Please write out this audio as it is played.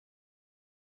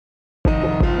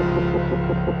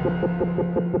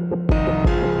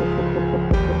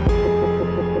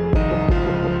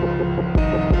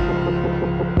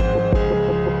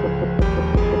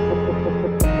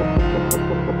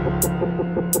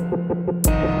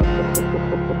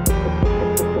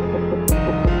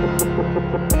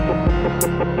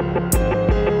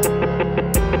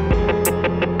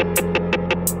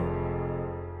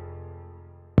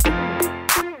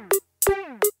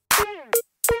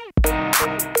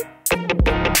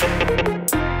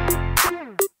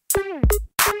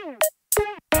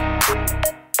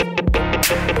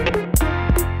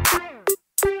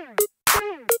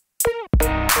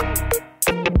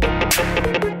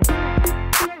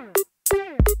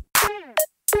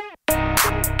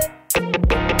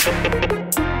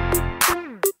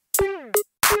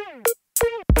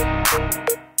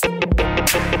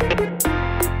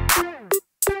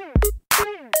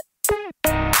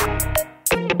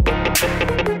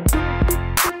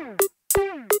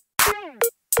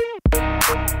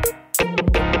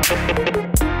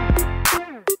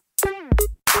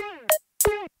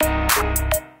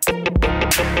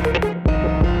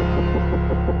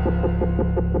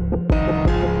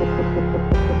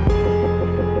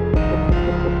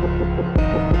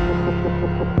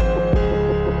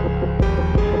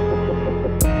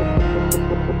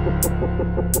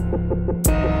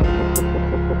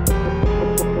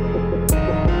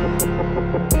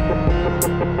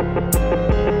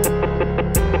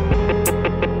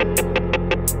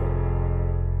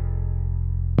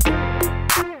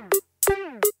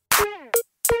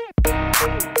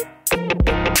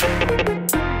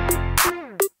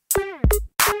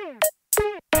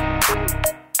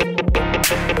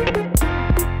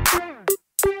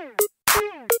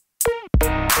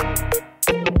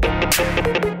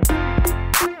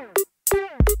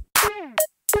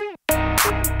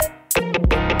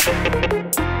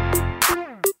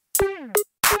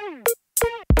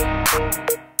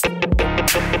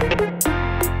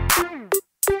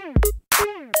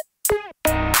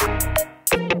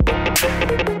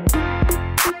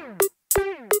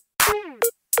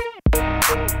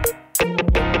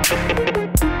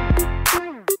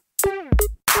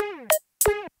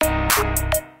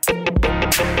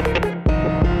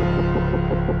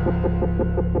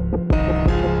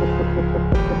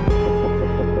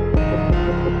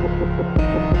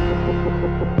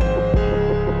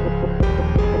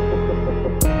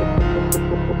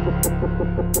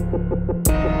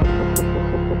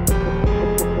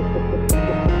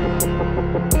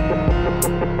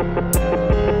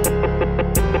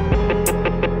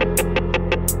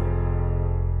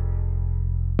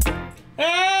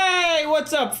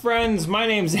What's up, friends? My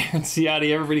name's Aaron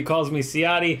Ciotti. Everybody calls me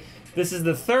Ciotti. This is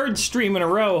the third stream in a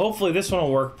row. Hopefully this one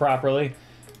will work properly.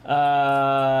 Yeah.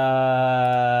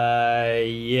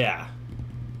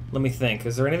 Let me think.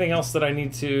 Is there anything else that I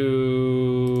need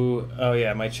to... Oh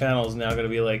yeah, my channel is now going to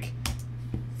be like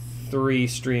 3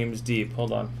 streams deep.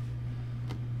 Hold on.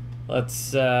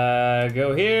 Let's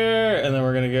go here, and then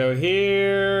we're going to go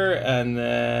here, and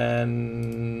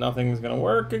then nothing's going to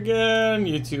work again.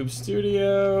 YouTube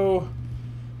Studio.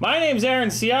 My name's Aaron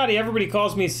Ciotti. Everybody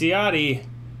calls me Ciotti.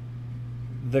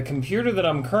 The computer that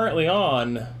I'm currently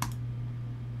on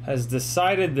has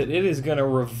decided that it is going to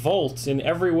revolt in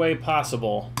every way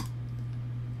possible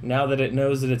now that it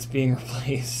knows that it's being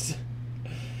replaced.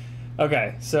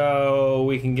 Okay, so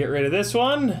we can get rid of this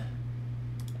one,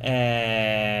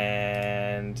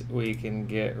 and we can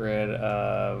get rid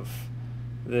of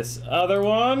this other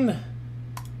one,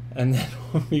 and then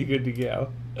we'll be good to go.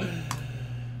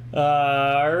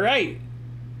 Alright,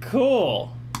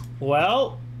 cool.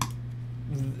 Well,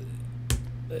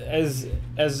 as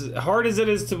hard as it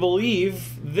is to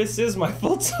believe, this is my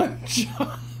full-time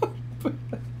job.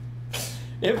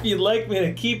 If you'd like me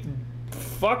to keep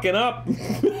fucking up,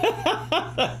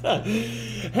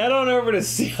 head on over to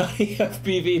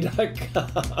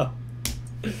CiottiFPV.com.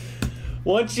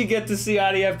 Once you get to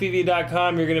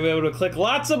CiottiFPV.com, you're going to be able to click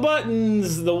lots of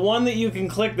buttons. The one that you can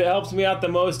click that helps me out the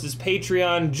most is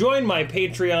Patreon. Join my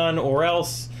Patreon or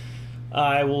else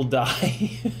I will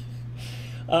die.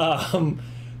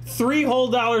 $3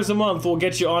 whole a month will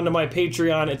get you onto my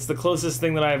Patreon. It's the closest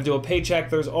thing that I have to a paycheck.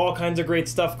 There's all kinds of great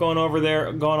stuff going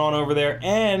on over there,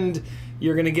 and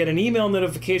you're going to get an email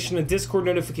notification, a Discord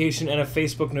notification, and a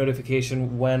Facebook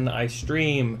notification when I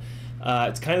stream.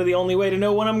 It's kind of the only way to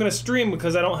know when I'm going to stream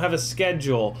because I don't have a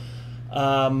schedule.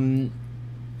 YouTube,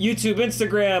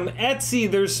 Instagram, Etsy,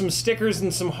 there's some stickers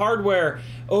and some hardware.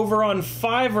 Over on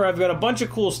Fiverr, I've got a bunch of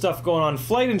cool stuff going on.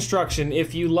 Flight instruction,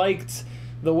 if you liked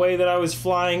the way that I was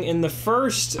flying in the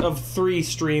first of 3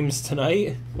 streams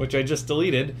tonight, which I just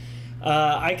deleted,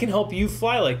 I can help you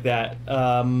fly like that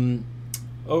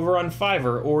over on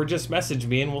Fiverr, or just message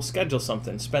me and we'll schedule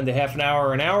something. Spend a half an hour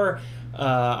or an hour.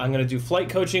 I'm going to do flight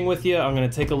coaching with you. I'm going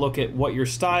to take a look at what your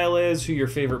style is, who your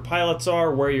favorite pilots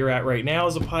are, where you're at right now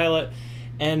as a pilot,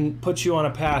 and put you on a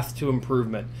path to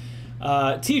improvement.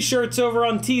 T-shirts over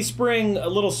on Teespring, a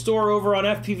little store over on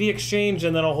FPV Exchange,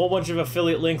 and then a whole bunch of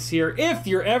affiliate links here. If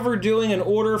you're ever doing an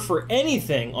order for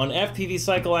anything on FPV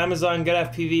Cycle, Amazon,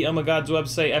 Get FPV, Oh My God's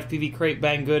website, FPV Crate,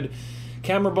 Banggood,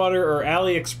 Camera Butter, or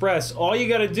AliExpress, all you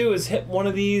got to do is hit one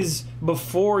of these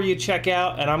before you check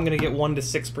out, and I'm going to get 1 to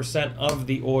 6% of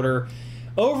the order.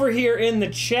 Over here in the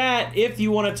chat, if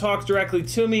you want to talk directly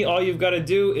to me, all you've got to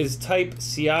do is type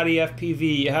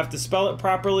CiottiFPV. You have to spell it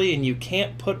properly, and you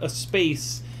can't put a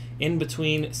space in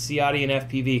between Ciotti and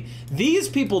FPV. These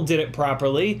people did it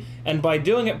properly, and by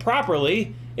doing it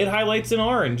properly, it highlights in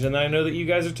orange, and I know that you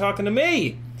guys are talking to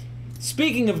me.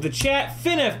 Speaking of the chat,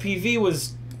 FinFPV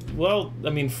was, well, I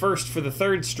mean, first for the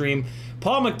third stream.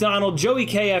 Paul McDonald, Joey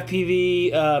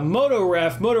KFPV,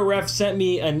 MotoRef. MotoRef sent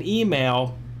me an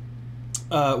email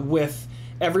with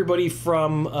everybody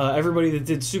from everybody that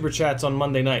did super chats on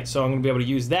Monday night. So I'm going to be able to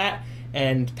use that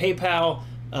and PayPal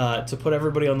to put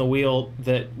everybody on the wheel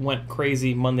that went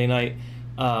crazy Monday night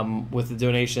with the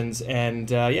donations. And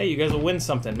yeah, you guys will win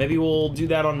something. Maybe we'll do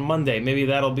that on Monday. Maybe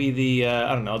that'll be the,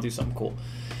 I don't know, I'll do something cool.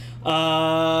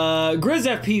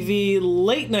 Grizz FPV,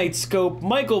 Late Night Scope,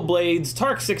 Michael Blades,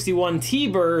 Tark61,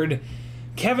 T-Bird,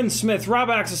 Kevin Smith, Rob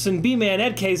Axelson, B-Man,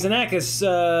 Ed K, Zanakis,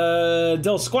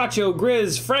 Del Squacho,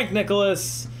 Grizz, Frank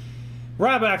Nicholas,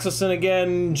 Rob Axelson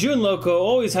again, June Loco,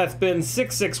 Always Hath Been,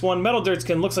 661, Metal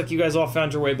Dirtskin. Looks like you guys all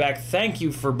found your way back. Thank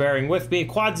you for bearing with me.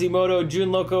 Quadzimoto,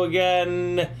 June Loco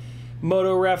again,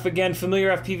 MotoRef again,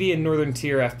 Familiar FPV, and Northern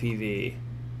Tier FPV.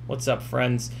 What's up,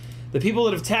 friends? The people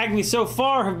that have tagged me so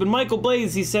far have been Michael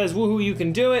Blaze. He says, woohoo, you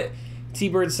can do it.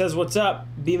 T-Bird says, what's up?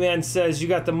 B-Man says, you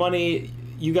got the money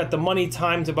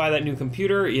time to buy that new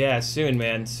computer. Yeah, soon,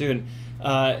 man, soon.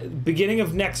 Beginning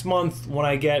of next month, when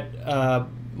I get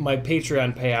my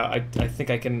Patreon payout, I think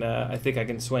I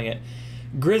can swing it.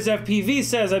 Grizz FPV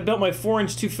says, I built my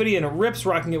 4-inch 250 and it rips,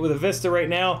 rocking it with a Vista right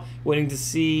now. Waiting to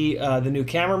see the new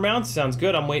camera mounts. Sounds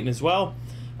good, I'm waiting as well.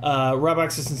 Rob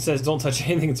Axelson says, don't touch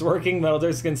anything, it's working. Metal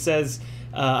Dirtskin says,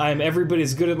 I am every bit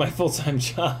as good at my full-time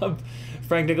job.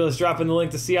 Frank Nicholas dropping the link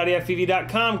to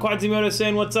CiottiFPV.com. Quadzimoto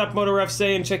saying, what's up? MotoRef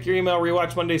saying, check your email,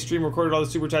 rewatch Monday's stream, recorded all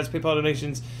the super chats, PayPal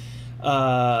donations.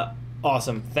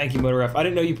 Awesome. Thank you, MotoRef. I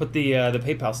didn't know you put the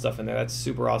PayPal stuff in there. That's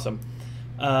super awesome.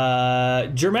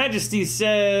 Your Majesty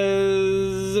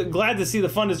says, glad to see the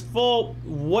fund is full.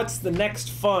 What's the next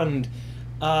fund?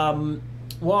 Well,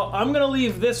 I'm going to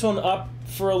leave this one up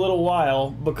for a little while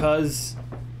because,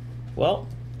 well,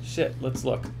 shit, let's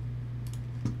look.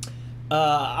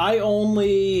 I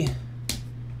only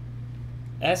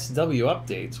SW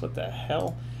updates, what the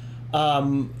hell?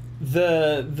 The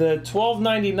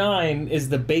 $12.99 is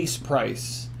the base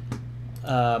price.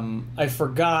 I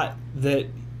forgot that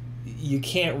you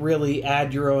can't really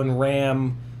add your own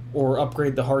RAM or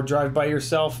upgrade the hard drive by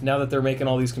yourself now that they're making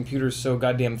all these computers so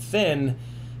goddamn thin.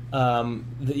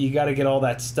 That you got to get all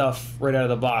that stuff right out of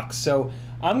the box. So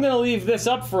I'm going to leave this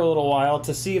up for a little while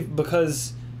to see if,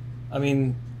 because, I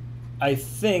mean, I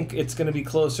think it's going to be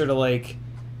closer to like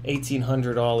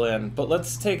 $1,800 all in. But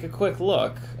let's take a quick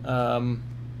look. How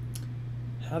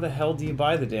the hell do you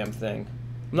buy the damn thing?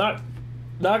 I'm not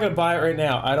going to buy it right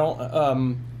now. I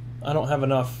don't have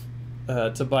enough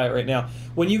to buy it right now.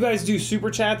 When you guys do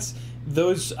super chats,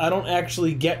 those, I don't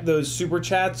actually get those super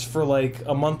chats for like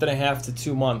a month and a half to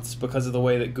 2 months because of the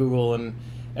way that Google and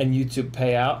YouTube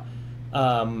pay out,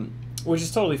 which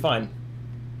is totally fine.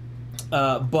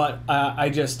 But I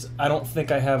don't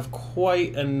think I have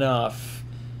quite enough.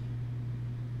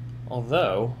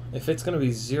 Although, if it's going to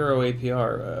be 0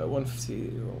 APR,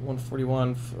 150,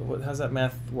 141, how's that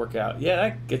math work out? Yeah,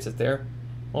 that gets it there.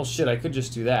 Well, shit, I could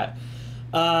just do that.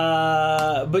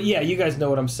 But yeah, you guys know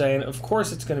what I'm saying. Of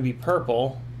course it's going to be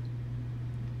purple.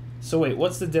 So wait,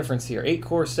 what's the difference here? 8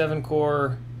 core, 7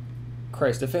 core.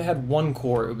 Christ, if it had 1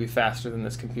 core, it would be faster than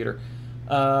this computer.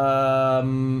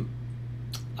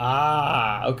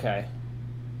 Okay.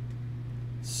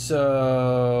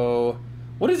 So,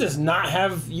 what does this not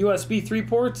have USB 3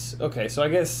 ports? Okay, so I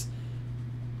guess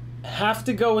have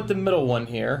to go with the middle one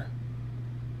here.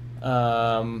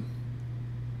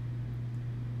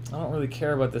 I don't really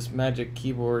care about this magic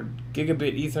keyboard.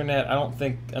 Gigabit Ethernet, I don't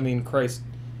think, I mean, Christ,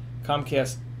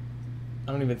 Comcast,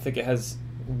 I don't even think it has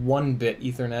 1-bit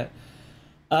Ethernet.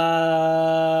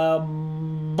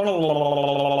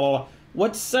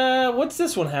 What's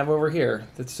this one have over here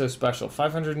that's so special?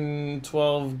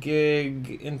 512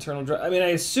 gig internal drive. I mean, I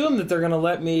assume that they're gonna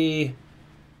let me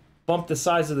bump the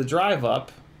size of the drive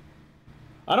up.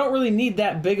 I don't really need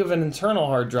that big of an internal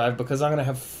hard drive because I'm gonna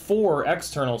have 4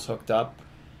 externals hooked up.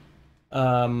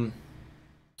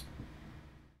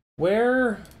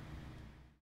 Where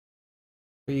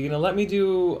are you gonna let me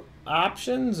do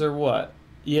options or what?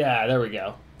 Yeah, there we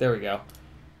go. There we go.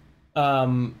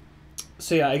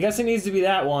 So yeah, I guess it needs to be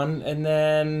that one, and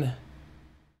then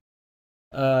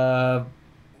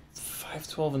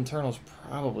 512 internals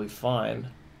probably fine.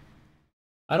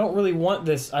 I don't really want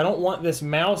this. I don't want this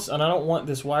mouse, and I don't want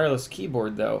this wireless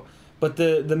keyboard though. But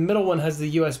the middle one has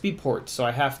the USB port, so I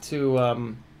have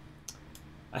to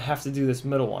do this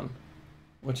middle one,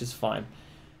 which is fine.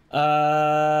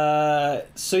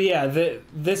 So yeah,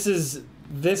 this is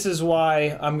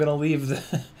why I'm gonna leave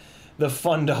the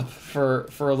fund up for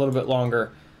a little bit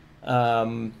longer.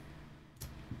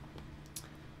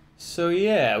 So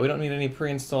yeah, we don't need any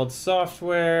pre-installed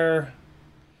software.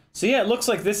 So yeah, it looks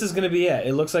like this is gonna be it.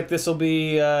 It looks like this will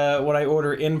be what I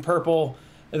order in purple.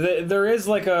 There is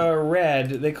like a red.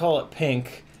 They call it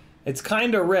pink. It's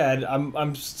kind of red.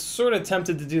 I'm sort of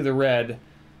tempted to do the red.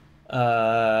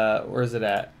 Where is it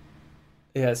at?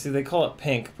 Yeah, see, they call it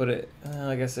pink, but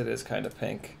I guess it is kind of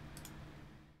pink.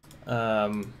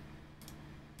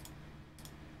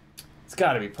 It's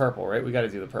got to be purple, right? We got to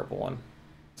do the purple one.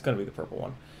 It's gonna be the purple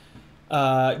one.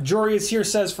 Jory is here,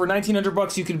 says for 1,900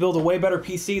 bucks you could build a way better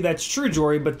PC. That's true,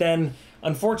 Jory, but then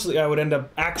unfortunately I would end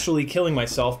up actually killing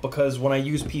myself because when I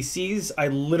use PCs, I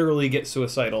literally get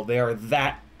suicidal. They are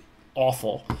that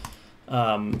awful.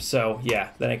 So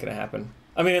yeah, that ain't gonna happen.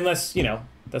 I mean, unless, you know,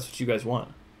 that's what you guys want,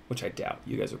 which I doubt.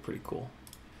 You guys are pretty cool.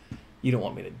 You don't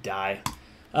want me to die.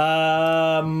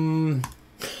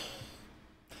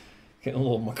 Getting a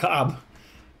little macabre.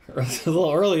 It's a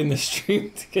little early in the stream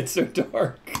to get so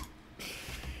dark.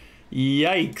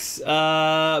 Yikes.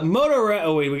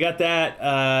 Oh wait, we got that.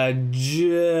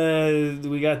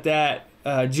 We got that.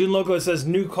 June Loco says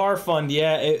new car fund.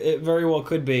 Yeah, it very well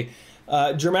could be.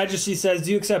 Your Majesty says,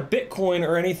 do you accept Bitcoin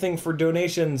or anything for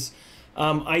donations?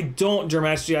 I don't, Your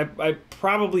Majesty. I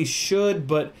probably should,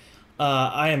 but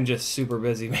I am just super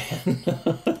busy, man.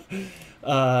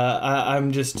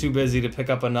 I'm just too busy to pick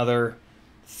up another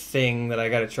thing that I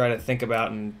got to try to think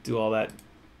about and do all that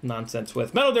nonsense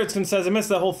with. Metal Dirtskin says, I missed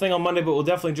the whole thing on Monday, but we'll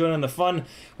definitely join in the fun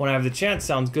when I have the chance.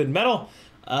 Sounds good, Metal.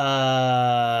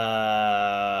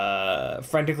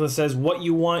 Franticless says, what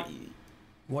you want,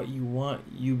 UB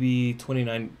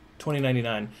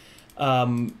 2099.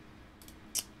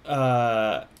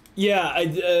 Yeah,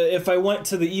 if I went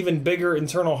to the even bigger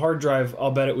internal hard drive,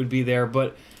 I'll bet it would be there,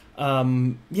 but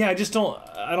yeah, I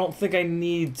don't think I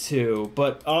need to,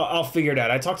 but I'll figure it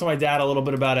out. I talked to my dad a little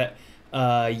bit about it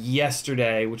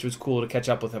yesterday, which was cool to catch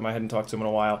up with him. I hadn't talked to him in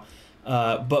a while.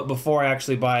 But before I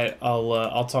actually buy it,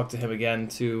 I'll talk to him again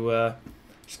to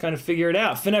just kind of figure it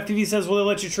out. FinFPV says, will they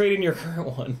let you trade in your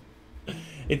current one?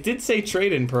 It did say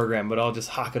trade-in program, but I'll just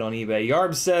hock it on eBay.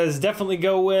 Yarb says, definitely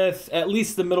go with at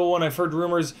least the middle one. I've heard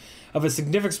rumors of a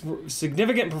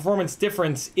significant performance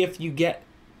difference if you get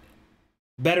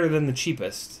better than the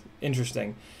cheapest.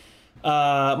 Interesting.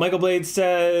 Michael Blade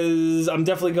says, I'm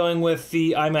definitely going with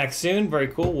the iMac soon. Very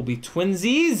cool. We'll be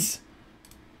twinsies.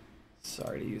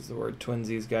 Sorry to use the word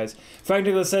twinsies, guys.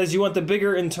 Fracticula says, you want the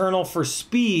bigger internal for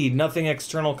speed. Nothing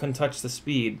external can touch the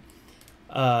speed.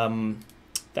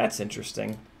 That's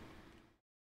interesting.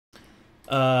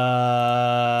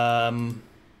 That's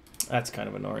kind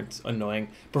of annoying.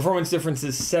 Performance difference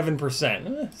is 7%.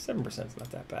 7% is not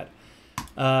that bad.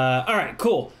 All right,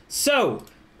 cool. So,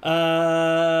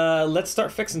 let's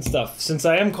start fixing stuff. Since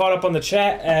I am caught up on the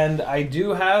chat, and I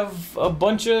do have a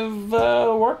bunch of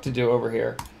work to do over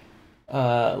here.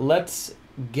 Let's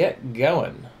get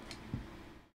going.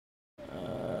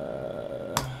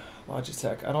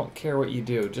 Logitech, I don't care what you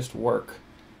do, just work.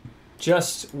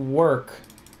 Just work.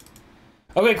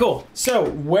 Okay, cool. So,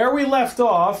 where we left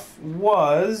off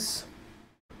was...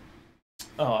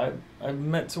 Oh, I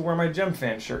meant to wear my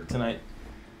GemFan shirt tonight.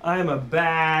 I am a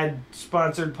bad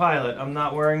sponsored pilot. I'm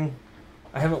not wearing...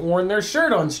 I haven't worn their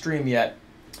shirt on stream yet.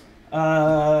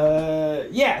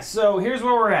 Yeah, so here's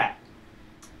where we're at.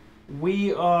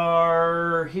 We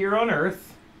are here on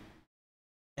Earth.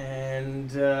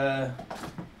 And,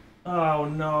 oh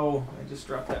no, I just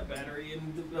dropped that battery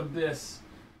in the abyss.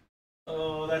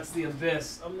 Oh, that's the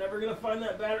abyss. I'm never gonna find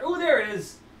that battery. Oh, there it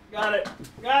is. Got it.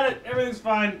 Got it. Everything's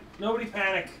fine. Nobody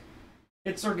panic.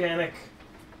 It's organic.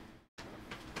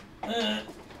 Come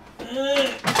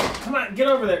on, get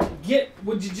over there.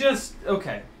 Would you just...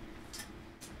 Okay.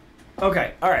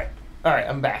 Okay, alright. All right,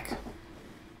 I'm back.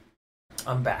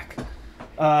 I'm back.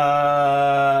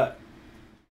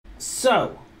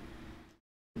 So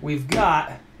we've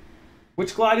got,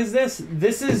 which glide is this?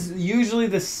 This is usually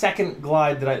the second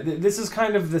glide that this is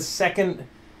kind of the second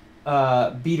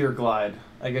beater glide,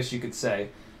 I guess you could say.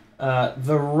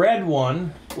 The red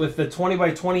one with the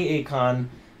 20x20 Acon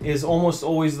is almost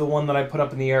always the one that I put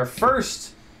up in the air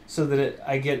first, so that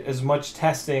I get as much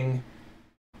testing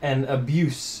and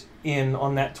abuse in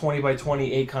on that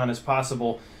 20x20 Acon as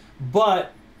possible.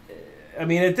 But I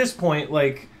mean, at this point,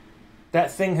 like,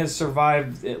 that thing has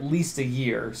survived at least a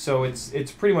year, so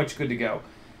it's pretty much good to go.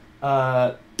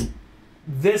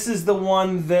 This is the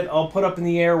one that I'll put up in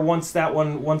the air once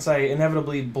I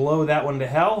inevitably blow that one to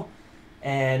hell.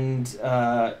 And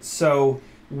so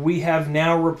we have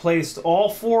now replaced all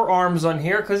 4 arms on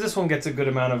here, because this one gets a good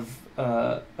amount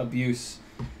of abuse.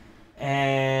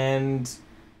 And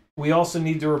we also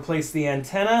need to replace the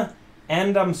antenna,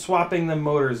 and I'm swapping the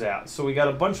motors out. So we got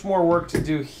a bunch more work to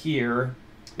do here.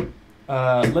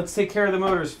 Let's take care of the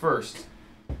motors first.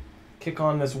 Kick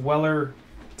on this Weller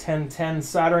 1010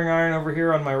 soldering iron over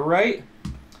here on my right.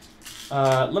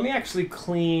 Let me actually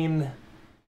clean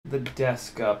the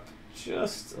desk up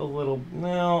just a little.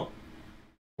 Now,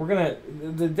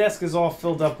 the desk is all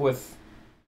filled up with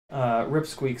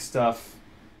Ripsqueak stuff.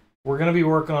 We're gonna be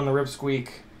working on the Ripsqueak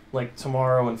like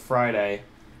tomorrow and Friday.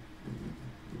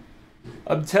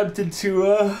 I'm tempted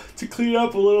to clean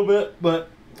up a little bit, but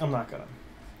I'm not gonna,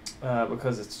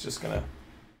 because it's just gonna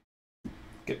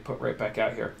get put right back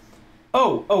out here.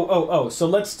 Oh! So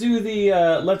let's do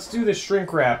the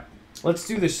shrink wrap. Let's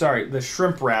do the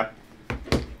shrimp wrap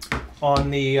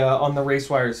on the race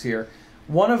wires here.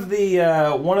 One of the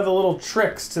little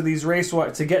tricks to these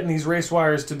getting these race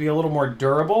wires to be a little more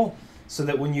durable, so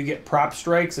that when you get prop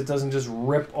strikes, it doesn't just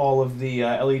rip all of the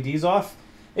LEDs off,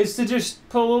 is to just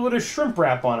put a little bit of shrimp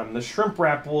wrap on them. The shrimp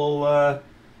wrap will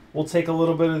take a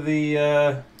little bit of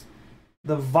the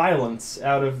violence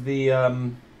out of the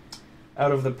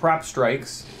prop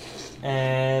strikes,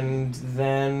 and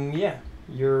then yeah,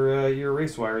 your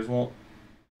race wires won't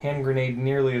hand grenade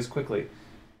nearly as quickly.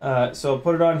 So I'll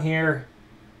put it on here,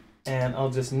 and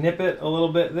I'll just nip it a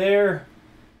little bit there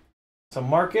to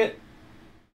mark it,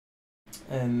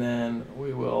 and then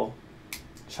we will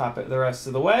chop it the rest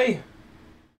of the way.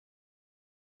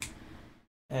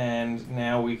 And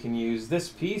now we can use this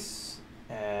piece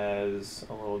as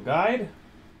a little guide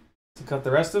to cut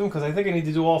the rest of them, because I think I need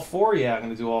to do all 4. Yeah, I'm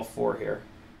going to do all 4 here.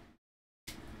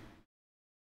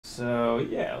 So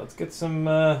yeah, let's get some,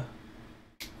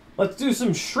 let's do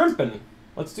some shrimping.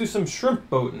 Let's do some shrimp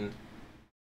boating. Is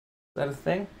that a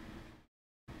thing?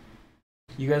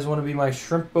 You guys want to be my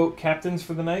shrimp boat captains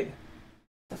for the night?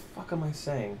 What the fuck am I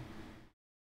saying?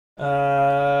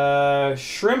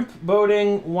 Shrimp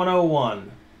boating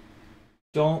 101.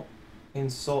 Don't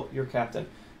insult your captain.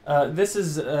 This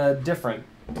is different.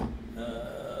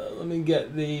 Let me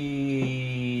get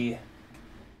the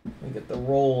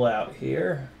roll out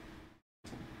here.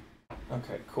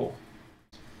 Okay, cool.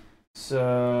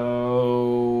 So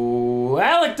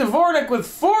Alec Dvornik with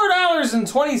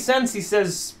 $4.20. He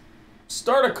says,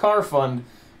 "Start a car fund."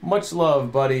 Much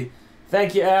love, buddy.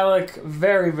 Thank you, Alec.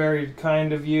 Very, very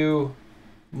kind of you.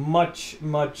 Much,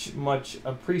 much, much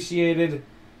appreciated.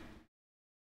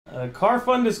 Car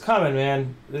fund is coming,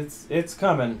 man. It's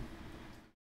coming.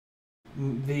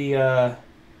 Even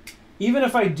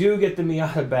if I do get the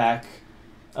Miata back,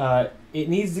 it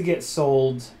needs to get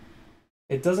sold.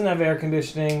 It doesn't have air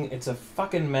conditioning. It's a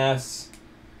fucking mess.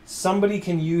 Somebody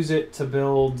can use it to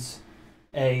build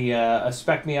a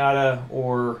spec Miata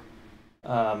or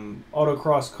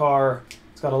autocross car.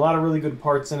 It's got a lot of really good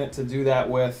parts in it to do that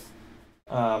with.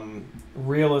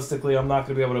 Realistically, I'm not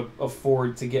going to be able to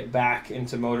afford to get back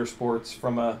into motorsports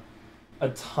from a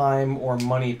time or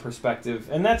money perspective,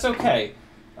 and that's okay.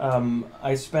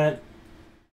 I spent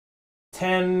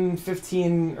 10,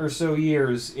 15 or so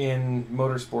years in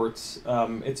motorsports.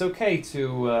 It's okay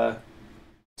to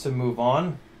move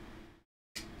on.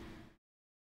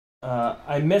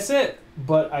 I miss it,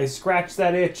 but I scratch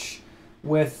that itch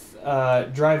with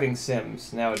driving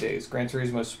sims nowadays. Gran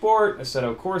Turismo Sport,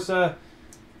 Assetto Corsa,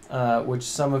 which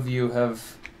some of you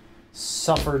have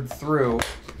suffered through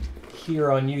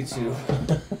here on YouTube.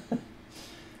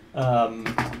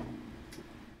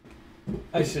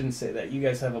 I shouldn't say that. You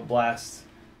guys have a blast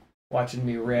watching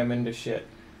me ram into shit.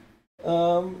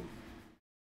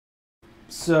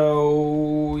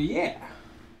 So, yeah.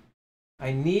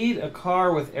 I need a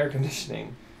car with air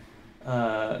conditioning.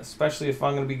 Especially if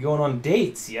I'm going to be going on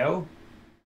dates, yo.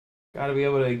 Gotta be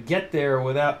able to get there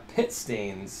without pit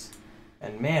stains.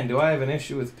 And man, do I have an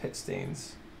issue with pit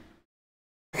stains.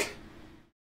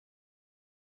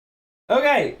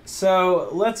 so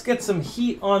let's get some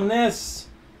heat on this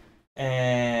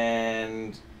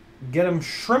and get them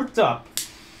shrimped up.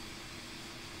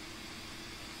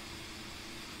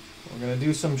 We're going to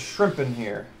do some shrimping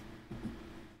here.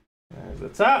 There's the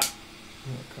top. Here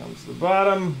comes the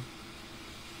bottom.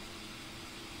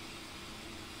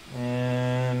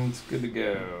 And it's good to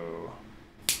go.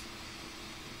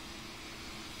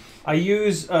 I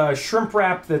use shrimp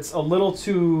wrap that's a little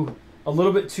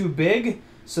bit too big,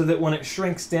 so that when it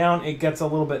shrinks down, it gets a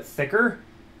little bit thicker,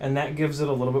 and that gives it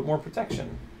a little bit more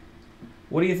protection.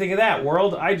 What do you think of that,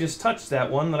 world? I just touched that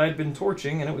one that I'd been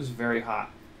torching, and it was very hot.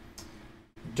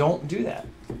 Don't do that,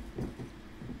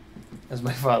 as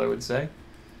my father would say.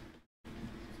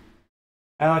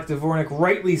 Alec Dvornik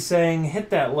rightly saying, hit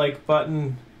that like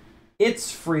button.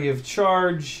 It's free of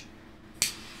charge.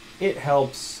 It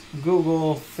helps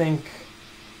Google think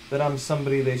that I'm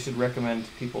somebody they should recommend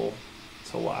people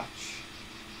to watch.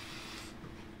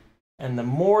 And the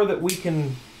more that we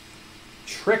can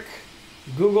trick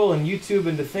Google and YouTube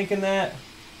into thinking that,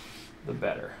 the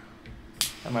better.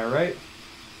 Am I right?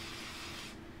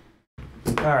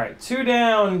 All right, 2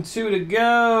 down, 2 to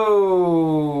go.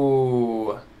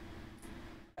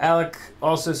 Alec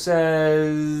also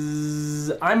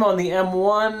says, I'm on the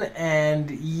M1,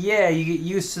 and yeah, you get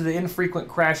used to the infrequent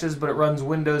crashes, but it runs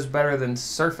Windows better than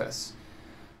Surface.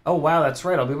 Oh, wow, that's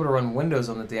right. I'll be able to run Windows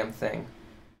on the damn thing.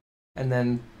 And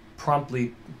then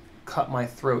promptly cut my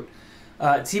throat.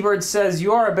 T-Bird says,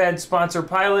 you are a bad sponsor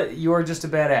pilot. You are just a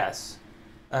badass.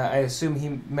 I assume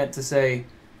he meant to say,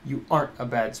 you aren't a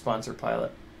bad sponsor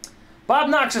pilot. Bob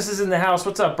Noxious is in the house.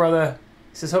 What's up, brother?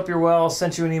 He says, hope you're well.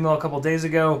 Sent you an email a couple days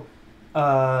ago.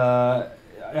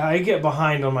 I get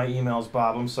behind on my emails,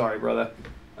 Bob. I'm sorry, brother.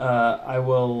 I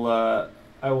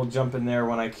will jump in there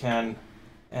when I can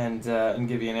and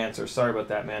give you an answer. Sorry about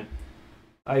that, man.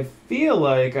 I feel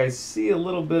like I see a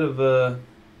little bit of a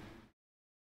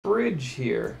bridge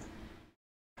here.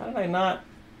 How did I not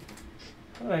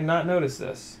notice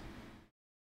this?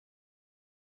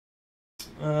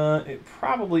 It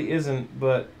probably isn't,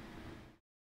 but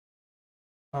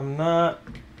I'm not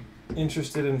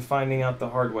interested in finding out the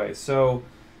hard way. So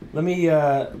let me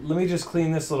just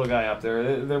clean this little guy up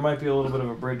there. There might be a little bit of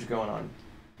a bridge going on.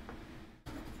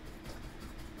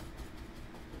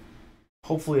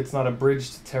 Hopefully it's not a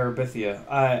bridge to Terabithia.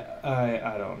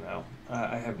 I don't know.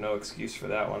 I have no excuse for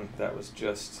that one. That was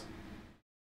just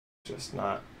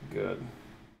not good.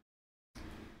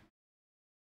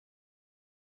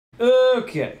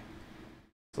 Okay.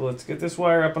 So let's get this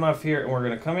wire up and off here, and we're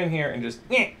going to come in here and just...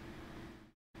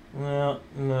 Well,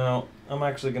 no. I'm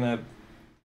actually going to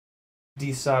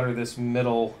desolder this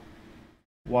middle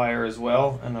wire as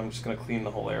well, and I'm just going to clean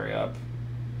the whole area up.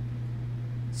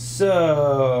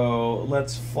 So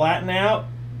let's flatten out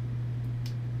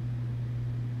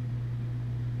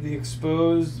the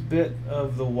exposed bit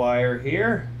of the wire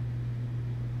here.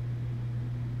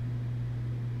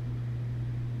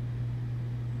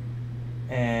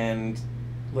 And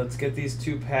let's get these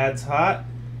two pads hot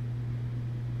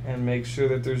and make sure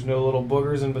that there's no little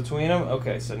boogers in between them.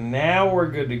 Okay, so now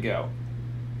we're good to go.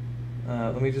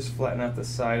 Let me just flatten out the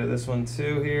side of this one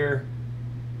too here.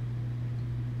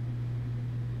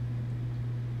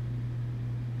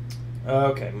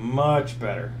 Okay, much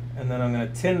better. And then I'm going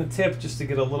to tin the tip just to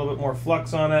get a little bit more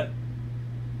flux on it.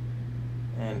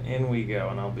 And in we go.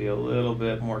 And I'll be a little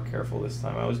bit more careful this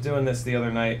time. I was doing this the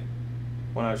other night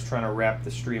when I was trying to wrap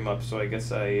the stream up, so I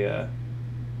guess I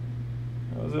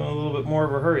was in a little bit more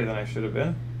of a hurry than I should have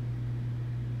been.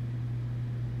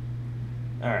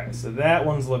 Alright, so that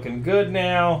one's looking good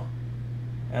now.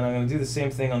 And I'm going to do the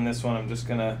same thing on this one. I'm just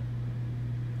going to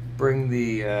bring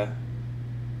the...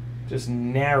 just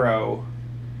narrow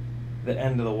the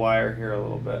end of the wire here a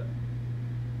little bit.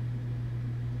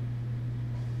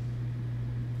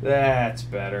 That's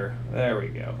better. There we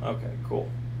go. Okay,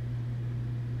 cool.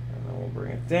 And then we'll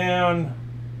bring it down.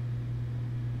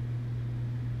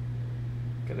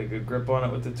 Get a good grip on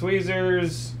it with the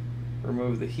tweezers.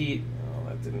 Remove the heat. Oh,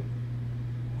 that didn't...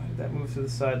 Why did that move to the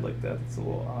side like that? That's a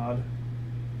little odd.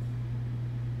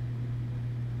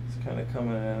 It's kind of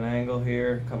coming at an angle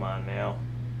here. Come on now.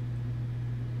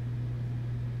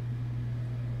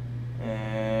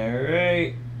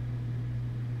 Alright.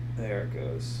 There it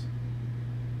goes.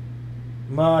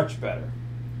 Much better.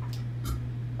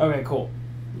 Okay, cool.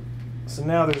 So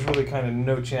now there's really kind of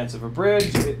no chance of a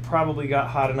bridge. It probably got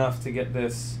hot enough to get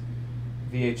this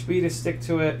VHB to stick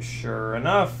to it. Sure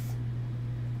enough.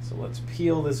 So let's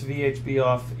peel this VHB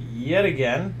off yet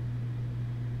again.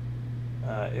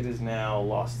 It has now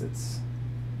lost its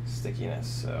stickiness,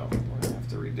 so we're going to have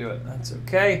to redo it. That's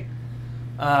okay.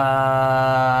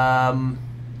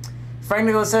 Frank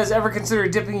Nicholas says, ever consider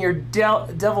dipping your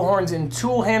devil horns in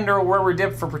tool handle rubber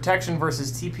dip for protection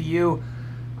versus TPU?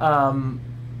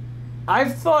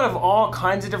 I've thought of all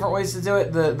kinds of different ways to do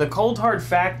it. The cold hard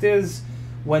fact is,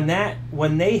 when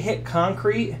they hit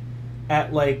concrete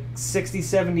at like 60,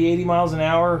 70, 80 miles an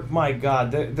hour, my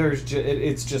God,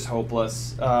 it's just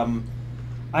hopeless. I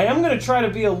am going to try to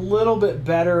be a little bit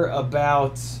better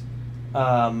about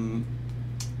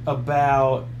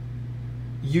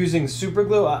using super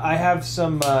glue. I have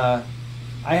some 3M,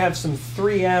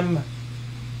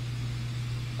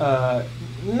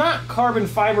 not carbon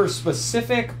fiber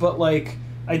specific, but like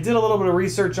I did a little bit of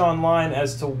research online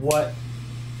as to what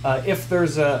if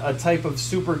there's a type of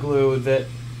super glue that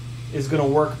is going to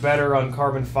work better on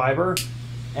carbon fiber,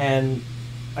 and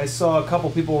I saw a couple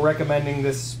people recommending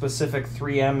this specific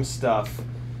 3M stuff.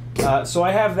 So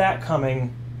I have that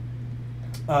coming.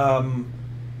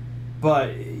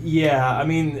 But yeah, I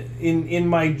mean, in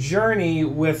my journey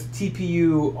with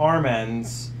TPU arm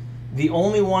ends, the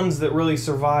only ones that really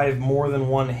survive more than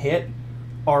one hit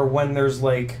are when there's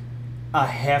like a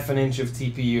 ½ an inch of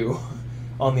TPU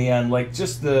on the end. Like,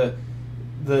 just the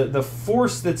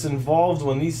force that's involved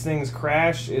when these things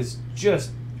crash is just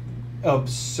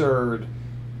absurd.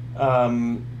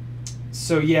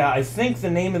 So yeah, I think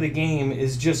the name of the game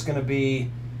is just going to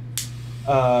be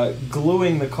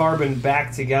gluing the carbon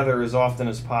back together as often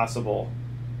as possible,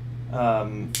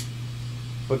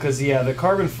 because yeah, the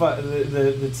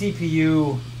the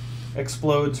TPU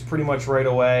explodes pretty much right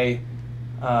away,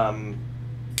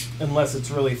 unless it's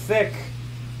really thick,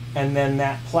 and then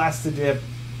that Plastidip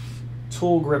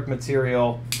tool grip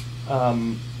material,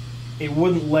 it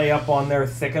wouldn't lay up on there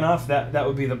thick enough. That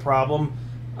would be the problem.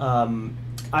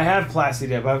 I have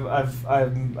Plastidip.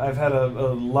 I've had a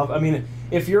love. I mean,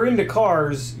 if you're into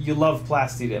cars, you love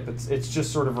Plastidip. It's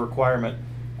just sort of a requirement.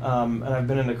 And I've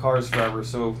been into cars forever,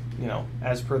 so you know,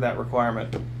 as per that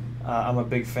requirement, I'm a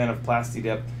big fan of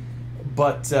Plastidip.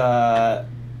 But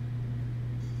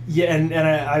yeah, and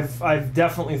I've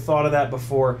definitely thought of that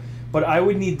before. But I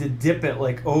would need to dip it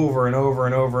like over and over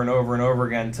and over and over and over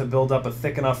again to build up a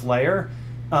thick enough layer.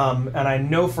 And I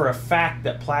know for a fact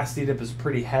that Plastidip is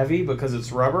pretty heavy because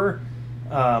it's rubber.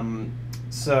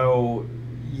 So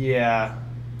yeah,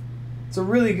 it's a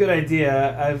really good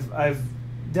idea. I've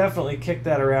definitely kicked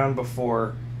that around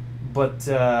before, but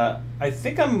I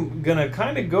think I'm gonna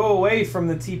kind of go away from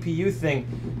the TPU thing.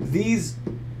 These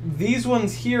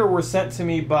ones here were sent to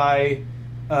me by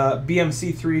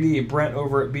BMC 3D, Brent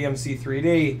over at BMC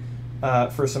 3D,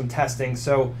 for some testing.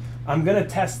 So I'm gonna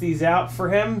test these out for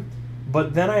him.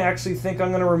 But then I actually think I'm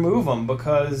going to remove them,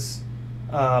 because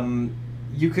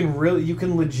you can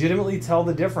legitimately tell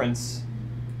the difference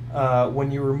when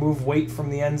you remove weight from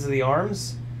the ends of the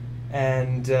arms,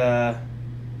 and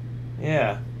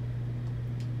yeah,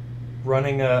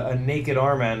 running a naked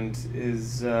arm end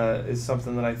is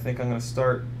something that I think I'm going to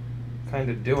start kind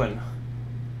of doing,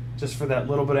 just for that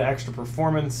little bit of extra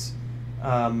performance.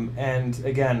 And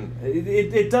again,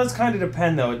 it does kind of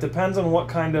depend though. It depends on what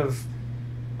kind of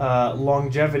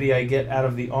longevity I get out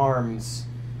of the arms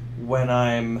when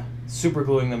I'm super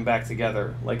gluing them back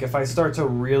together. Like, if I start to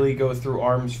really go through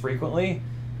arms frequently,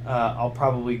 I'll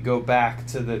probably go back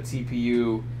to the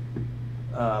TPU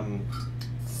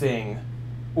thing,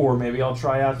 or maybe I'll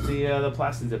try out the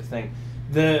Plastidip thing.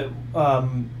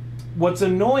 What's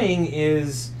annoying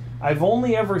is I've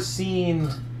only ever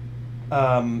seen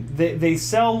they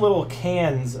sell little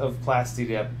cans of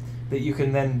Plastidip that you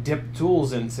can then dip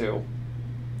tools into.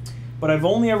 But I've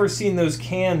only ever seen those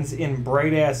cans in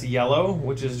bright-ass yellow,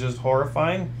 which is just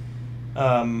horrifying.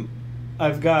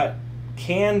 I've got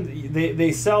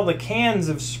they sell the cans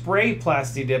of spray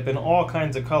Plastidip in all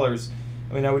kinds of colors.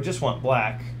 I mean, I would just want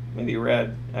black, maybe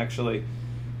red, actually.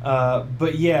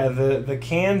 But yeah, the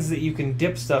cans that you can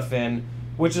dip stuff in,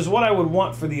 which is what I would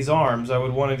want for these arms. I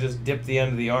would want to just dip the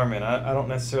end of the arm in. I don't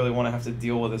necessarily want to have to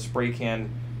deal with a spray can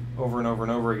over and over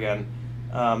and over again.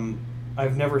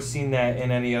 I've never seen that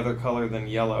in any other color than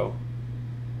yellow.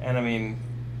 And I mean,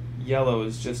 yellow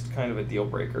is just kind of a deal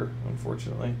breaker,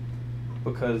 unfortunately,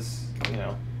 because, you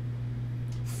know,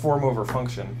 form over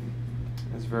function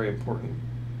is very important.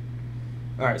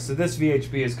 All right, so this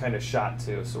VHB is kind of shot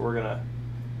too, so we're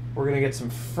gonna get some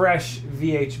fresh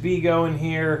VHB going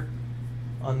here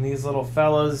on these little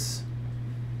fellas,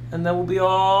 and then we'll be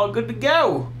all good to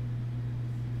go.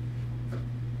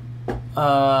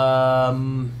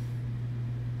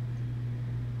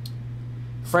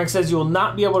 Frank says you will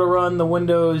not be able to run the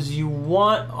Windows you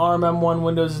want. ARM M1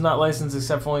 Windows is not licensed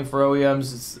except only for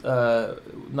OEMs. It's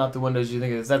not the Windows you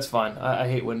think it is. That's fine. I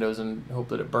hate Windows and hope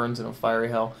that it burns in a fiery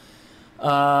hell.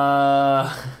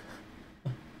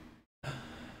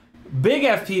 Big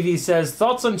FPV says,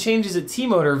 thoughts on changes at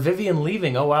T-Motor, Vivian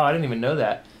leaving. Oh, wow, I didn't even know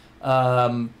that.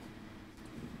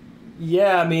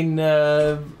 Yeah, I mean,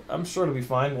 I'm sure it'll be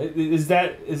fine. Is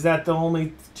that the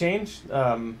only change?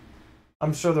 I'm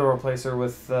sure they'll replace her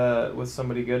with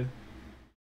somebody good.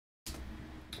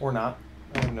 Or not.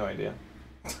 I have no idea.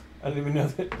 I didn't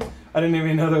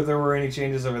even know that there were any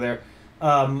changes over there.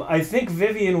 I think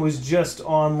Vivian was just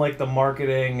on like the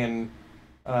marketing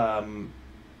and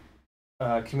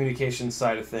communication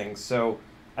side of things, so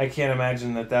I can't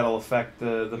imagine that that'll affect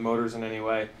the motors in any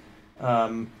way.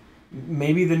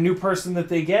 Maybe the new person that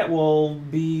they get will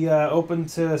be open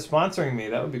to sponsoring me.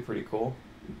 That would be pretty cool.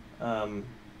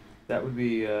 That would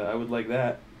be I would like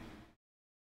that.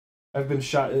 I've been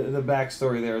shot. The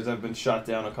backstory there is I've been shot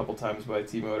down a couple times by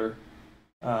T-Motor.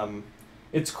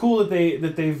 It's cool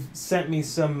that they've sent me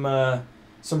some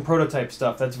prototype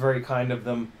stuff. That's very kind of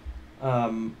them.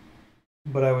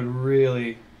 But I would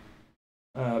really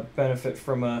benefit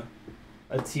from a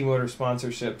T-Motor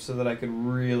sponsorship so that I could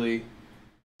really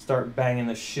start banging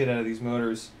the shit out of these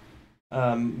motors.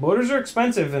 Motors are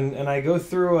expensive, and I go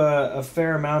through a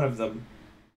fair amount of them.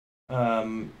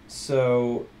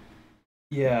 So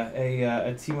yeah,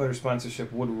 a T-Motor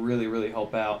sponsorship would really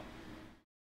help out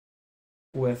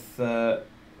with the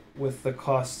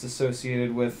costs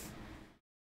associated with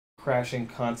crashing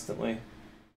constantly.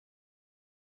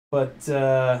 But it's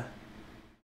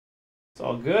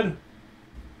all good.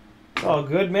 It's all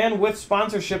good, man. With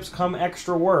sponsorships come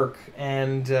extra work,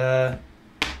 and I'm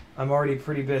already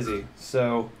pretty busy,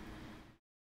 so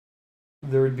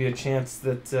there would be a chance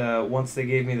that once they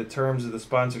gave me the terms of the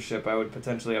sponsorship, I would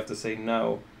potentially have to say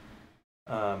no.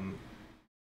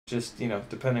 Just,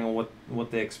 depending on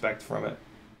what they expect from it.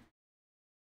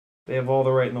 They have all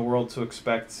the right in the world to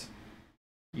expect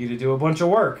you to do a bunch of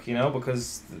work,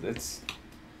 because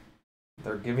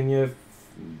they're giving you,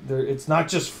 it's not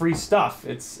just free stuff.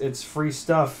 It's free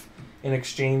stuff in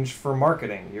exchange for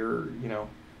marketing.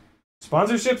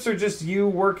 Sponsorships are just you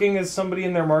working as somebody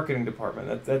in their marketing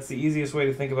department. That's the easiest way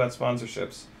to think about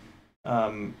sponsorships.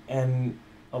 And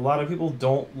a lot of people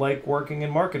don't like working in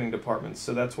marketing departments,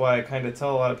 so that's why I kind of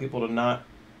tell a lot of people to not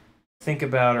think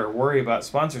about or worry about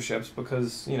sponsorships,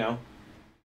 because,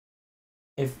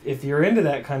 if you're into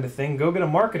that kind of thing, go get a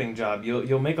marketing job.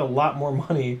 You'll make a lot more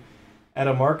money at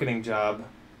a marketing job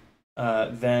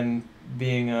than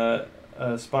being a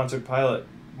sponsored pilot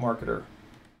marketer.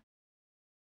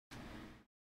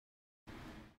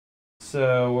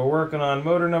 So we're working on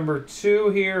motor number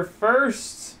 2 here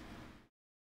first.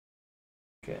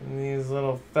 Getting these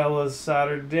little fellas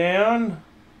soldered down.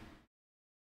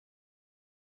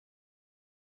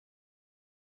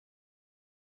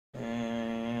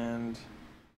 And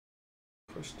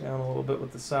push down a little bit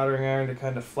with the soldering iron to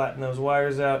kind of flatten those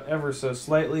wires out ever so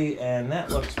slightly. And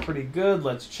that looks pretty good.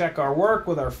 Let's check our work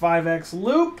with our 5X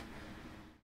loop.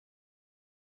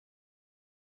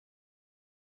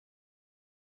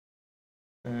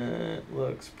 It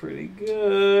looks pretty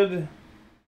good.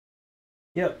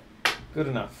 Yep, good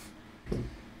enough.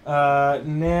 Now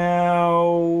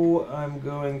I'm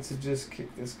going to just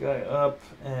kick this guy up,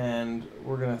 and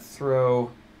we're going to throw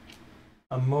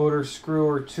a motor screw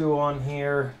or 2 on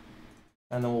here,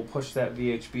 and then we'll push that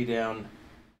VHB down,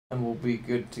 and we'll be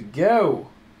good to go.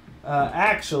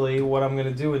 Actually, what I'm going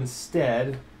to do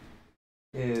instead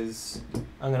is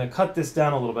I'm going to cut this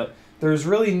down a little bit. There's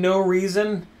really no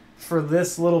reason for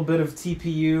this little bit of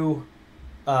TPU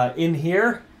in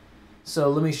here. So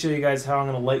let me show you guys how I'm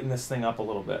going to lighten this thing up a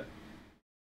little bit.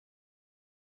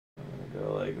 I'm going to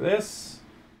go like this.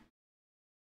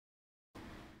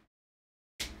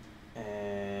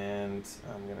 And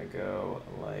I'm going to go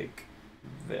like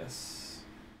this.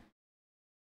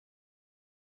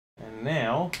 And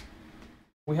now,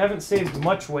 we haven't saved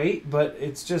much weight, but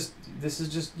this is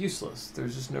just useless.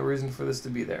 There's just no reason for this to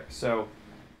be there. So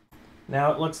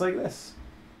now it looks like this.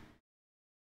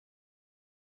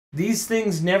 These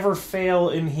things never fail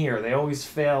in here. They always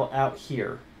fail out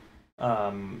here.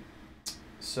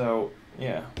 So,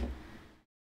 yeah.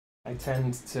 I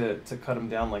tend to cut them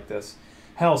down like this.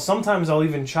 Hell, sometimes I'll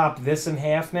even chop this in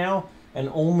half now and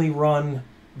only run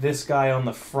this guy on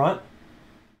the front.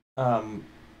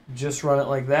 Just run it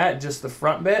like that, just the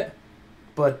front bit.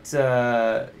 But,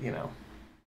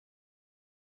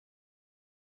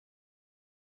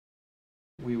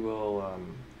 we will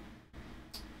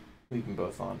leave them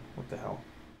both on. What the hell?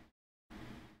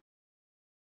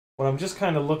 What I'm just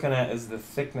kind of looking at is the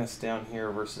thickness down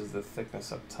here versus the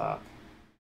thickness up top.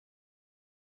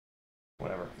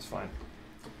 Whatever, it's fine.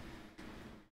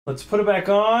 Let's put it back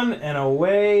on, and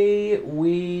away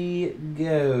we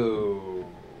go.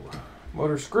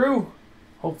 Motor screw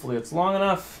Hopefully it's long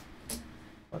enough.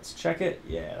 Let's check it.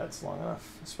 Yeah, that's long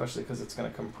enough, especially because it's going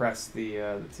to compress the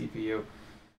TPU.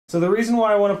 So the reason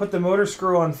why I want to put the motor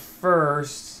screw on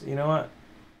first, you know what?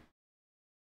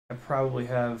 I probably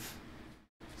have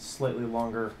slightly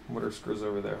longer motor screws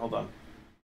over there. Hold on.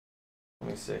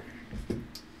 Let me see.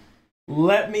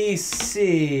 Let me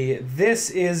see. This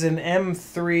is an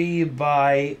M3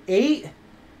 by 8.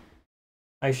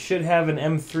 I should have an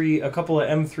M3, a couple of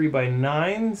M3 by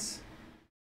 9s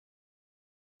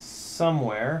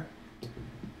somewhere.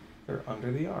 They're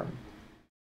under the arm.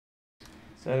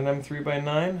 Is that an M3 by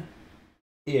 9?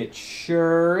 It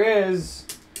sure is.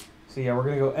 So yeah, we're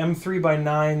gonna go M3 by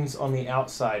 9s on the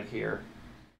outside here,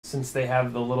 since they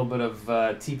have the little bit of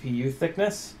TPU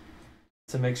thickness,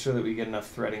 to make sure that we get enough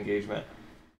thread engagement.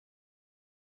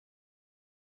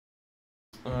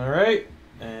 All right,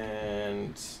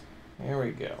 and here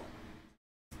we go.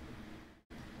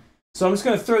 So I'm just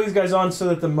going to throw these guys on so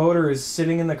that the motor is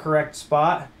sitting in the correct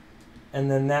spot,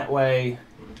 and then that way,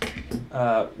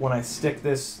 when I stick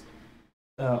this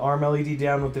arm LED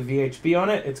down with the VHB on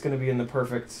it, it's going to be in the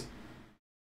perfect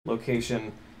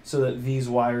location so that these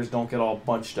wires don't get all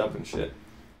bunched up and shit.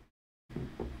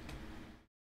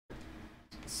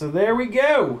 So there we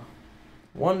go.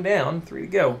 1 down, 3 to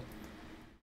go.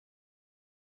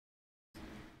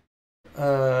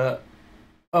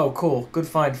 Oh, cool. Good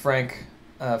find, Frank.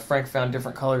 Frank found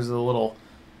different colors of the little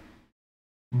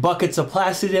buckets of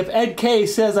Plastidip. Ed K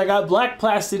says, I got black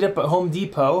Plastidip at Home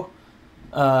Depot.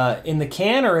 In the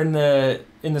can or in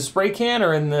the spray can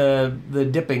or in the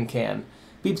dipping can?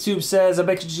 BeepTube says, I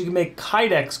bet you can make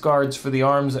Kydex guards for the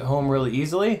arms at home really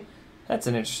easily. That's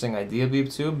an interesting idea,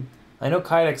 BeepTube. I know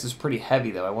Kydex is pretty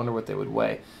heavy, though. I wonder what they would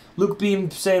weigh. Luke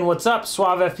Beam saying, what's up?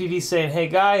 Suave FPV saying, hey,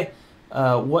 guy,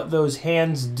 what those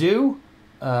hands do?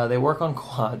 They work on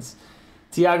quads.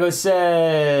 Tiago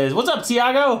says, what's up,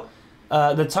 Tiago?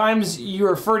 The times you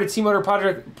refer to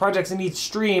T-Motor projects in each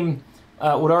stream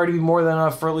would already be more than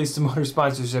enough for at least a motor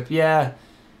sponsorship. Yeah,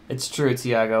 it's true,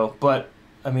 Tiago. But,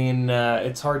 I mean,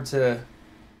 it's hard to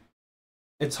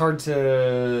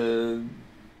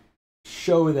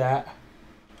show that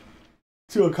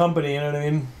to a company, you know what I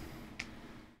mean?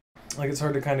 Like, it's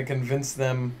hard to kind of convince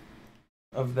them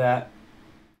of that.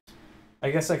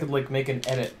 I guess I could, like, make an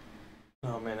edit.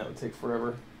 Oh, man, that would take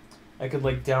forever. I could,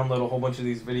 like, download a whole bunch of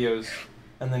these videos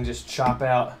and then just chop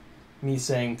out me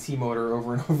saying T-Motor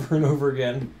over and over and over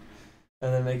again,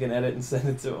 and then make an edit and send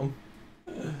it to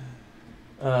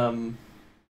them.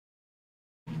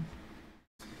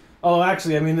 Oh,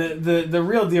 actually, I mean, the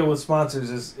real deal with sponsors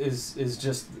is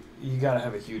just, you gotta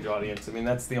have a huge audience. I mean,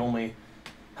 that's the only,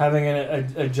 having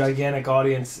a gigantic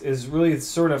audience is really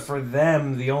sort of, for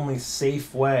them, the only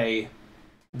safe way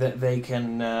that they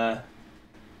can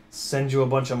send you a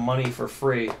bunch of money for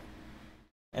free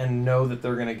and know that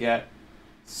they're gonna get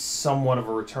somewhat of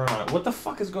a return on it. What the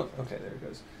fuck is going... Okay, there it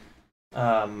goes.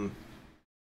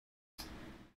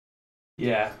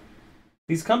 Yeah.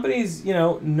 These companies, you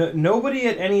know, nobody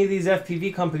at any of these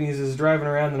FPV companies is driving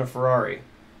around in a Ferrari.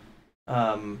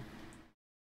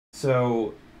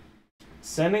 So,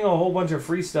 sending a whole bunch of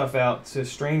free stuff out to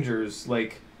strangers,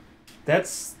 like,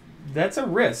 that's a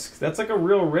risk. That's like a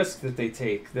real risk that they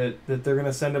take, that they're going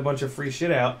to send a bunch of free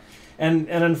shit out. And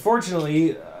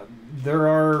unfortunately, there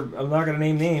are, I'm not going to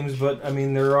name names, but I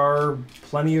mean, there are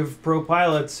plenty of pro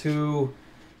pilots who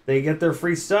they get their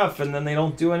free stuff and then they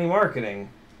don't do any marketing.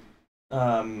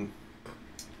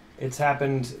 It's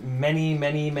happened many,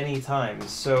 many, many times.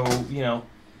 So, you know,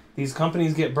 these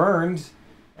companies get burned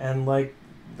and, like,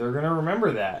 they're going to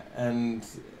remember that. And,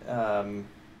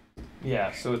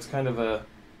 yeah, so it's kind of a,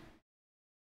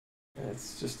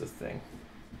 it's just a thing.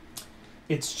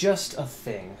 It's just a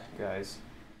thing, guys.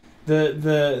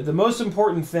 The most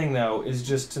important thing, though, is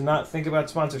just to not think about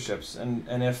sponsorships.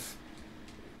 And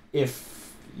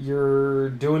if you're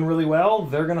doing really well,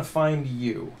 they're going to find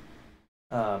you.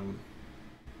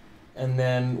 And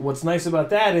then what's nice about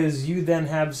that is you then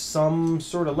have some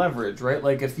sort of leverage, right?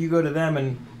 Like if you go to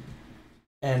them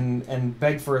and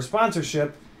beg for a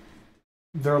sponsorship,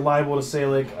 they're liable to say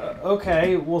like,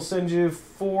 okay, we'll send you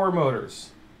 4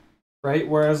 motors, right?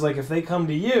 Whereas like if they come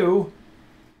to you,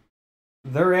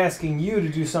 they're asking you to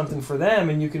do something for them,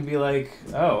 and you can be like,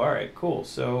 oh, all right, cool.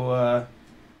 So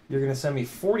you're going to send me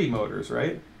 40 motors,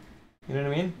 right? You know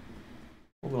what I mean?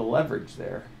 A little leverage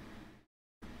there.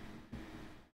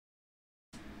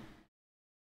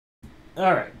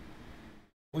 All right.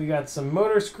 We got some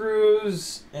motor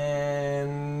screws,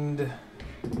 and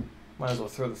might as well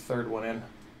throw the third one in.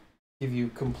 Give you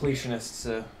completionists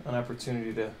an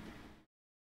opportunity to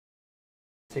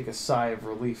take a sigh of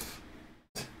relief.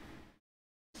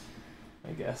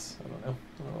 I guess. I don't know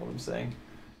what I'm saying.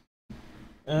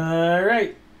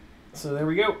 Alright, so there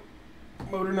we go.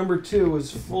 Motor number 2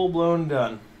 is full-blown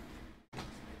done.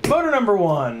 Motor number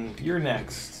 1, you're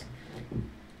next.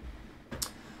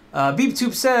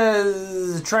 BeepTube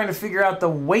says, trying to figure out the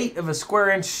weight of a square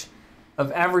inch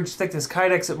of average thickness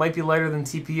Kydex. It might be lighter than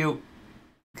TPU,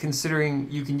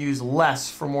 considering you can use less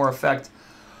for more effect.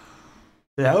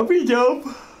 That would be dope.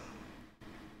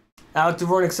 Alec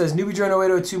Dvornik says, Newbie Drone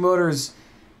 0802 Motors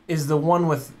is the one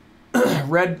with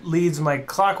red leads. Am I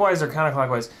clockwise or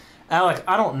counterclockwise? Alec,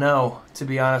 I don't know, to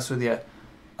be honest with you.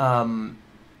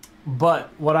 But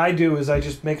what I do is I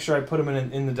just make sure I put them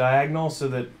in the diagonal so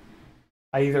that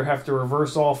I either have to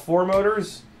reverse all 4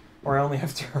 motors, or I only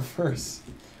have to reverse,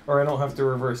 or I don't have to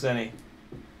reverse any.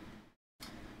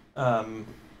 It's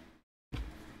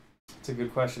a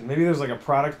good question. Maybe there's like a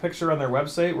product picture on their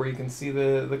website where you can see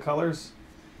the colors.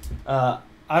 I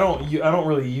don't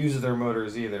really use their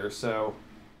motors either, so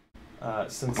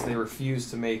since they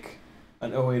refuse to make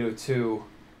an 0802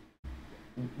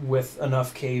 with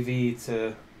enough kV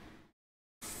to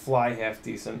fly half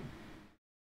decent.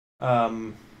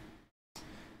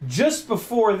 Just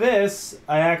before this,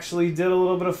 I actually did a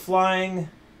little bit of flying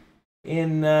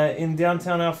in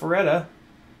downtown Alpharetta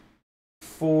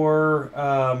for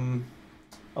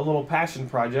a little passion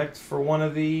project for one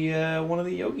of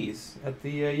the yogis at the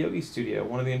yogi studio,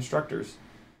 one of the instructors.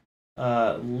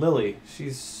 Lily,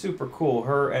 she's super cool.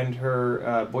 Her and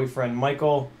her boyfriend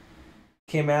Michael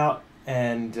came out,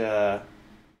 and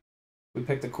we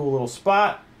picked a cool little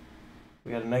spot.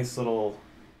 We had a nice little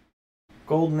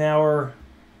golden hour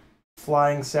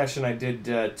flying session. I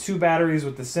did 2 batteries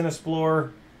with the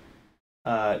Cinesplorer,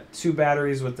 2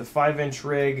 batteries with the 5-inch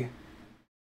rig,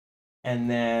 and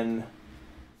then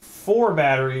 4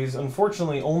 batteries,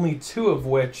 unfortunately only 2 of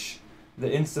which the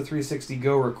Insta360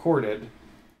 Go recorded,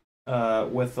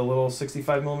 with the little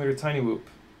 65mm Tiny Whoop.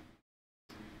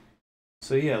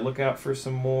 So yeah, look out for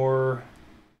some more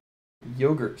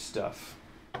yogurt stuff,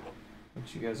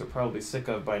 which you guys are probably sick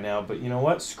of by now, but you know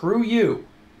what? Screw you!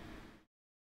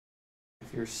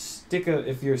 If you're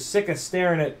sick of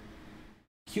staring at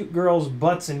cute girls'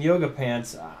 butts and yoga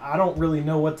pants, I don't really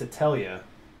know what to tell you,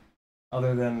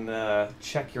 other than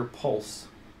check your pulse,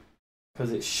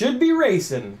 because it should be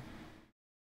racing.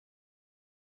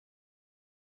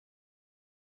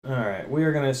 All right,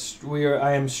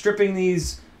 I am stripping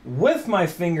these with my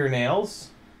fingernails,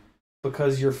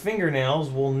 because your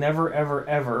fingernails will never, ever,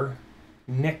 ever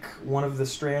nick one of the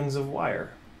strands of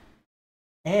wire.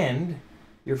 And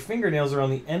your fingernails are on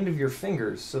the end of your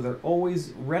fingers, so they're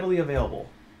always readily available.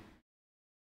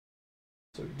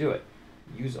 So do it.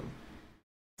 Use them.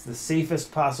 It's the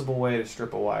safest possible way to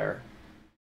strip a wire,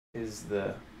 is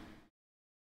the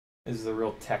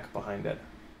real tech behind it.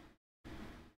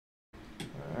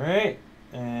 Alright,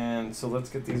 and so let's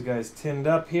get these guys tinned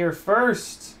up here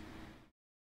first.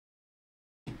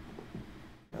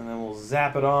 And then we'll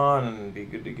zap it on and be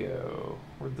good to go.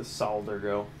 Where'd the solder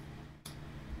go?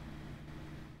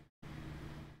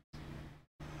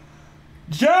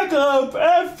 Jacob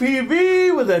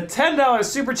FPV with a $10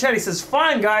 super chat. He says,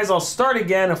 fine guys, I'll start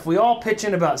again. If we all pitch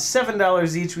in about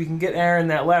 $7 each, we can get Aaron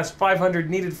that last 500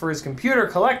 needed for his computer.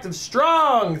 Collective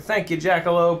strong. Thank you,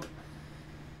 Jackalope.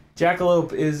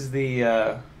 Jackalope is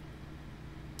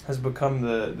has become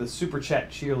the super chat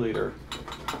cheerleader,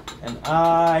 and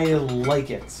I like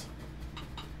it.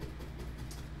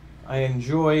 I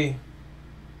enjoy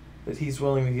that he's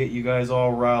willing to get you guys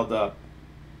all riled up.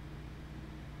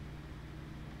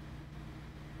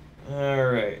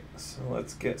 Alright, so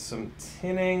let's get some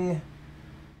tinning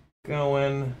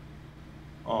going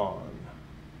on.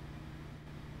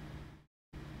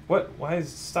 What? Why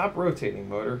is stop rotating,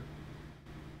 motor?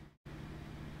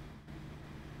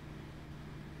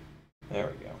 There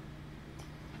we go.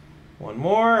 One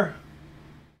more.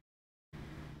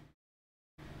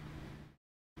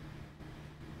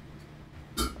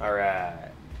 All right.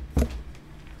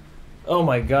 Oh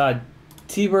my God.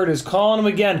 T-Bird is calling him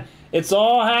again. It's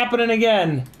all happening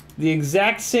again. The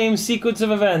exact same sequence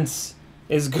of events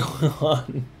is going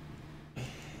on.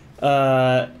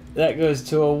 That goes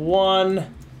to a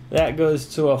 1. That goes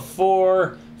to a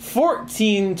 4.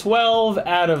 1412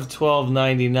 out of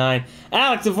 1299.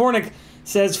 Alec Dvornik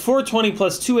says 420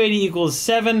 plus 280 equals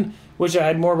 7. Wish I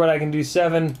had more, but I can do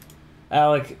 7.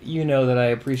 Alec, you know that I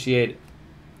appreciate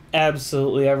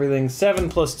absolutely everything. 7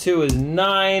 plus 2 is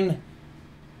 9.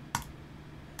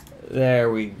 There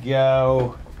we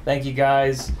go. Thank you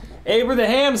guys. Aber the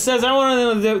Ham says, I want to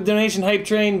know the donation hype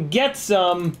train. Get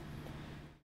some.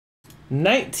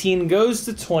 19 goes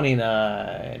to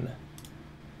 29.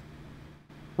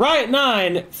 Riot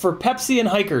 9 for Pepsi and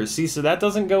hikers. See, so that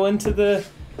doesn't go into the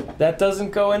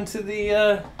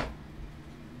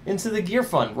into the gear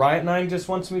fund. Riot 9 just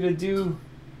wants me to do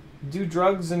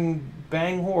drugs and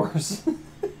bang whores.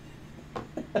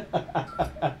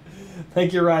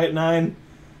 Thank you, Riot 9.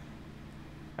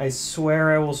 I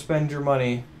swear I will spend your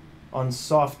money on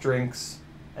soft drinks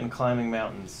and climbing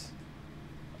mountains.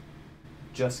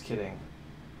 Just kidding.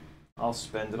 I'll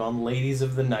spend it on ladies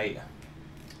of the night.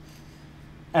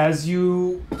 As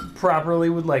you properly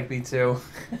would like me to.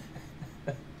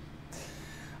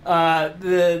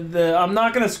 I'm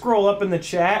not gonna scroll up in the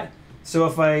chat,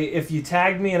 so if you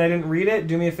tagged me and I didn't read it,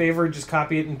 do me a favor, just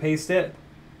copy it and paste it.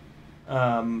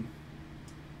 And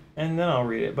then I'll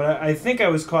read it. But I think I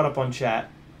was caught up on chat.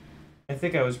 I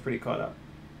think I was pretty caught up.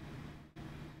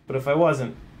 But if I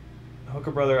wasn't, hook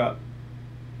a brother up.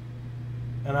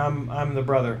 And I'm the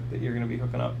brother that you're gonna be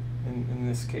hooking up in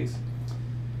this case.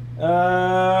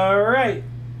 Alright.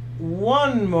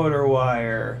 1 motor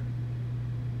wire.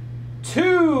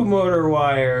 2 motor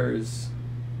wires.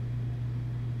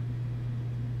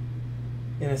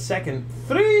 In a second,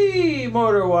 3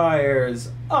 motor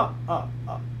wires. Up, up,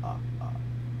 up, up, up.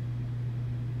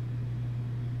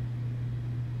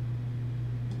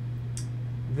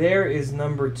 There is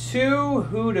number 2.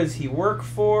 Who does he work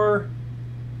for?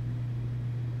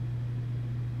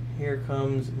 Here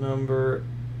comes number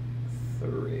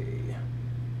 3.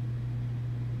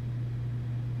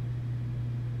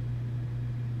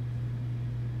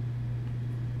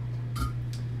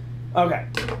 Okay,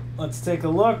 let's take a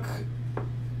look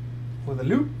with a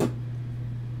loop.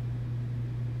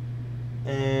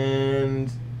 And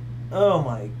oh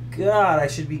my God, I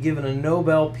should be given a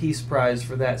Nobel Peace Prize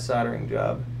for that soldering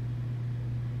job.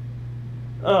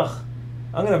 Ugh,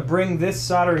 I'm gonna bring this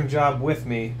soldering job with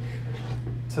me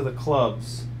to the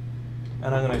clubs,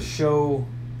 and I'm gonna show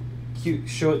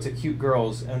it to cute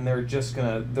girls, and they're just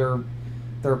gonna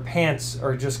their pants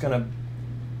are just gonna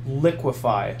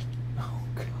liquefy. Oh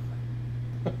God,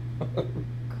 oh,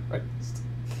 Christ.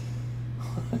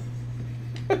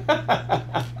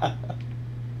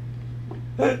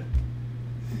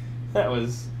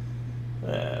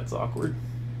 That's awkward.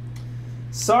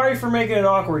 Sorry for making it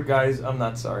awkward, guys. I'm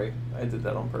not sorry. I did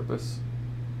that on purpose.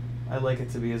 I like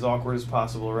it to be as awkward as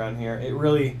possible around here. It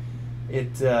really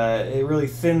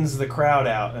thins the crowd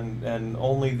out, and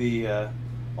only the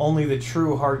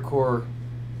true hardcore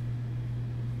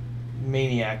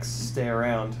maniacs stay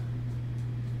around.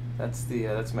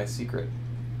 That's my secret.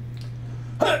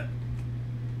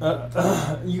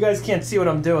 You guys can't see what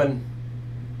I'm doing,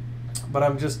 but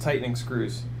I'm just tightening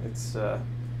screws. It's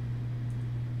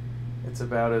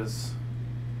about as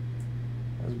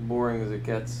boring as it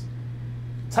gets.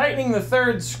 Tightening the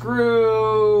 3rd screw.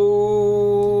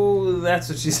 That's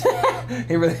what she said.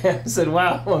 Abraham said,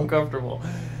 "Wow, I'm uncomfortable."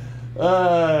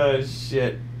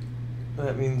 Shit.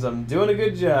 That means I'm doing a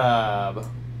good job.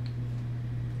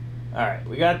 All right,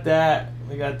 we got that.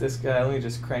 We got this guy. Let me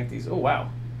just crank these. Oh wow,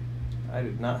 I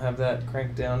did not have that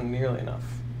cranked down nearly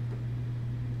enough.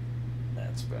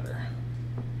 That's better.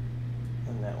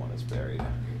 And that one is buried.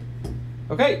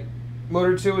 Okay,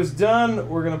 motor 2 is done.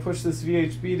 We're gonna push this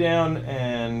VHB down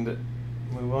and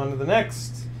move on to the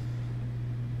next.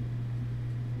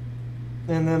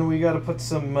 And then we gotta put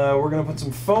some, we're gonna put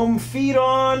some foam feet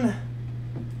on.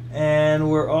 And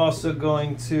we're also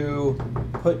going to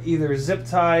put either zip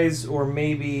ties or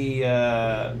maybe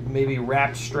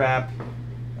wrap strap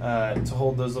to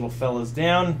hold those little fellas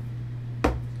down.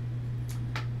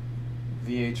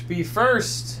 VHB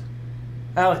first.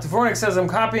 Alec Dvornik says, "I'm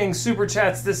copying super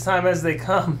chats this time as they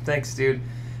come." Thanks, dude.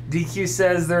 DQ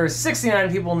says, "There are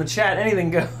 69 people in the chat.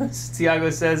 Anything goes." Tiago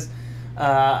says,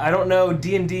 "I don't know.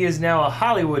 D&D is now a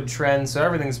Hollywood trend, so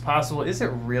everything's possible." Is it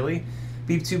really?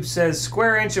 BeepTube says,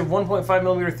 "Square inch of 1.5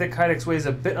 millimeter thick Kydex weighs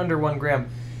a bit under 1 gram."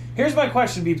 Here's my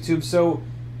question, BeepTube. So,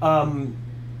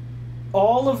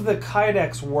 all of the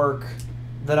Kydex work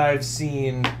that I've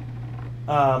seen,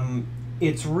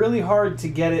 it's really hard to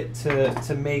get it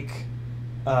to make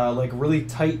like really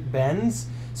tight bends.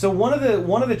 So one of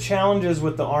the challenges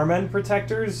with the arm end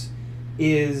protectors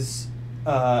is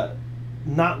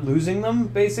not losing them,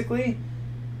 basically.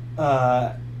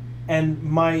 And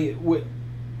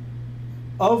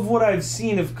of what I've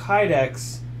seen of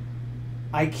Kydex,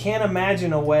 I can't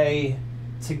imagine a way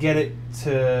to get it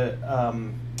to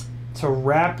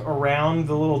wrap around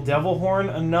the little devil horn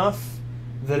enough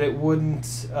that it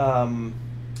wouldn't, you know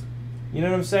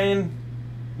what I'm saying?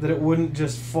 That it wouldn't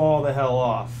just fall the hell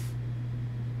off.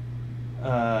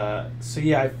 So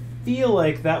yeah, I feel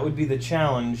like that would be the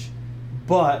challenge,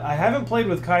 but I haven't played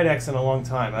with Kydex in a long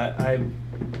time.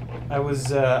 I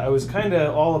was kind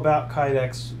of all about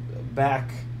Kydex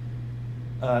back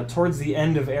towards the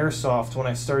end of Airsoft when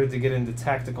I started to get into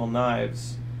tactical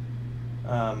knives.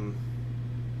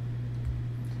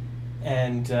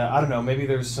 And I don't know, maybe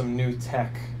there's some new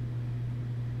tech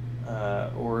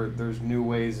or there's new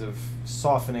ways of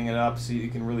softening it up so you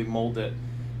can really mold it.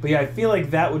 But yeah, I feel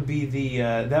like that would be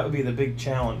the big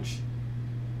challenge,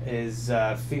 is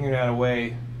figuring out a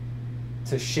way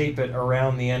to shape it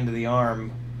around the end of the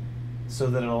arm so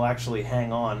that it'll actually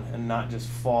hang on and not just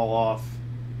fall off.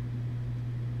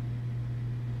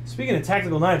 Speaking of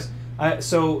tactical knives,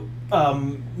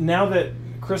 now that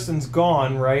Kristen's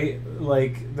gone, right,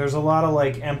 like there's a lot of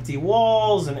like empty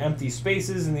walls and empty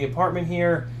spaces in the apartment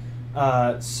here,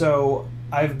 so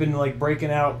I've been like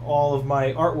breaking out all of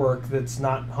my artwork that's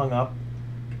not hung up,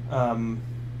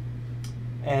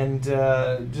 and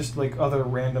just like other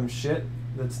random shit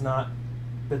that's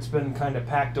been kind of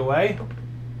packed away.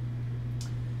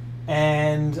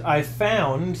 And I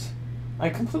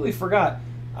completely forgot,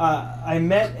 I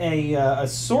met a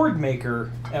sword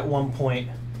maker at one point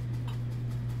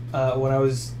when I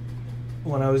was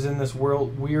in this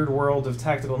weird world of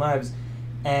tactical knives,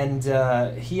 and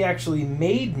he actually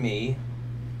made me.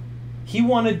 He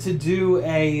wanted to do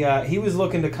he was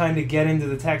looking to kind of get into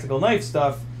the tactical knife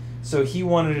stuff, so he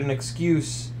wanted an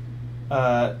excuse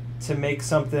to make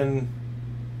something.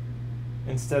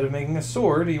 Instead of making a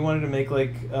sword, he wanted to make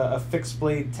like a fixed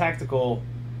blade tactical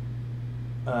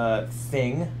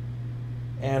thing,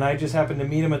 and I just happened to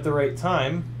meet him at the right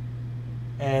time,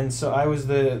 and so I was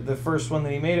the first one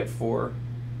that he made it for.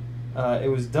 It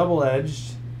was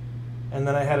double-edged, and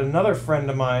then I had another friend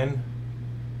of mine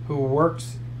who worked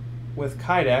with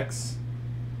Kydex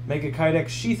make a Kydex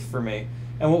sheath for me.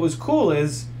 And what was cool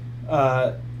is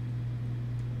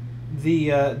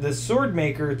the sword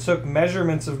maker took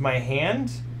measurements of my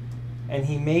hand, and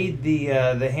he made the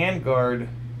hand guard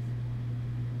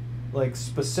like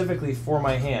specifically for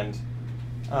my hand.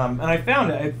 And I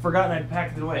found it. I'd forgotten I'd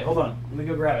packed it away. Hold on, let me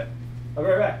go grab it. I'll be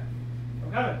right back.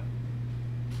 I'm coming.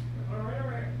 I'm right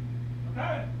over here. I'm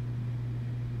coming.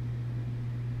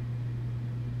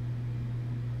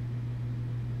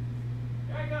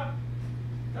 Here I go.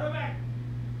 Coming back.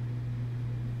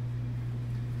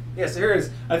 Yeah, so here it is.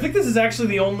 I think this is actually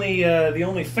the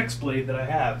only fixed blade that I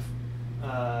have.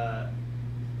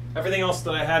 Everything else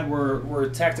that I had were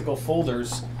tactical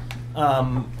folders.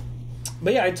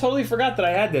 But yeah, I totally forgot that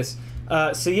I had this.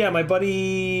 So yeah, my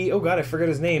buddy, oh god, I forgot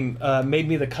his name, made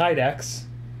me the Kydex.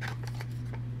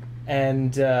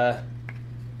 And this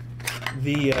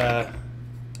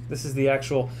is the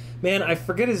actual, man, I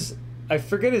forget his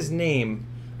name.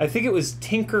 I think it was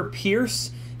Tinker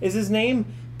Pierce is his name.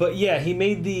 But yeah, he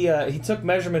made he took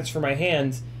measurements for my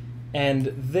hands,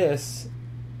 and this,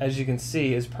 as you can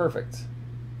see, is perfect.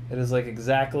 It is like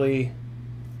exactly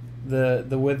the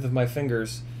width of my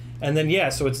fingers. And then yeah,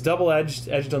 so it's double-edged,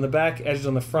 edged on the back, edged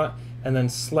on the front, and then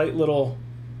slight little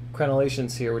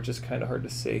crenellations here, which is kind of hard to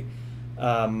see.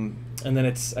 And then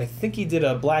I think he did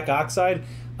a black oxide,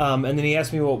 and then he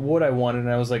asked me what wood I wanted, and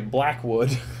I was like, black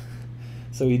wood.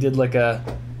 So he did like a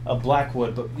black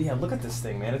wood, but yeah, look at this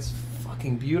thing, man. It's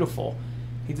fucking beautiful.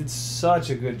 He did such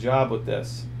a good job with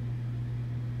this.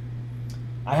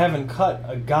 I haven't cut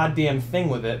a goddamn thing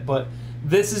with it, but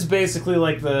this is basically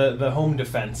like the home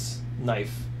defense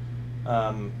knife.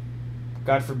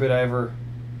 God forbid I ever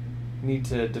need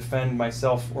to defend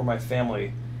myself or my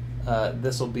family.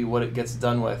 This will be what it gets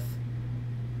done with.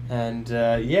 And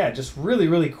yeah, just really,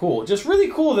 really cool. Just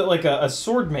really cool that like a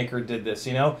sword maker did this,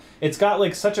 you know? It's got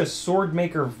like such a sword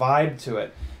maker vibe to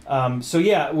it. So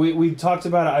yeah, we talked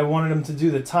about it. I wanted him to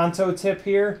do the Tonto tip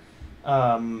here.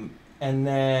 And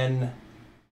then,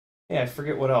 yeah, I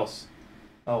forget what else.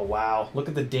 Oh, wow. Look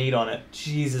at the date on it.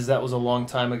 Jesus, that was a long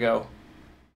time ago.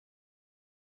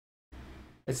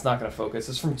 It's not going to focus.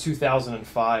 It's from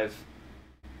 2005.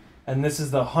 And this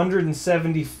is the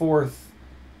 174th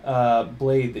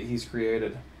blade that he's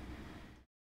created.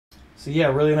 So yeah,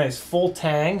 really nice. Full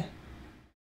tang.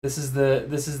 This is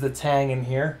the tang in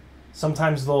here.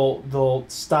 Sometimes they'll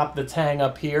stop the tang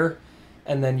up here,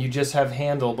 and then you just have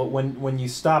handle. But when you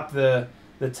stop the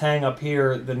tang up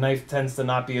here, the knife tends to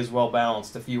not be as well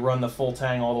balanced. If you run the full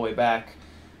tang all the way back,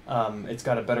 it's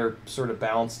got a better sort of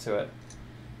balance to it.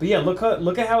 But yeah, look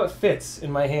at how it fits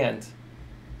in my hand.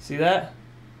 See that?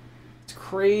 It's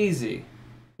crazy.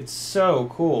 It's so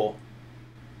cool.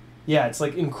 Yeah, it's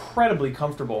like incredibly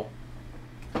comfortable.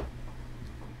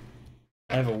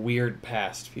 I have a weird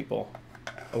past, people.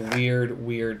 A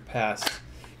weird past.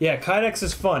 Yeah, Kydex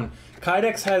is fun.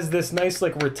 Kydex has this nice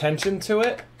like retention to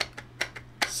it,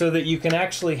 so that you can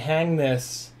actually hang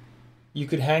this you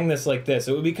could hang this like this.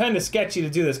 It would be kind of sketchy to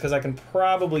do this because I can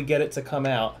probably get it to come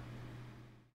out.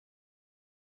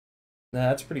 Nah,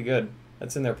 that's pretty good.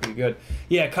 That's in there pretty good.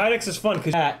 Yeah, Kydex is fun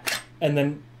because that and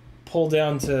then pull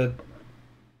down to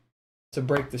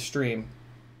break the stream.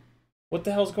 What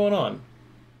the hell's going on?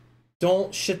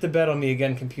 Don't shit the bed on me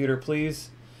again, computer, please.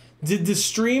 Did the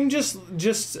stream just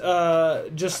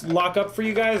lock up for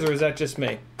you guys, or is that just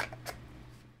me?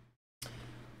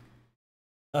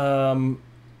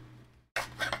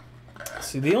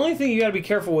 See, the only thing you gotta be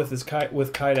careful with is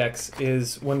with Kydex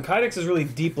is when Kydex is really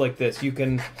deep like this, you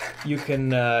can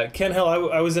Ken, hell,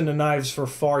 I was into knives for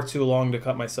far too long to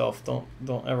cut myself. Don't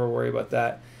ever worry about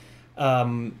that.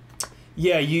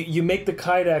 Yeah, you make the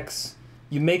Kydex,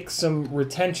 you make some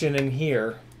retention in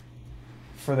here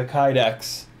for the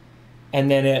Kydex,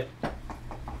 and then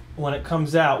when it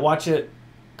comes out, watch it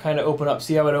kind of open up.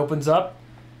 See how it opens up?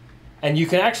 And you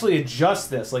can actually adjust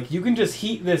this. Like, you can just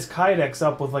heat this Kydex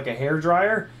up with like a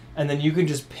hairdryer, and then you can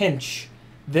just pinch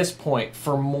this point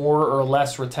for more or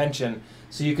less retention.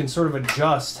 So you can sort of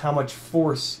adjust how much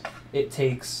force it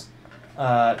takes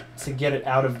to get it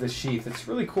out of the sheath. It's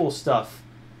really cool stuff.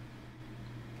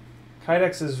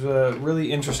 Kydex is a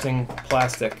really interesting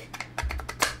plastic.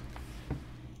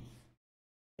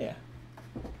 Yeah.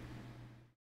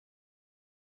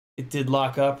 It did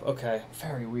lock up? Okay,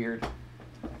 very weird.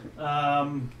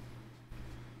 Alright,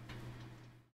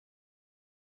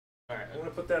 I'm gonna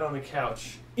put that on the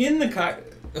couch. In the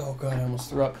oh god, I almost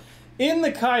threw up. In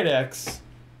the Kydex,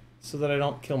 so that I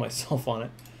don't kill myself on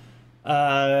it.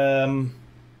 Let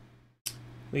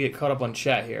me get caught up on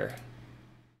chat here.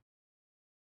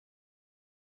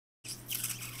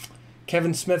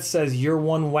 Kevin Smith says, "You're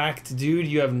one whacked dude."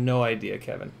 You have no idea,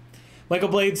 Kevin. Michael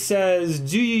Blade says,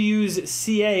 "Do you use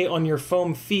CA on your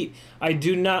foam feet?" I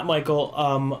do not, Michael.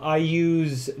 I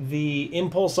use the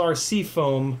Impulse RC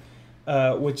foam,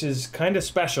 which is kind of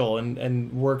special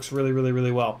and works really, really,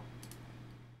 really well.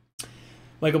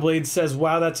 Michael Blade says,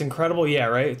 "Wow, that's incredible." Yeah,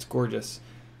 right? It's gorgeous.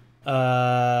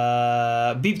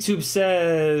 BeepTube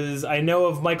says, "I know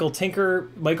of Michael Tinker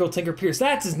Pierce."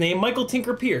 That's his name, Michael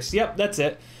Tinker Pierce. Yep, that's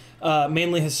it.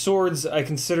 Mainly his swords. I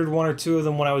considered one or two of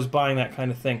them when I was buying that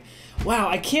kind of thing. Wow,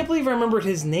 I can't believe I remembered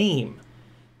his name.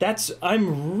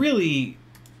 I'm really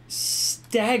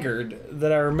staggered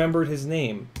that I remembered his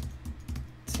name.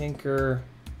 Tinker.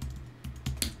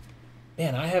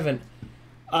 Man, I haven't.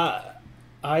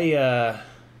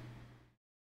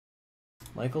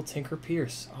 Michael Tinker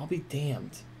Pierce. I'll be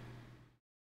damned.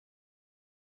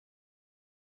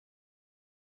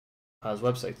 His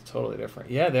website's totally different.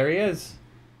 Yeah, there he is.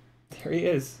 There he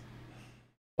is.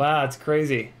 Wow, it's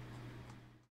crazy.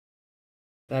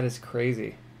 That is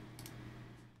crazy.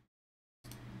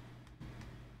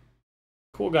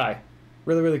 Cool guy.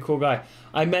 Really, really cool guy.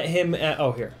 I met him at...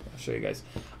 Oh, here. I'll show you guys.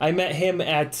 I met him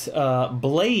at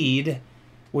Blade,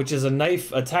 which is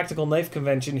a tactical knife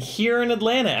convention here in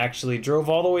Atlanta, actually. Drove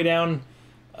all the way down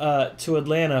to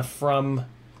Atlanta from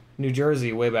New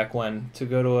Jersey way back when to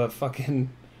go to a fucking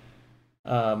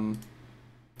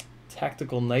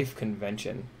tactical knife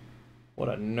convention. What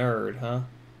a nerd, huh?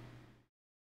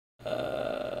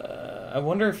 I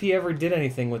wonder if he ever did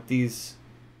anything with these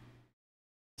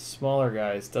smaller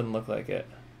guys. Doesn't look like it.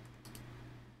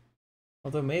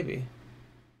 Although maybe.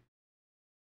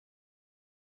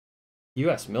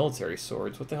 U.S. military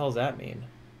swords. What the hell does that mean?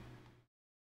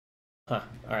 Huh.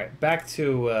 Alright, back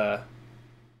to...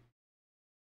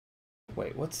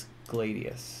 Wait, what's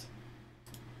Gladius?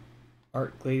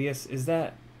 Art Gladius? Is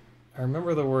that... I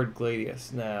remember the word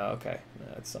Gladius. No, okay. No,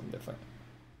 that's something different.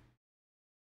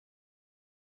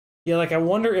 Yeah, like, I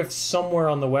wonder if somewhere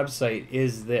on the website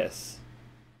is this.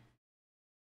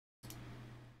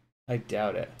 I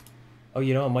doubt it. Oh,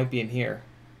 you know, it might be in here.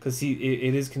 Because it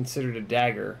is considered a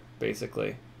dagger,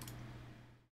 basically.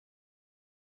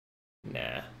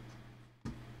 Nah.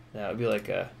 Nah, it would be like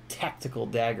a tactical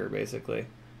dagger, basically.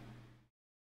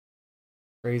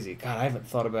 Crazy. God, I haven't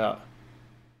thought about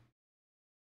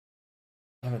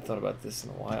this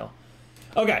in a while.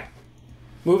 Okay.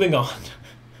 Moving on.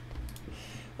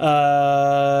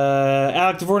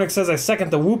 Alec Dvornik says, "I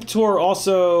second the Whoop Tour.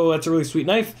 Also, that's a really sweet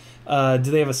knife. Do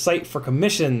they have a site for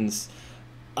commissions?"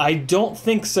 I don't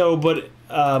think so, but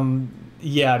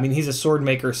yeah, I mean, he's a sword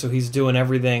maker, so he's doing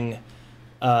everything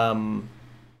by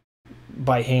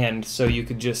hand. So you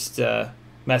could just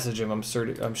message him. I'm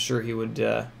sure he would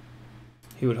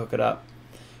hook it up.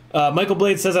 Michael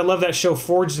Blade says, "I love that show,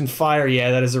 Forged in Fire."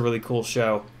 Yeah, that is a really cool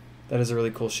show. That is a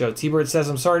really cool show. T-Bird says,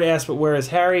 "I'm sorry to ask, but where is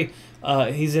Harry?"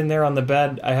 He's in there on the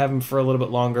bed. I have him for a little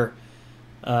bit longer.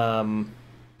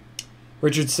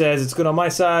 Richard says, it's good on my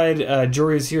side.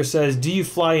 Jory is here, says, do you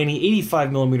fly any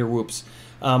 85 millimeter whoops?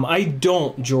 I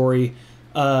don't, Jory.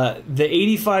 The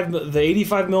 85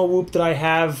 mil whoop that I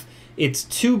have, it's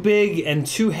too big and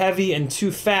too heavy and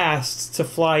too fast to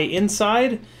fly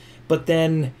inside, but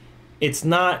then it's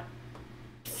not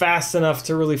fast enough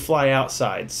to really fly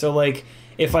outside. So like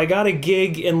if I got a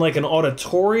gig in like an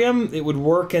auditorium, it would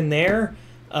work in there,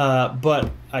 but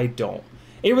I don't.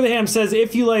 Abraham says,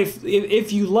 if you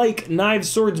like knives,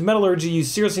 swords, metallurgy, you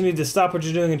seriously need to stop what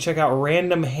you're doing and check out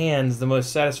Random Hands, the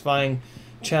most satisfying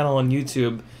channel on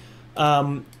YouTube.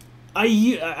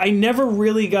 I never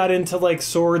really got into like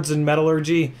swords and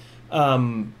metallurgy.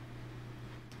 Wow,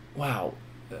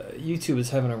 YouTube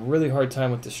is having a really hard time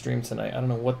with the stream tonight. I don't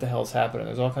know what the hell's happening.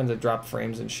 There's all kinds of drop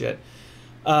frames and shit.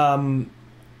 But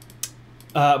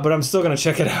I'm still gonna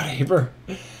check it out, Aber.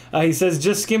 He says,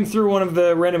 just skim through one of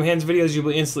the Random Hands videos, you'll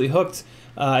be instantly hooked.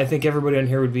 I think everybody on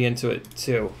here would be into it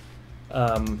too.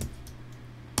 I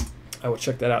will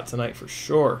check that out tonight for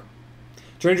sure.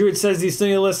 Jordan Druid says, the still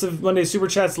need a list of Monday Super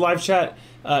Chats. Live chat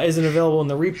isn't available in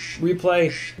the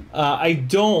replay. I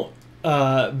don't,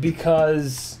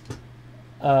 because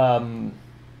MotoRef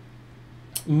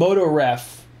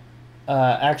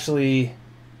actually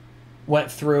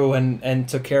went through and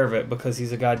took care of it because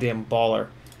he's a goddamn baller.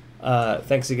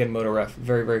 Thanks again, MotoRef.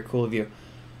 Very, very cool of you.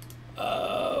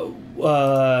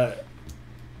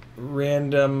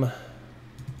 Random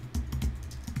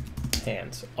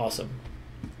Hands. Awesome.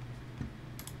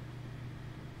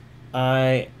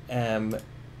 I am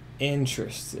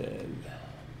interested.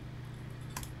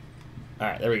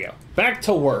 Alright, there we go. Back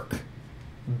to work.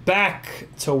 Back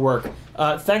to work.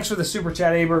 Thanks for the super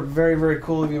chat, Aber. Very, very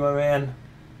cool of you, my man.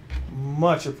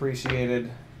 Much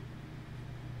appreciated.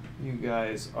 You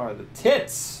guys are the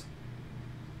tits.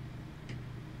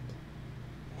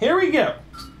 Here we go.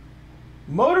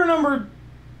 Motor number...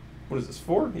 What is this,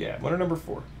 4? Yeah, motor number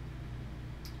 4.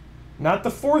 Not the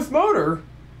 4th motor,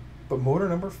 but motor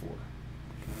number 4.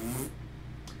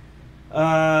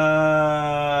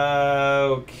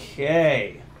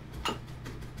 Okay.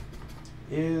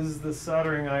 Is the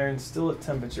soldering iron still at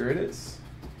temperature? It is.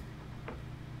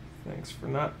 Thanks for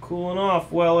not cooling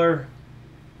off, Weller.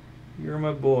 You're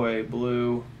my boy,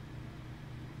 Blue.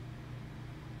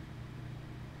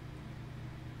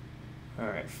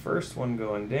 Alright, first one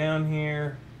going down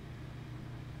here.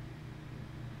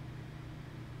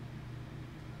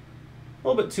 A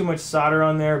little bit too much solder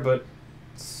on there, but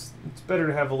it's better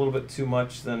to have a little bit too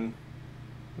much than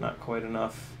not quite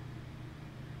enough.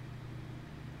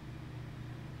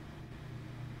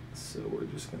 So we're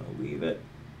just going to leave it.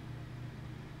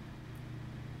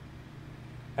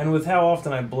 And with how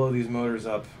often I blow these motors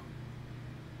up,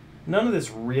 none of this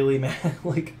really matters.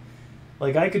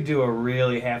 like I could do a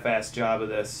really half-assed job of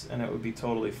this and it would be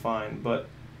totally fine, but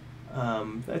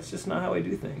that's just not how I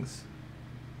do things.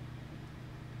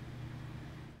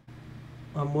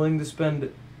 I'm willing to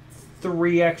spend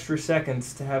 3 extra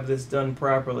seconds to have this done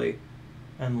properly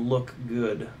and look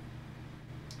good.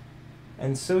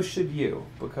 And so should you,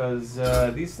 because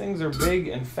these things are big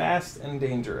and fast and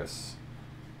dangerous.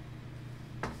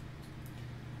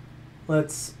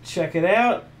 Let's check it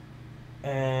out.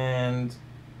 And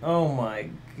oh my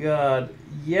god,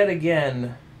 yet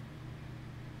again,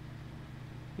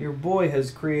 your boy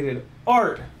has created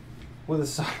art with a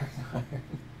soldering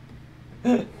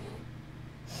iron.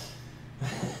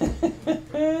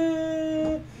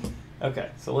 Okay,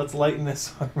 so let's lighten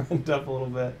this arm end up a little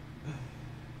bit.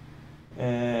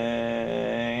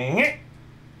 And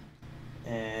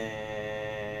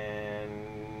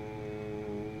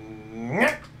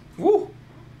woo!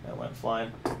 That went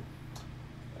flying.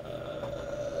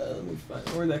 Let me find,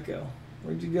 where'd that go?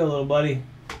 Where'd you go, little buddy?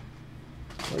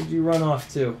 Where'd you run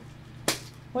off to?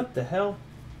 What the hell?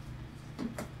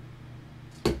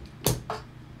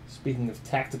 Speaking of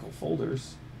tactical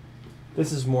folders,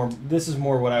 this is more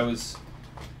what I was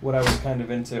kind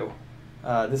of into.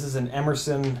 This is an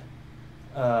Emerson.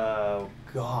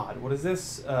 God, what is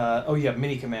this? Oh yeah,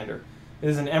 Mini Commander. It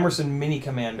is an Emerson Mini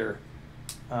Commander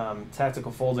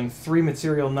tactical folding, 3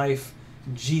 material knife,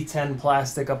 G10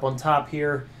 plastic up on top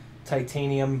here,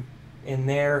 titanium in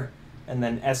there, and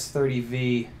then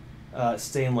S30V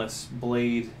stainless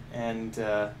blade and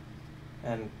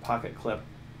pocket clip.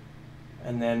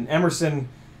 And then Emerson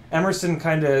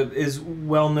kind of is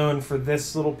well known for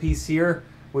this little piece here,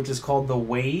 which is called the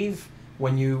wave.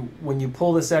 When you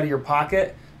pull this out of your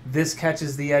pocket, this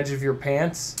catches the edge of your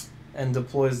pants and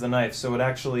deploys the knife. So it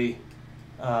actually,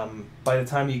 by the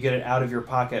time you get it out of your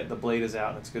pocket, the blade is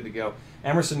out and it's good to go.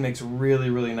 Emerson makes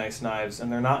really, really nice knives,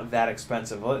 and they're not that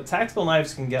expensive. Tactical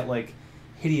knives can get like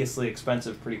hideously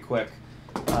expensive pretty quick.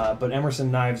 But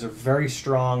Emerson knives are very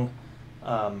strong,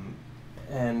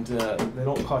 and they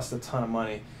don't cost a ton of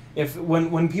money.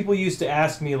 When people used to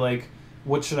ask me like,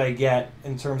 what should I get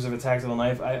in terms of a tactical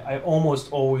knife, I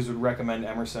almost always would recommend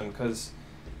Emerson, because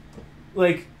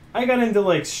like I got into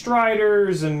like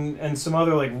Striders and some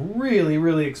other like really,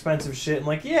 really expensive shit, and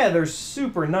like, yeah, they're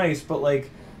super nice, but like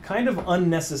kind of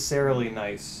unnecessarily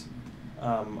nice,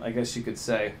 I guess you could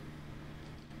say.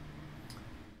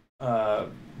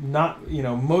 Not, you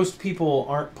know, most people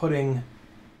aren't putting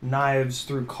knives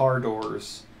through car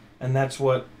doors, and that's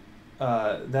what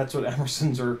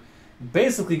Emersons are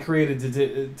basically created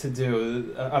to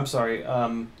do. I'm sorry,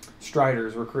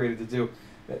 Striders were created to do.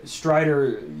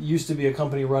 Strider used to be a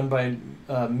company run by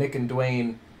Mick and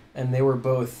Dwayne, and they were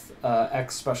both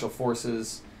ex-Special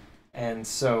Forces, and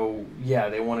so, yeah,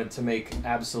 they wanted to make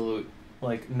absolute,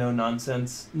 like,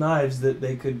 no-nonsense knives that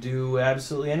they could do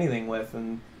absolutely anything with,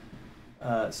 and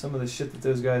some of the shit that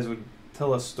those guys would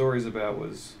tell us stories about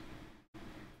was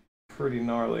pretty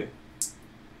gnarly.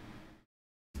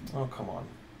 Oh, come on.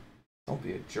 Don't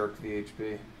be a jerk,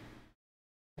 VHB.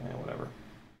 Yeah, whatever.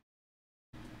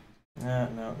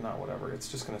 No, not whatever. It's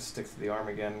just going to stick to the arm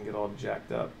again and get all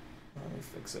jacked up. Let me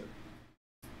fix it.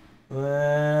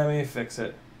 Let me fix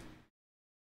it.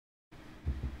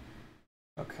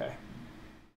 Okay.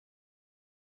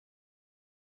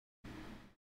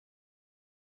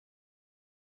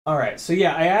 Alright, so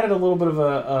yeah, I added a little bit of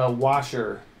a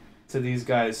washer to these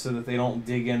guys so that they don't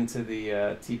dig into the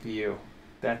TPU.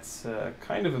 That's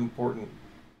kind of important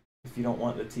if you don't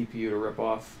want the TPU to rip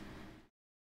off.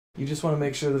 You just want to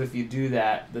make sure that if you do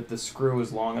that, that the screw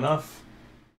is long enough,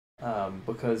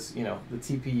 because, you know, the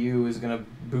TPU is going to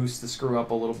boost the screw up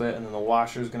a little bit, and then the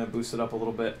washer is going to boost it up a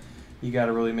little bit. You got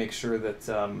to really make sure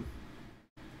that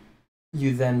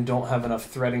you then don't have enough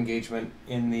thread engagement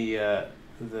in the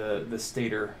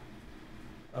stator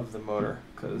of the motor,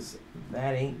 because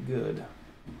that ain't good.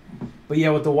 But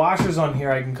yeah, with the washers on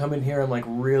here, I can come in here and like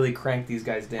really crank these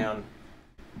guys down,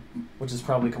 which is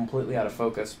probably completely out of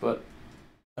focus, but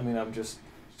I mean, I'm just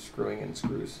screwing in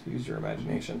screws. Use your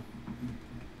imagination.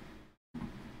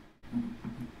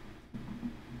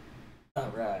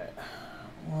 All right,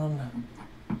 1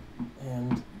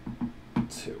 and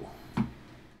 2.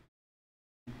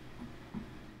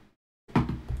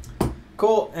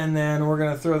 Cool, and then we're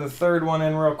going to throw the third one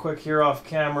in real quick here off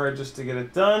camera just to get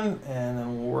it done, and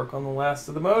then we'll work on the last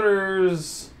of the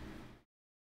motors.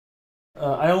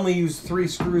 I only use 3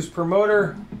 screws per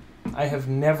motor. I have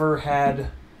never had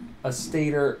a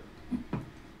stator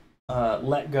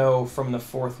let go from the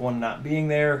 4th one not being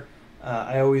there.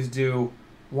 I always do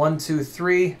 1, 2,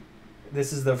 3.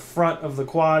 This is the front of the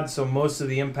quad, so most of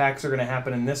the impacts are going to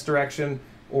happen in this direction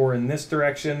or in this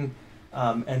direction.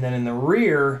 And then in the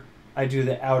rear, I do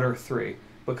the outer 3,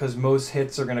 because most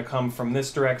hits are going to come from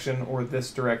this direction or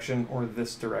this direction or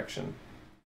this direction.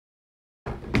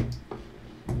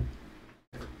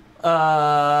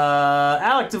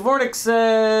 Alec Dvornik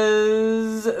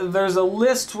says there's a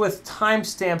list with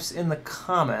timestamps in the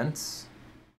comments.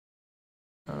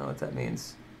 I don't know what that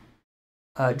means.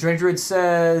 Drain Druid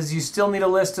says you still need a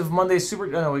list of Monday's Super...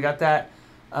 Oh, no, we got that.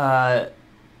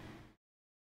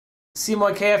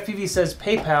 CMYKFPV says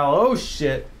PayPal. Oh,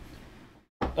 shit.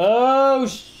 Oh,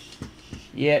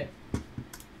 shit.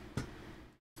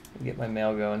 Get my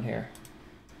mail going here.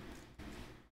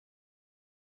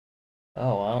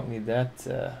 Oh, I don't need that.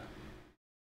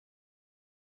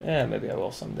 Yeah, maybe I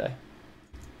will someday.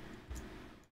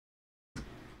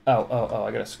 Oh,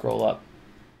 I gotta scroll up.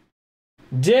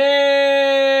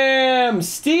 Damn!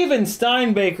 Steven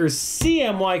Steinbaker,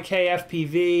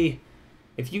 CMYKFPV.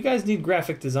 If you guys need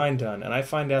graphic design done, and I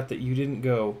find out that you didn't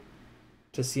go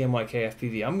to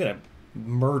CMYKFPV, I'm gonna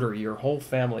murder your whole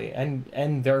family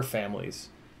and their families.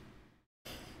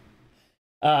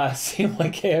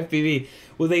 CMYKFPV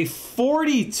with a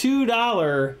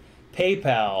 $42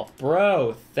 PayPal.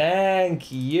 Bro,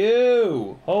 thank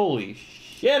you. Holy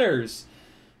shitters.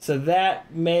 So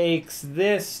that makes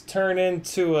this turn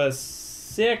into a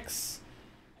 6,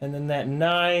 and then that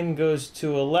 9 goes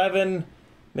to 11,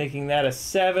 making that a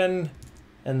 7,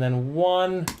 and then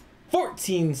 1,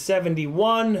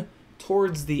 1471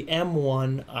 towards the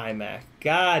M1 iMac.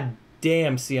 God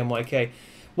damn, CMYK.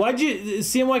 Why'd you,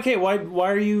 CMYK, why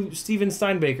are you Steven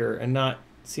Steinbaker and not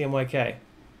CMYK?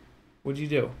 What'd you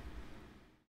do?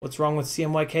 What's wrong with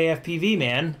CMYK FPV,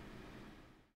 man?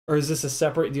 Or is this a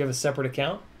separate, do you have a separate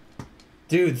account?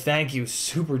 Dude, thank you.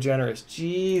 Super generous.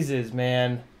 Jesus,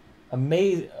 man.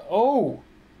 Amazing. Oh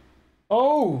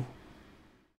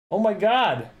my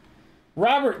God.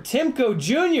 Robert Timko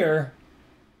Jr.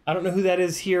 I don't know who that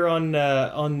is here on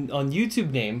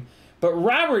YouTube name, But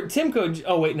Robert Timko...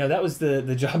 Oh, wait, no, that was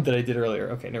the job that I did earlier.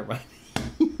 Okay, never mind.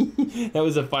 That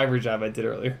was a Fiverr job I did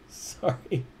earlier.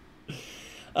 Sorry.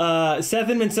 Seth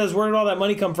Inman says, where did all that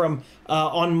money come from?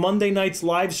 On Monday night's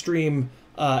live stream,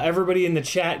 everybody in the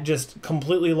chat just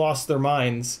completely lost their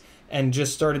minds and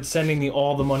just started sending me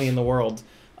all the money in the world.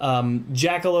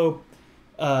 Jackalope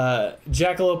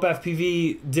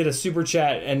FPV did a super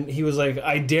chat, and he was like,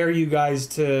 I dare you guys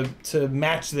to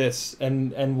match this,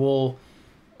 and we'll...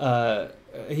 I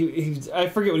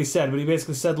forget what he said, but he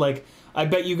basically said, like, I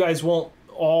bet you guys won't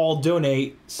all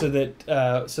donate so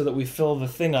that we fill the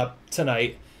thing up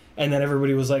tonight. And then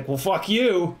everybody was like, well, fuck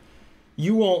you.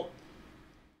 You won't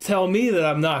tell me that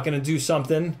I'm not going to do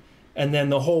something. And then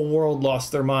the whole world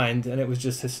lost their mind, and it was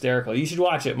just hysterical. You should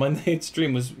watch it. Monday night's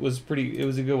stream was pretty... It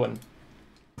was a good one.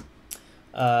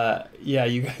 Yeah,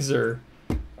 you guys are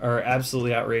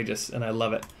absolutely outrageous, and I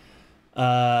love it.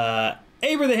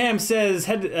 Abraham says,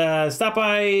 stop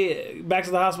by, back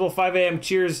to the hospital, 5 a.m.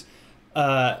 Cheers.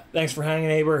 Thanks for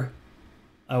hanging, Aber.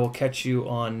 I will catch you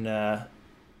on, I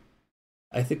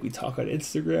think we talk on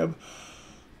Instagram.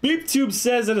 BeepTube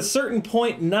says, at a certain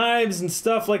point, knives and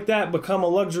stuff like that become a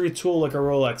luxury tool like a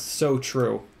Rolex. So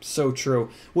true. So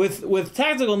true. With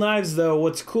tactical knives, though,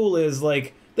 what's cool is,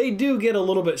 like, they do get a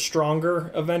little bit stronger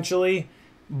eventually.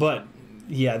 But,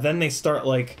 yeah, then they start,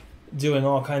 like, doing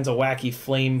all kinds of wacky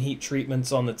flame heat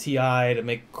treatments on the TI to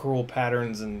make cruel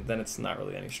patterns, and then it's not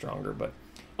really any stronger. But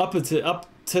up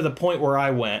to the point where I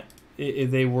went,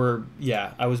 they were,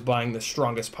 yeah, I was buying the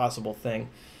strongest possible thing.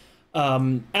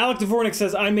 Alec Dvornik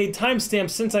says, I made timestamps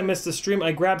since I missed the stream.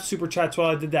 I grabbed super chats while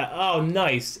I did that. Oh,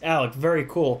 nice, Alec, very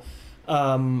cool.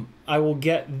 I will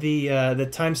get the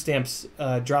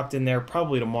timestamps dropped in there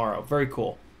probably tomorrow. Very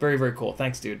cool, very, very cool.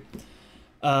 Thanks, dude.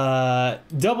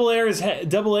 Double A is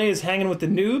hanging with the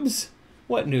noobs.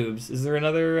 What noobs? Is there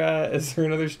another?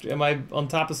 Am I on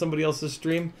top of somebody else's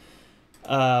stream?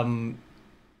 Sethman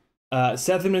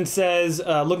says,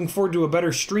 looking forward to a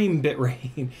better stream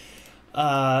bitrate.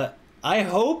 I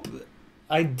hope.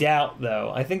 I doubt,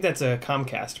 though. I think that's a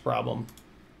Comcast problem.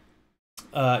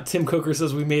 Tim Coker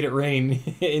says, we made it rain.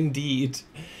 Indeed.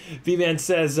 V-Man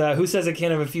says, who says I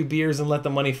can't have a few beers and let the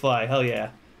money fly? Hell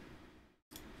yeah.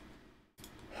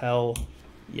 Hell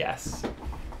yes.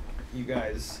 You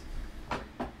guys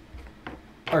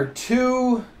are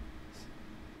too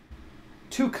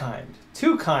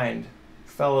kind,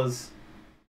 fellas.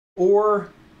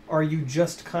 Or are you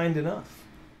just kind enough?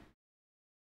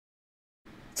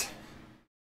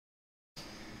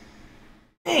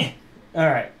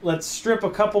 Alright, let's strip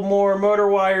a couple more motor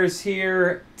wires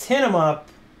here, tin them up,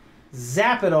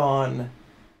 zap it on,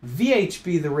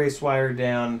 VHB the race wire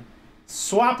down,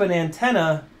 swap an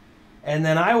antenna, and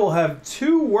then I will have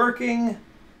 2 working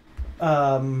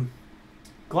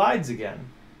glides again.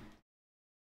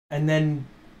 And then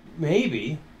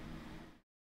maybe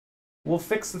we'll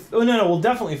fix the... we'll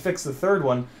definitely fix the 3rd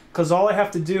one, because all I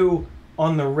have to do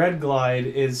on the red glide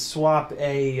is swap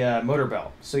a motor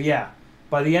belt. So yeah.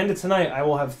 By the end of tonight, I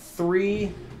will have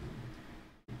 3,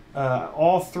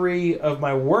 all 3 of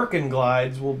my working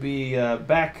glides will be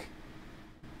back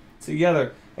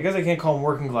together. I guess I can't call them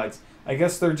working glides. I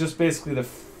guess they're just basically the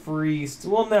free...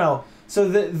 Well, no. So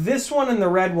this one and the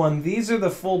red one, these are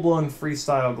the full-blown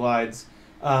freestyle glides.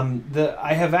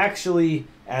 I have actually,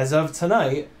 as of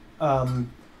tonight,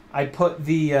 I put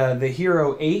the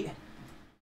Hero 8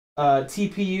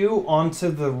 TPU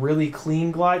onto the really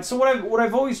clean glide. So what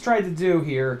I've always tried to do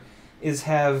here is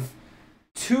have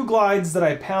 2 glides that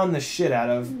I pound the shit out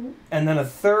of, and then a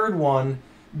 3rd one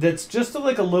that's just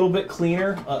like a little bit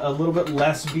cleaner, a little bit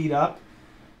less beat up.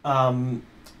 And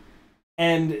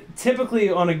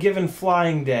typically on a given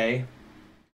flying day,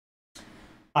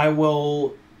 I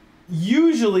will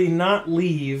usually not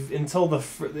leave until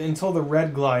the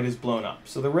red glide is blown up.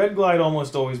 So the red glide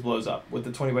almost always blows up with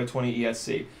the 20x20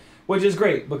 ESC. Which is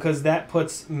great, because that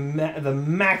puts the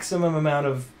maximum amount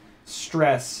of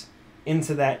stress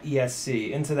into that ESC,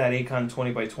 into that Acon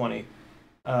 20x20,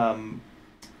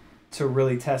 to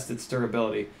really test its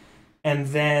durability. And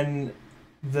then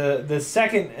the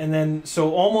second, and then,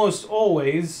 so almost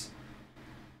always,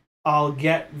 I'll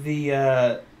get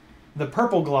the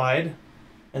purple glide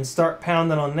and start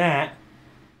pounding on that.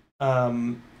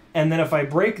 And then if I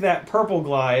break that purple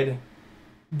glide,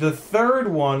 the 3rd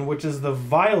one, which is the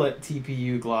violet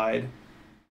TPU glide,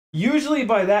 usually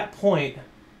by that point,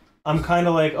 I'm kind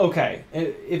of like, okay,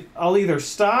 if I'll either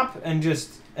stop and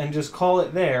just call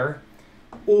it there,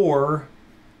 or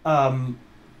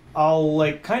I'll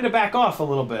like kind of back off a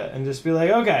little bit and just be like,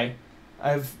 okay,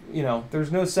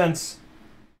 there's no sense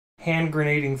hand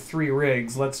grenading 3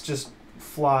 rigs. Let's just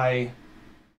fly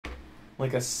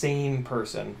like a sane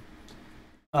person.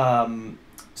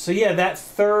 So yeah, that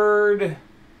third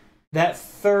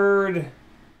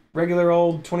regular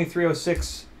old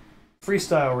 2306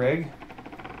 freestyle rig,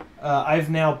 I've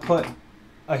now put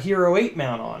a Hero 8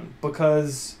 mount on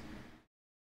because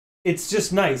it's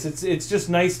just nice. It's just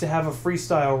nice to have a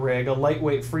freestyle rig, a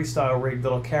lightweight freestyle rig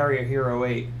that'll carry a Hero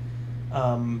 8.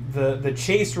 The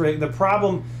chase rig, the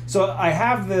problem, so I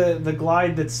have the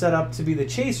glide that's set up to be the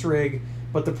chase rig,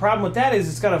 but the problem with that is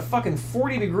it's got a fucking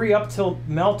 40-degree up-tilt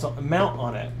mount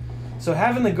on it. So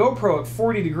having the GoPro at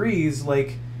 40 degrees,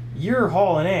 like, you're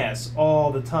hauling ass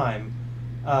all the time.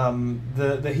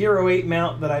 The Hero 8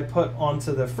 mount that I put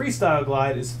onto the freestyle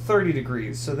glide is 30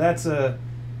 degrees, so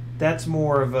that's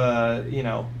more of a, you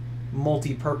know,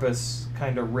 multi-purpose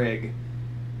kind of rig.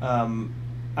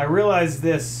 I realized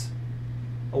this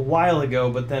a while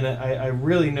ago, but then I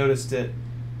really noticed it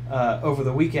over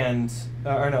the weekend,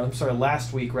 or no, I'm sorry,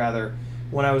 last week rather,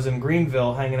 when I was in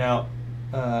Greenville hanging out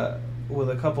with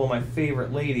a couple of my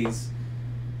favorite ladies,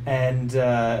 and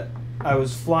I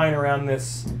was flying around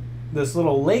this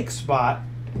little lake spot,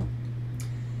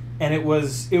 and it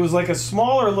was like a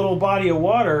smaller little body of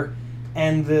water,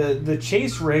 and the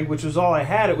chase rig, which was all I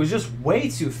had, it was just way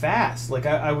too fast. Like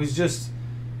I was just,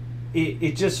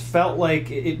 it just felt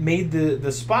like it made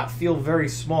the spot feel very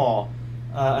small,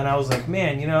 and I was like,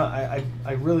 man, you know,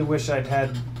 I really wish I'd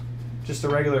had just a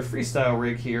regular freestyle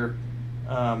rig here.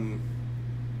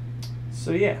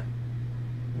 So yeah,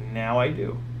 now I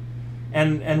do.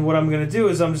 And what I'm gonna do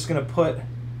is I'm just gonna put,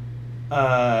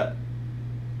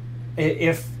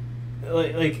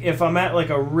 if I'm at like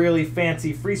a really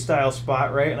fancy freestyle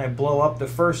spot, right, and I blow up the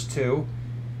first two,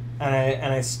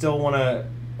 and I still want to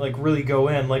like really go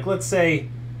in, like let's say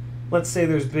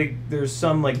there's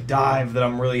some like dive that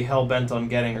I'm really hell bent on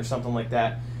getting or something like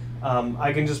that.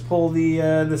 I can just pull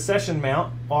the session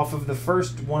mount off of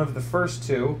one of the first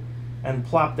two, and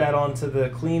plop that onto the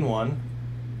clean one,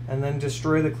 and then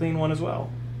destroy the clean one as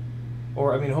well.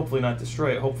 Or I mean, hopefully not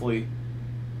destroy it. Hopefully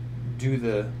do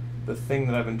the thing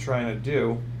that I've been trying to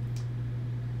do.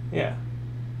 Yeah.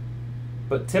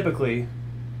 But typically,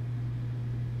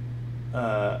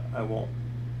 I won't.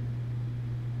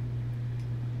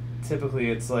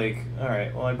 Typically it's like,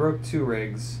 alright, well I broke 2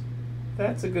 rigs.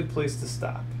 That's a good place to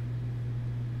stop.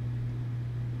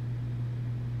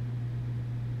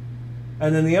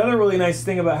 And then the other really nice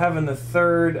thing about having the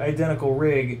third identical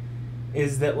rig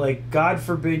is that, like, God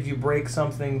forbid you break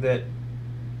something that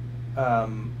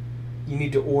you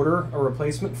need to order a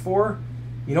replacement for,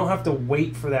 you don't have to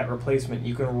wait for that replacement.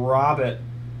 You can rob it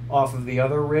off of the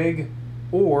other rig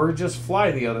or just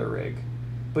fly the other rig.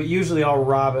 But usually I'll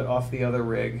rob it off the other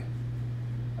rig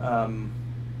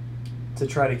to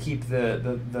try to keep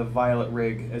the Violet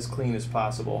rig as clean as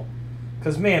possible.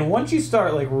 Because, man, once you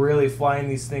start like really flying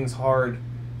these things hard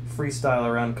freestyle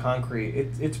around concrete,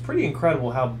 it's pretty incredible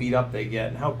how beat up they get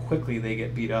and how quickly they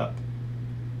get beat up.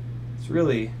 It's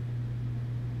really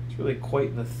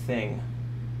quite the thing.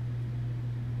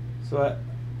 So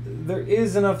there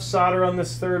is enough solder on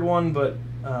this third one, but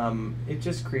it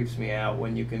just creeps me out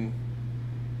when you can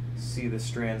see the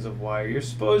strands of wire. You're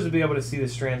supposed to be able to see the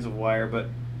strands of wire, but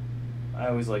I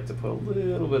always like to put a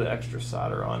little bit of extra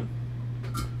solder on.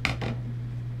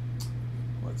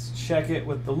 Let's check it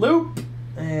with the loop,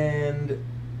 and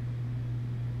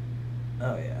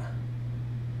oh yeah,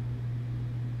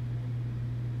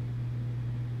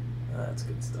 that's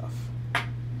good stuff.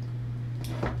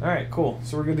 All right, cool.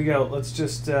 So we're good to go. Let's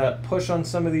just push on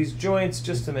some of these joints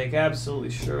just to make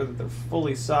absolutely sure that they're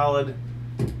fully solid.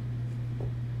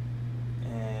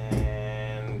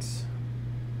 And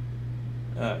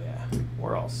oh yeah,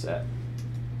 we're all set.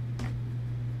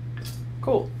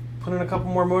 Cool. Put in a couple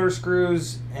more motor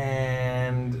screws,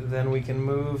 and then we can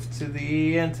move to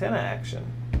the antenna action.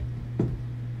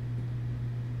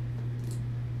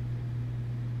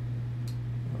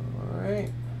 All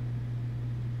right.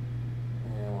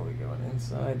 And what are we going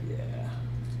inside? Yeah.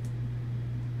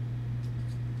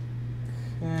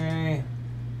 Okay.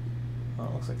 Well,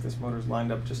 it looks like this motor's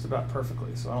lined up just about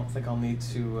perfectly, so I don't think I'll need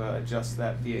to adjust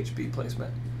that VHB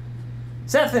placement.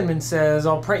 Seth Inman says,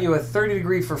 I'll print you a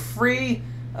 30-degree for free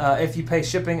if you pay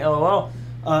shipping, LOL.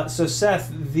 So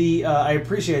Seth, I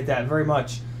appreciate that very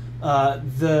much.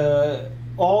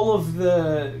 All of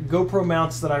the GoPro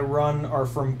mounts that I run are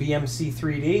from BMC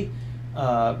 3D.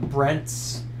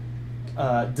 Brent's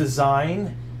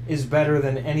design is better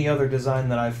than any other design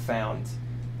that I've found.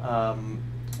 And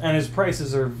his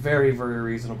prices are very, very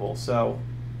reasonable. So,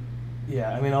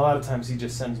 yeah, I mean, a lot of times he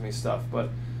just sends me stuff, but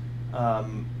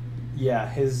yeah,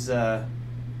 his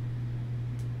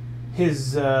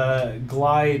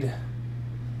glide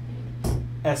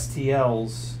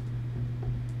STLs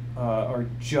are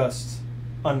just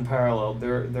unparalleled.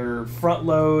 They're front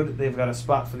load. They've got a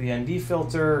spot for the ND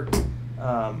filter.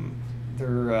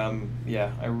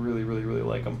 Yeah, I really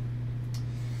like them.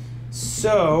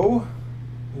 So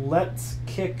let's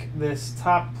kick this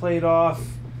top plate off,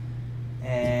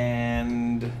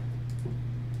 and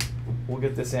we'll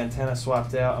get this antenna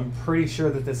swapped out. I'm pretty sure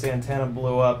that this antenna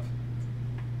blew up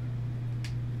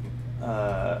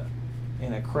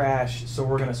in a crash, so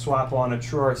we're going to swap on a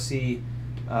TrueRC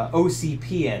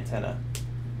OCP antenna,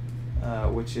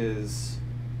 which is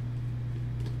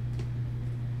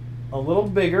a little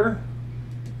bigger,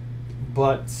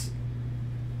 but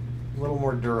a little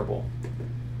more durable.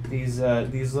 These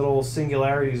little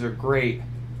singularities are great,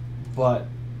 but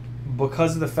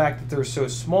because of the fact that they're so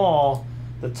small,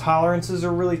 the tolerances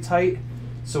are really tight.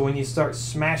 So when you start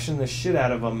smashing the shit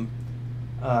out of them,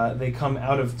 they come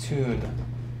out of tune,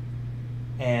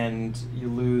 and you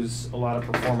lose a lot of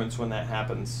performance when that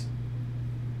happens.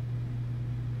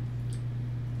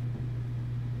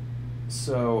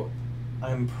 So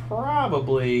I'm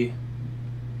probably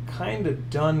kind of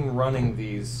done running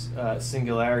these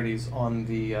singularities on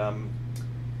the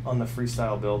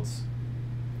freestyle builds.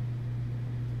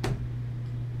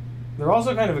 They're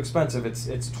also kind of expensive. It's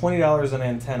 $20 an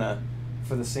antenna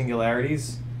for the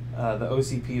singularities. The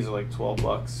OCPs are like 12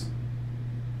 bucks.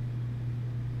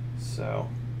 So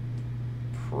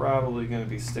probably going to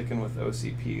be sticking with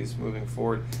OCPs moving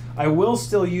forward. I will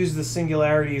still use the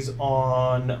singularities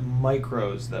on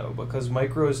micros though, because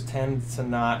micros tend to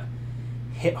not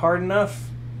hit hard enough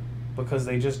because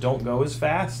they just don't go as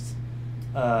fast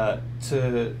to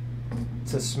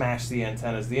smash the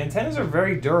antennas. The antennas are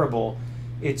very durable.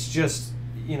 It's just,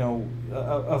 you know,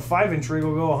 a 5-inch rig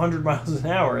will go 100 miles an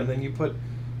hour, and then you put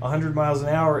 100 miles an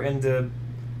hour into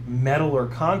metal or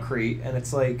concrete, and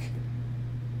it's like,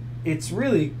 it's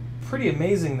really pretty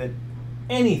amazing that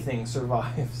anything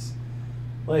survives.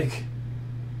 Like,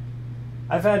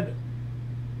 I've had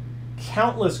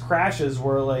countless crashes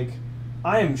where, like,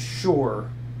 I am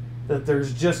sure that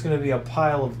there's just going to be a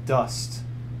pile of dust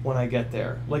when I get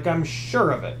there. Like, I'm sure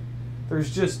of it.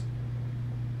 There's just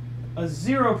a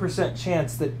 0%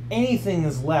 chance that anything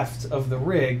is left of the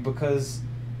rig because,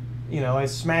 you know, I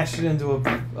smashed it into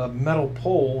a metal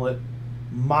pole at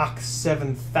Mach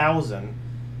 7,000,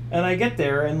 and I get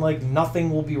there and, like,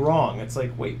 nothing will be wrong. It's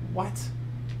like, wait, what?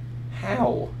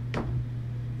 How?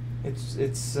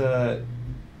 It's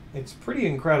pretty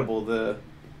incredible the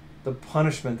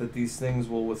punishment that these things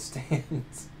will withstand.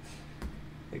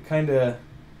 It's kind of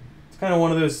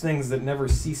one of those things that never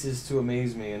ceases to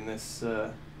amaze me in this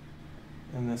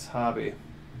hobby.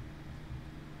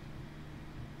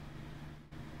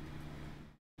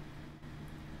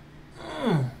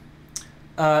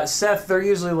 Seth, they're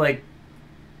usually like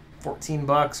 14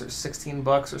 bucks or 16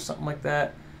 bucks or something like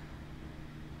that.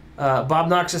 Bob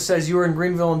Noxious says, you were in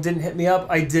Greenville and didn't hit me up.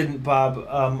 I didn't, Bob.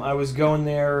 I was going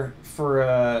there for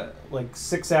a like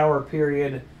 6-hour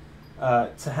period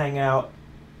to hang out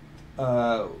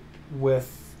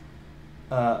with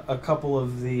a couple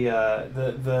of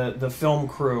the film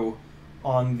crew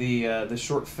on the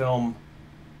short film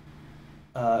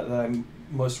that I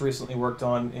most recently worked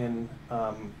on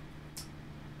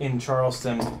in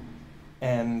Charleston,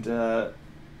 and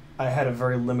I had a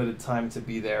very limited time to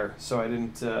be there, so I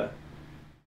didn't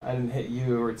hit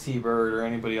you or T-Bird or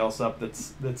anybody else up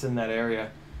that's in that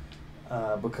area,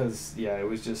 because yeah, it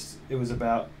was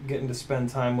about getting to spend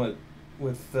time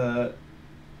with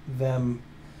them.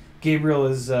 Gabriel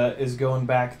is going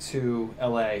back to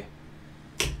LA,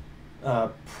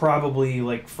 probably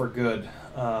like for good,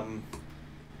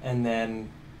 and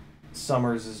then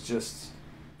Summers is just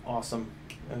awesome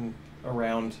and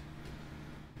around.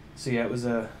 So yeah, it was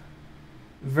a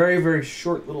very, very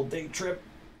short little day trip.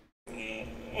 It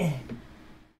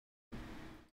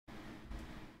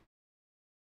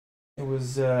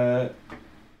was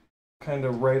kind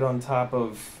of right on top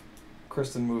of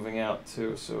Kristen moving out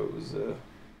too, so it was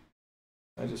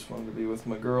I just wanted to be with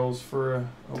my girls for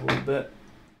a little bit.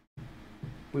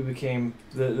 We became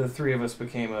the three of us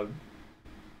became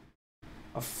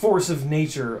a force of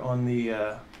nature on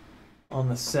the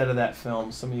set of that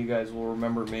film. Some of you guys will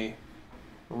remember me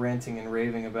ranting and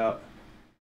raving about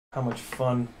how much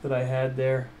fun that I had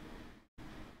there.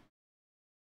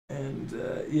 And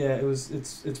yeah,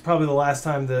 it's probably the last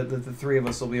time that the three of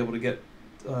us will be able to get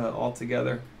all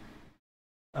together.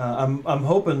 I'm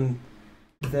hoping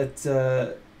that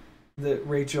that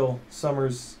Rachel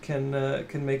Summers can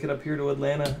make it up here to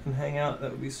Atlanta and hang out.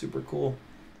 That would be super cool.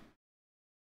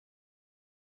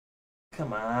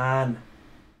 Come on.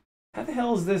 How the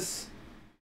hell is this?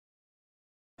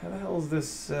 How the hell is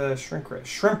this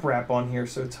shrimp wrap on here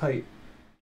so tight?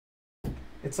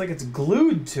 It's like it's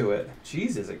glued to it.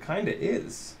 Jesus, it kind of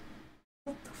is.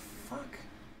 What the fuck?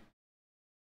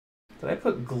 Did I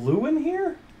put glue in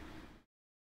here?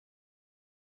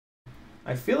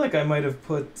 I feel like I might have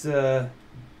put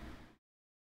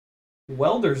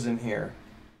welders in here.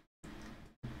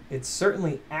 It's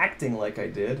certainly acting like I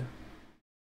did.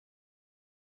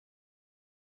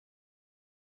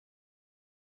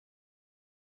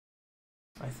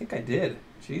 I think I did.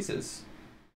 Jesus.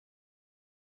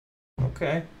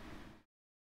 Okay.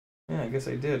 Yeah, I guess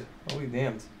I did. I'll be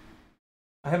damned.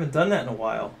 I haven't done that in a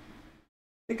while.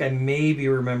 I think I maybe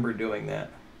remember doing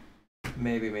that.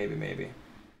 Maybe.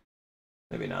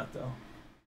 Maybe not, though.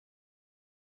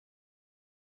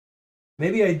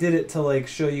 Maybe I did it to, like,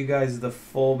 show you guys the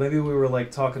full... Maybe we were,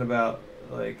 like, talking about,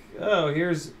 like, oh,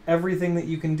 here's everything that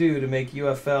you can do to make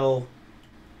UFL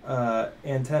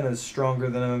antennas stronger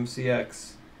than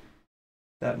MMCX.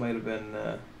 That might have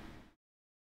been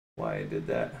why I did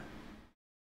that.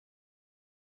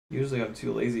 Usually I'm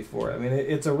too lazy for it. I mean,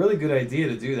 it's a really good idea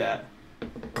to do that.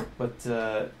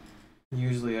 But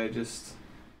usually I just...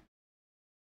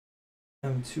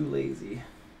 I'm too lazy.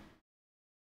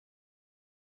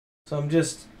 So I'm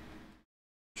just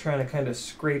trying to kind of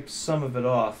scrape some of it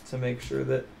off to make sure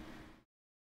that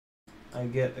I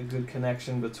get a good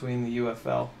connection between the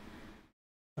UFL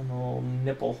and the little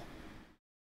nipple.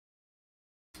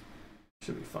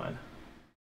 Should be fine.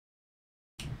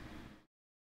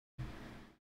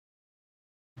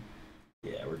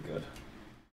 Yeah, we're good.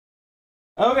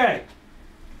 Okay.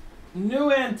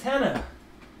 New antenna.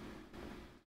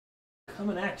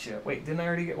 Coming at you. Wait, didn't I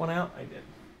already get one out? I did.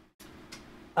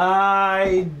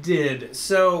 I did.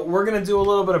 So we're going to do a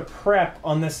little bit of prep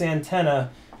on this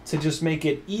antenna to just make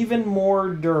it even more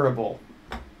durable.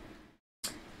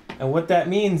 And what that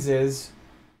means is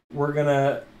we're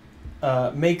going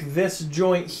to make this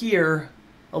joint here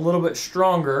a little bit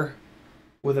stronger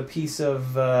with a piece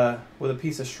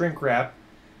of shrink wrap,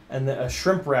 and a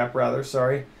shrimp wrap rather.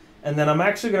 Sorry. And then I'm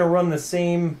actually going to run the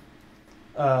same.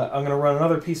 I'm going to run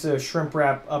another piece of shrimp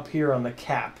wrap up here on the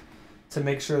cap to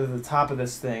make sure that the top of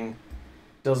this thing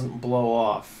doesn't blow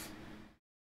off.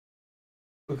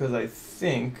 Because I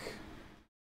think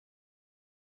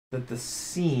that the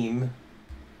seam,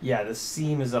 yeah, the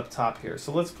seam is up top here.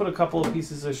 So let's put a couple of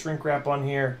pieces of shrink wrap on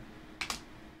here,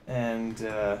 and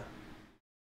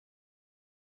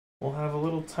we'll have a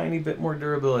little tiny bit more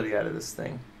durability out of this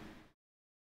thing.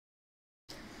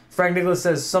 Frank Nicholas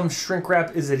says some shrink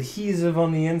wrap is adhesive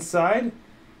on the inside.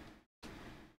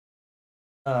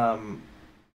 I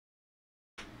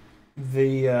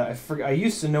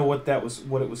used to know what that was,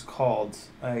 what it was called.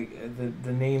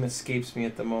 The name escapes me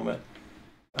at the moment.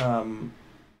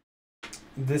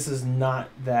 This is not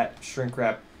that shrink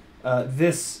wrap.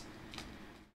 This,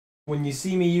 when you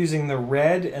see me using the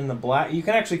red and the black, you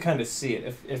can actually kind of see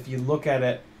it. If you look at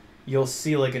it, you'll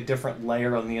see like a different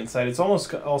layer on the inside. It's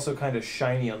almost also kind of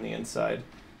shiny on the inside.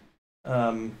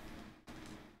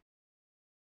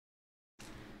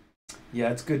 Yeah,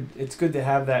 it's good. It's good to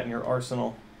have that in your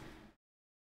arsenal,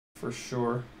 for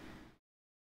sure.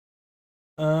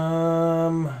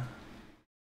 I'm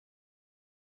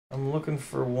looking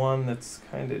for one that's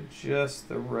kind of just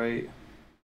the right.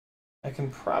 I can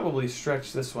probably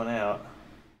stretch this one out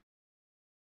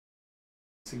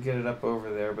to get it up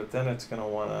over there, but then it's going to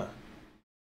want to...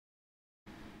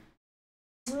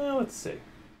 Well, let's see.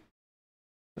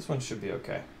 This one should be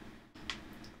okay.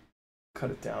 Cut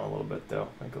it down a little bit, though.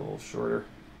 Make it a little shorter.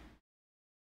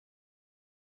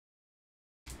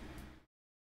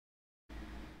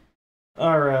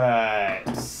 All right.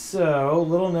 So,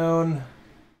 little known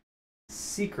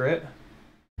secret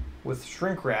with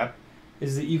shrink wrap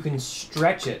is that you can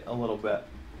stretch it a little bit.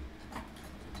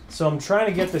 So I'm trying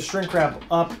to get the shrink wrap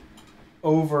up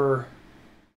over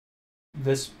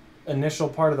this initial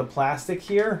part of the plastic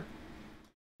here.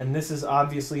 And this is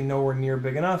obviously nowhere near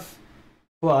big enough,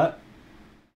 but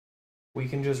we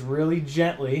can just really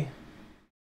gently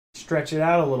stretch it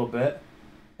out a little bit.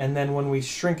 And then when we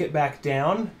shrink it back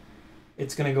down,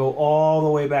 it's going to go all the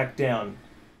way back down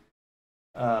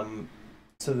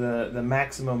to the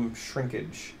maximum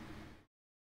shrinkage.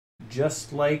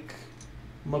 Just like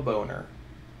my boner.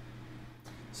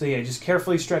 So yeah, just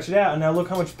carefully stretch it out, and now look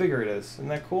how much bigger it is. Isn't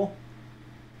that cool?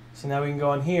 So now we can go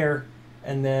on here,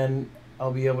 and then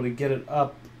I'll be able to get it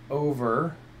up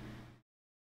over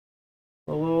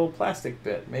the little plastic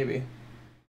bit, maybe.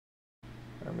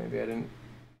 Or maybe I didn't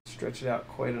stretch it out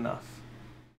quite enough.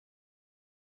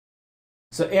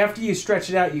 So after you stretch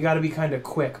it out, you got to be kind of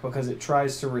quick because it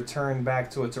tries to return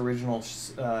back to its original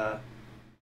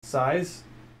size.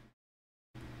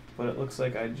 but it looks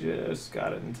like I just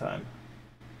got it in time.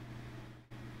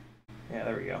 Yeah,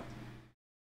 there we go.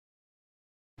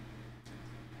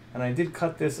 And I did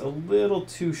cut this a little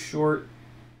too short,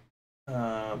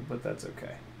 but that's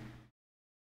okay.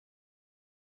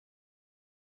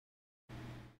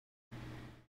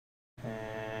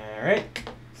 All right,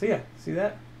 so yeah, see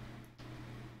that?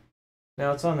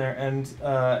 Now it's on there, and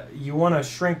you want to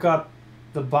shrink up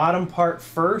the bottom part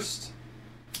first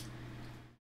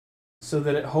so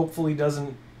that it hopefully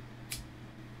doesn't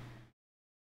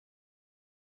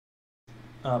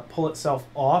pull itself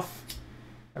off.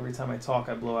 Every time I talk,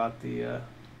 I blow out the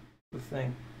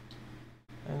thing.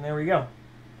 And there we go.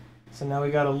 So now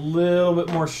we got a little bit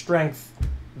more strength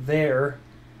there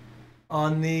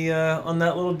on the on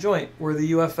that little joint where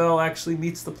the UFL actually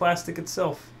meets the plastic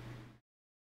itself.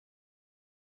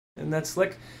 And that's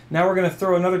slick. Now we're going to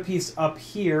throw another piece up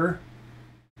here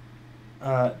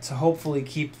to hopefully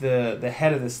keep the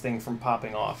head of this thing from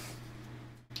popping off.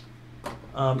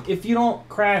 If you don't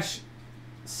crash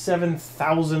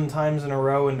 7,000 times in a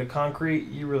row into concrete,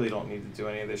 you really don't need to do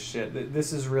any of this shit.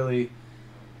 This is really,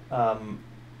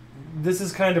 this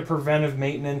is kind of preventive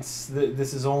maintenance.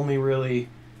 This is only really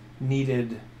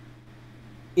needed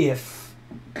if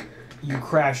you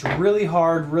crash really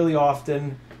hard, really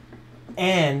often,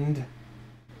 and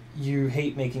you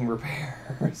hate making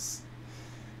repairs.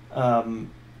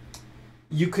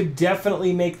 You could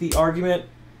definitely make the argument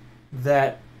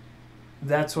that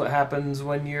that's what happens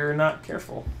when you're not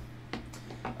careful.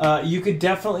 You could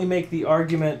definitely make the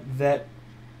argument that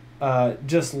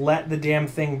just let the damn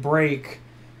thing break,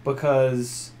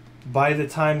 because by the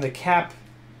time the cap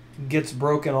gets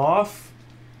broken off,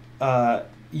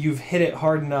 you've hit it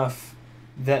hard enough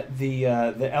that the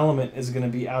element is going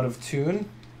to be out of tune.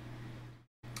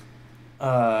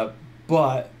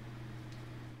 But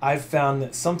I've found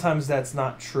that sometimes that's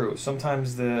not true.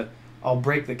 Sometimes I'll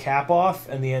break the cap off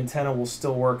and the antenna will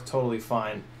still work totally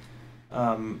fine.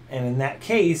 And in that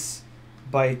case,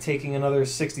 by taking another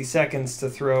 60 seconds to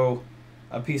throw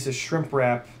a piece of shrimp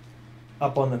wrap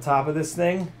up on the top of this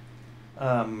thing,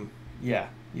 yeah,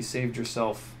 you saved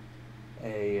yourself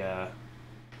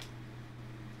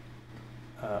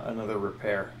another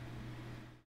repair.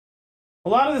 A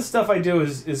lot of the stuff I do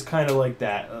is kind of like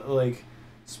that. Like,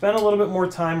 spend a little bit more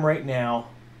time right now.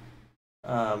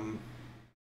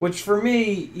 Which for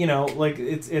me, you know, like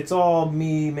it's all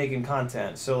me making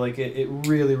content. So like it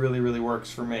really, really, really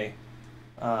works for me.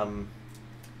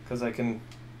 Because I can,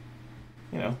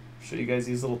 you know, show you guys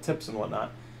these little tips and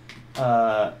whatnot.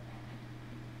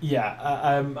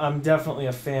 Yeah, I'm definitely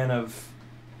a fan of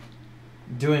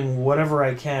doing whatever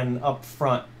I can up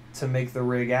front to make the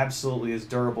rig absolutely as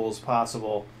durable as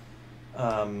possible,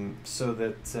 so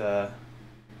that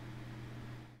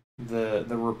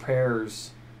the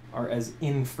repairs are as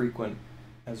infrequent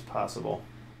as possible,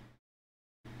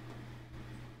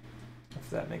 if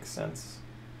that makes sense.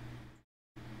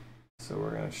 So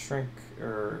we're going to shrink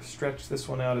or stretch this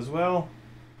one out as well,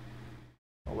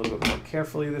 a little bit more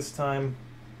carefully this time,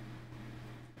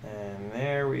 and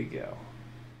there we go.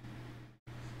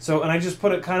 So, and I just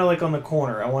put it kind of like on the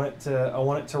corner. I want it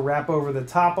to wrap over the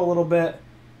top a little bit,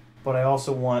 but I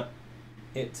also want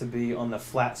it to be on the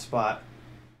flat spot,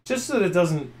 just so that it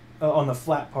doesn't, on the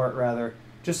flat part rather,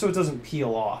 just so it doesn't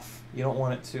peel off. You don't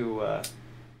want it to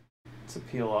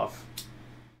peel off.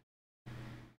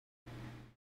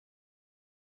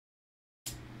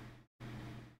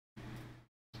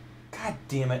 God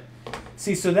damn it.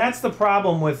 See, so that's the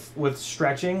problem with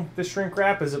stretching the shrink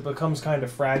wrap, is it becomes kind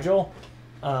of fragile.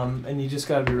 And you just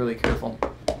got to be really careful.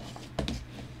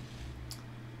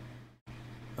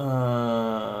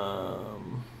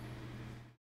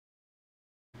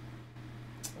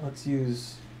 Let's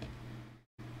use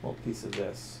a little piece of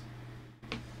this.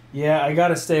 Yeah, I got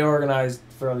to stay organized,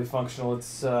 fairly functional.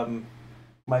 It's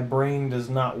my brain does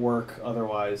not work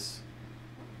otherwise.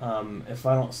 If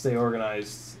I don't stay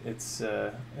organized, it's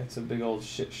a big old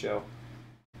shit show.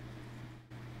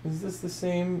 Is this the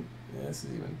same? Yeah, this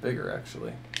is even bigger,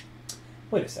 actually.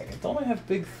 Wait a second. Don't I have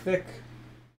big, thick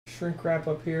shrink wrap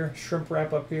up here? Shrimp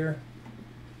wrap up here?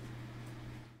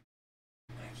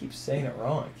 I keep saying it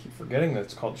wrong. I keep forgetting that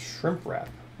it's called shrimp wrap,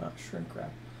 not shrink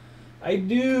wrap. I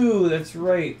do! That's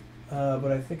right.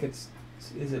 But I think it's...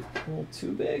 Is it a little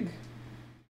too big?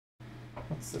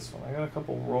 What's this one? I got a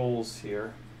couple rolls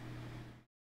here.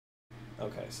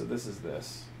 Okay, so this is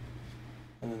this.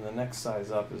 And then the next size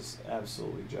up is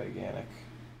absolutely gigantic.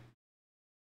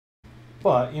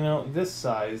 But, you know, this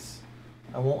size,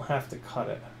 I won't have to cut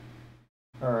it.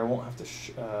 Or I won't have to,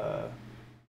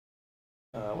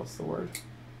 what's the word?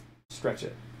 Stretch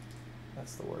it.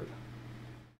 That's the word.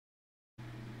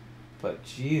 but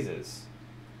Jesus.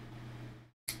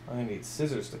 I'm gonna need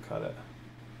scissors to cut it.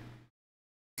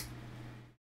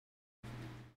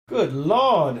 Good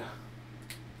Lord.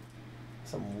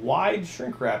 Some wide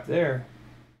shrink wrap there.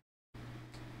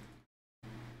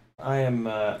 I'm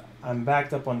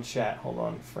backed up on chat. Hold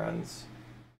on, friends.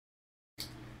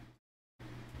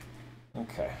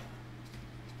 Okay.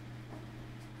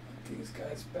 Put these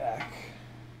guys back.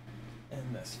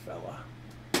 And this fella.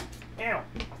 Ow.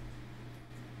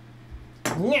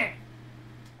 Yeah.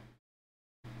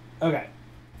 Okay.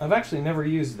 I've actually never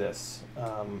used this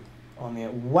on the...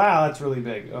 Wow, that's really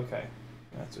big. Okay.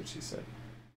 That's what she said.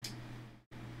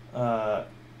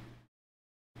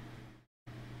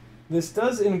 This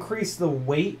does increase the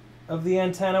weight of the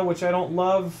antenna, which I don't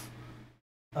love,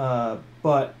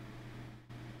 but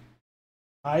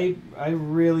I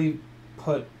really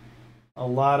put a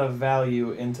lot of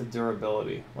value into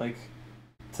durability. Like,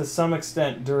 to some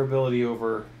extent, durability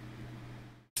over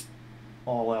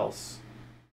all else.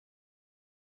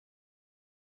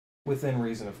 Within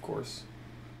reason, of course.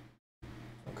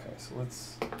 Okay, so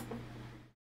let's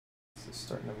just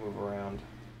starting to move around.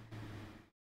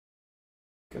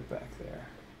 Get back there.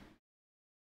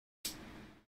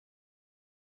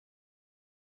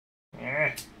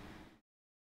 Eh.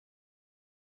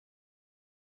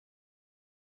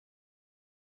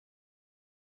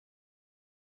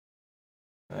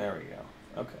 There we go.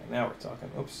 Okay, now we're talking.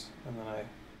 Oops. And then I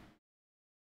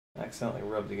accidentally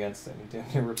rubbed against it and damn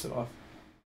near ripped it off.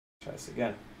 Try this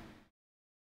again.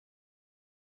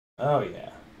 Oh yeah,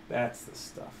 that's the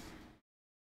stuff.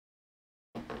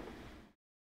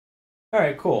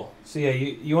 Alright, cool. So yeah,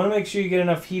 you want to make sure you get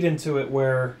enough heat into it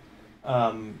where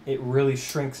it really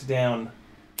shrinks down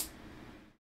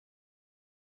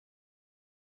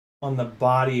on the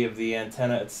body of the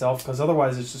antenna itself, because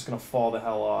otherwise it's just going to fall the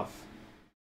hell off.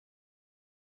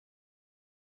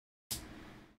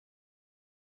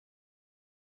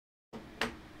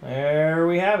 There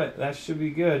we have it. That should be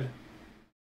good.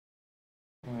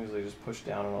 I usually just push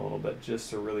down on it a little bit just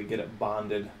to really get it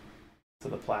bonded to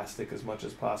the plastic as much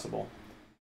as possible.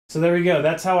 So there we go.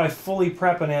 That's how I fully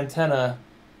prep an antenna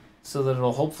so that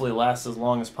it'll hopefully last as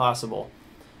long as possible.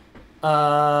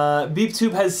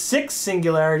 BeepTube has 6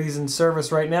 singularities in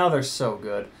service right now. They're so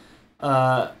good.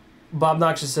 Bob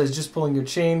Noxious says, just pulling your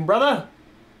chain. Brother!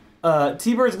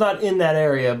 T-Bird's not in that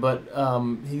area, but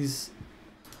he's...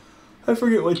 I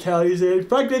forget what town he's in.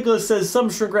 Frank Nicholas says,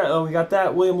 some shrink wrap. Oh, we got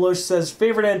that. William Loesch says,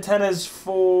 favorite antennas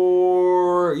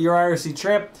for your IRC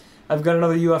Tramp. I've got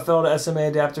another UFL to SMA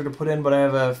adapter to put in, but I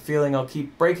have a feeling I'll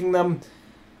keep breaking them.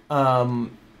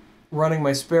 Running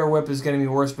my spare whip is getting me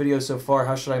worse videos so far.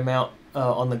 How should I mount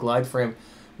on the glide frame?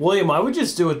 William, I would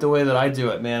just do it the way that I do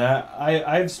it, man.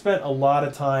 I've spent a lot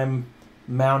of time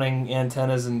mounting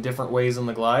antennas in different ways on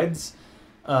the glides.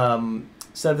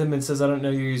 Seth Inman says, I don't know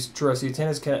you use TrueRC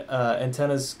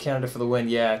antennas Canada for the win.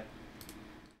 Yeah,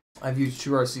 I've used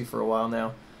TrueRC for a while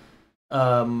now.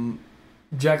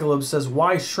 Jackalope says,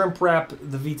 why shrimp wrap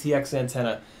the VTX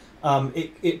antenna?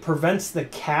 It prevents the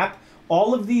cap.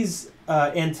 All of these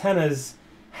antennas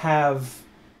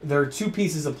there are 2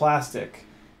 pieces of plastic,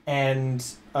 and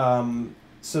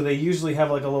so they usually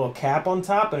have like a little cap on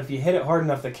top, and if you hit it hard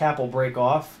enough, the cap will break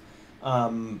off.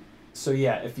 So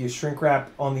yeah, if you shrink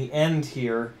wrap on the end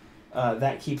here,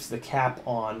 that keeps the cap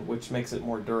on, which makes it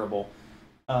more durable.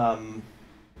 And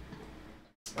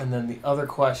then the other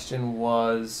question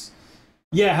was,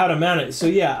 yeah, how to mount it. So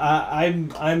yeah,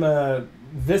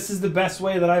 this is the best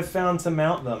way that I've found to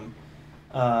mount them.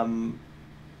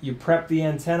 You prep the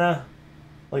antenna,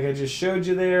 like I just showed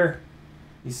you there.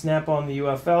 You snap on the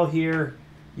UFL here.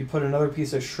 You put another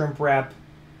piece of shrimp wrap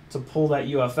to pull that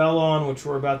UFL on, which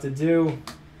we're about to do.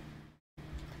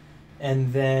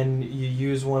 And then you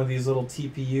use one of these little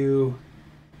TPU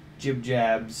jib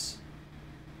jabs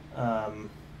to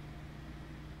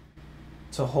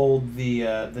hold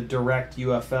the direct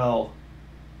UFL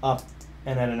up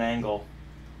and at an angle.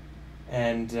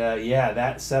 And yeah,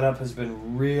 that setup has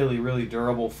been really, really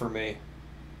durable for me.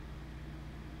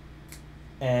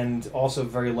 And also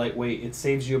very lightweight. It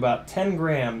saves you about 10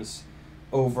 grams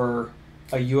over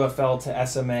a UFL to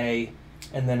SMA,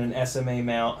 and then an SMA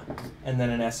mount, and then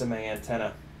an SMA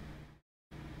antenna.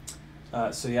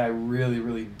 So yeah, I really,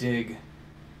 really dig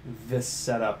this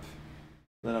setup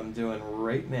that I'm doing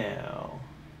right now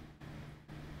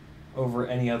over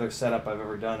any other setup I've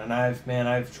ever done. And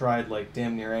I've tried like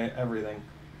damn near everything.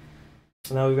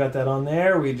 So now we've got that on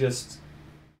there. We just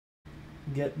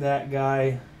get that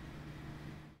guy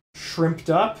shrimped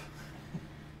up.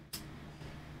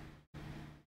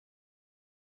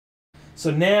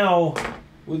 So now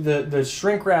the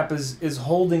shrink wrap is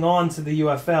holding on to the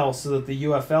UFL so that the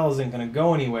UFL isn't going to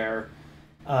go anywhere.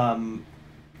 And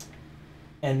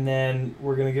then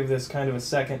we're going to give this kind of a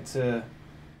second to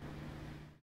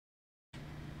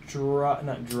dry,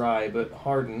 not dry, but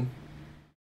harden.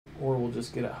 Or we'll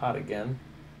just get it hot again.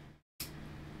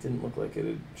 Didn't look like it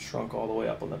had shrunk all the way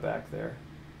up on the back there.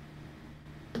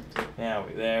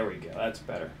 There we go. That's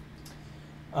better.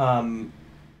 And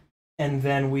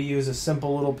then we use a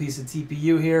simple little piece of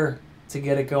TPU here to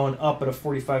get it going up at a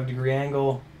 45-degree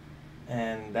angle.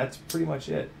 And that's pretty much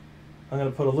it. I'm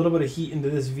going to put a little bit of heat into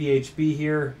this VHB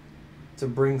here to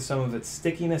bring some of its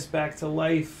stickiness back to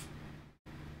life.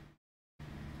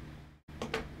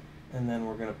 And then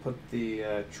we're going to put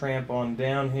the tramp on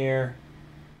down here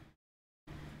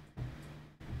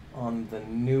on the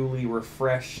newly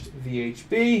refreshed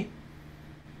VHB.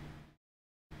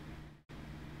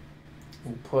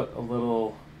 We'll put a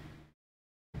little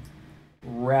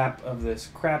wrap of this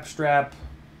crap strap,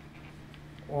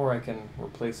 or I can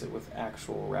replace it with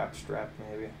actual wrap strap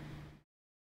maybe.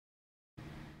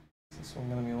 Is this one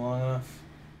going to be long enough?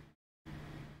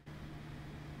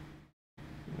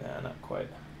 Nah, not quite.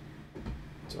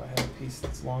 Do I have a piece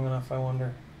that's long enough, I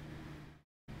wonder?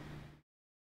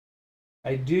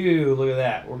 I do. Look at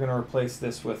that. We're going to replace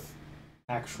this with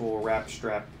actual wrap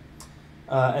strap.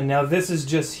 And now this is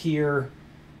just here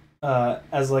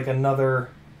as like another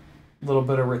little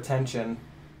bit of retention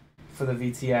for the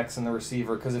VTX and the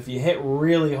receiver. Because if you hit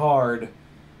really hard,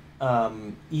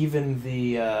 even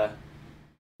the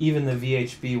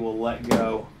VHB will let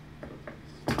go,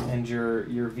 and your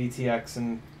VTX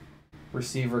and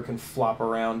receiver can flop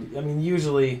around. I mean,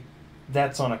 usually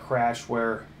that's on a crash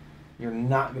where you're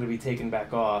not going to be taken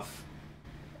back off,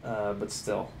 but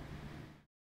still.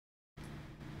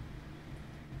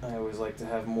 I always like to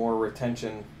have more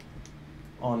retention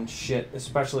on shit,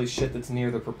 especially shit that's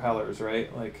near the propellers,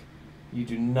 right? Like, you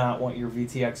do not want your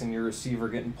VTX and your receiver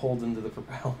getting pulled into the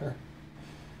propeller.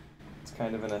 It's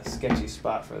kind of in a sketchy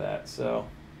spot for that, so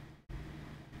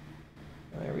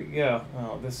there we go.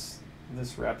 Oh, this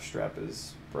wrap strap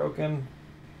is broken.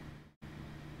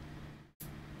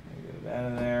 Get it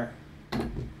out of there. We're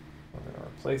going to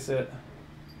replace it.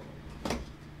 It's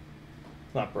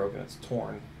not broken, it's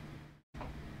torn.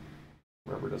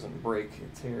 Rubber doesn't break,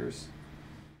 it tears.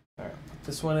 Alright, put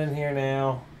this one in here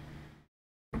now.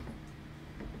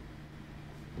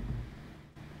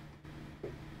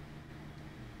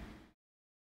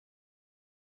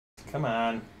 Come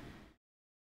on.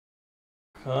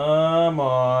 Come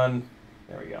on.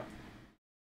 There we go.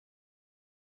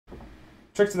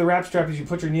 Trick to the wrap strap is you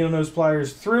put your needle nose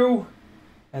pliers through,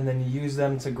 and then you use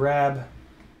them to grab,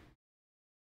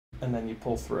 and then you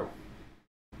pull through.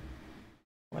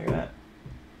 Like that.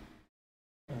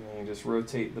 And then you just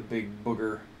rotate the big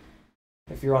booger.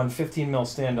 If you're on 15 mil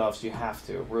standoffs, you have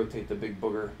to rotate the big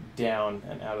booger down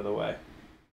and out of the way.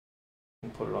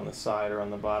 And put it on the side or on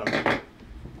the bottom.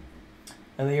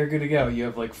 And then you're good to go. You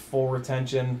have like full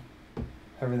retention.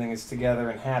 Everything is together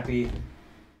and happy.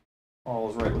 All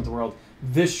is right with the world.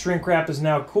 This shrink wrap is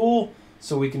now cool,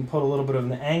 so we can put a little bit of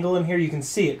an angle in here. You can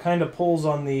see it kind of pulls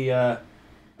on the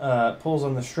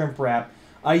shrimp wrap.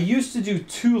 I used to do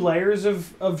 2 layers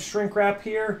of shrink wrap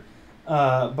here,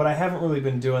 but I haven't really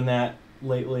been doing that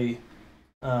lately.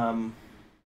 This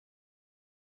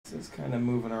is kind of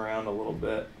moving around a little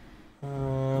bit.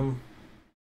 Yeah,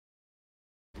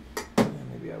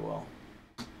 maybe I will.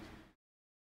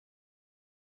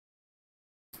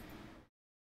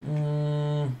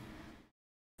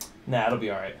 Nah, it'll be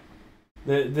all right.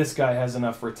 This guy has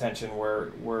enough retention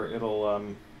where it'll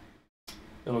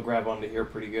grab onto here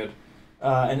pretty good.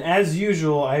 And as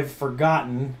usual, I've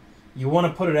forgotten, you want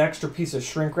to put an extra piece of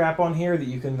shrink wrap on here that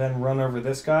you can then run over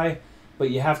this guy,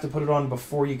 but you have to put it on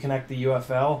before you connect the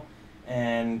UFL,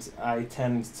 and I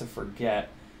tend to forget.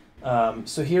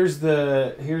 So here's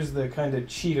the kind of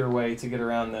cheater way to get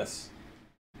around this,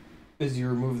 is you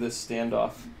remove this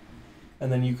standoff, and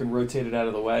then you can rotate it out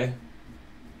of the way.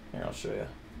 Here, I'll show you.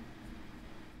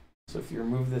 So if you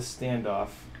remove this standoff,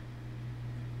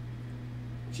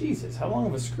 Jesus, how long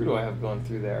of a screw do I have going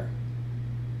through there?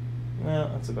 Well,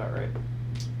 that's about right.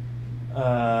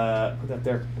 Put that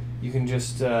there. You can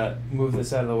just move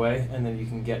this out of the way, and then you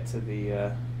can get to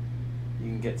the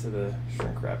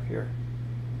shrink wrap here.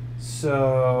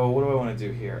 So what do I want to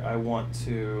do here? I want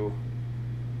to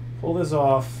pull this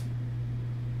off.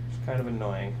 It's kind of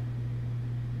annoying.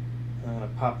 I'm going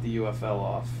to pop the UFL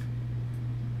off.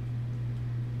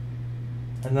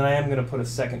 And then I am going to put a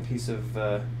second piece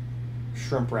of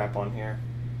shrimp wrap on here.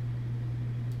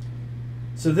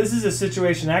 So this is a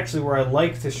situation actually where I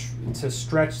like to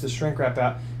stretch the shrink wrap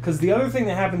out, because the other thing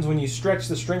that happens when you stretch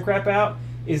the shrink wrap out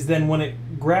is then when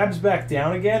it grabs back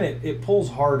down again, it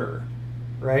pulls harder,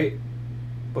 right?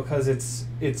 Because it's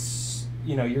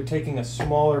you know, you're taking a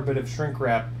smaller bit of shrink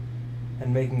wrap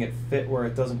and making it fit where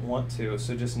it doesn't want to.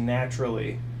 So just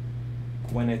naturally,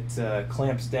 when it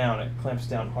clamps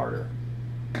down harder.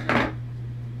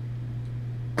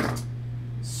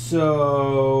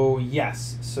 So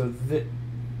yes, so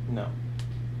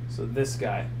this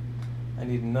guy, I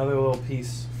need another little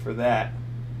piece for that,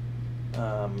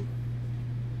 and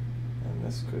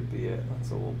this could be it.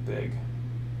 That's a little big.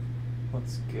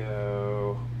 Let's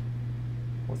go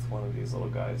with one of these little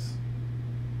guys.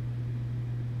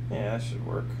 Yeah, that should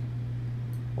work.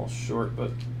 A little short,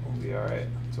 but we'll be all right.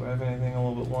 Do I have anything a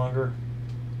little bit longer?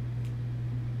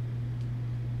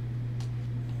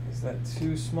 Is that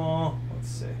too small? Let's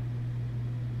see.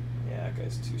 Yeah, that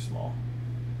guy's too small.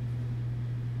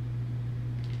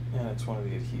 And it's one of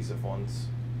the adhesive ones.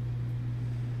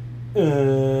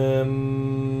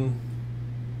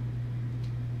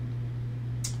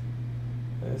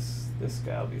 This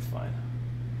guy'll be fine.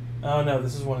 Oh no,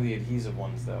 this is one of the adhesive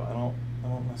ones though. I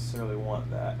don't necessarily want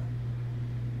that.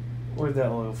 Where'd that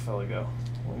little fella go?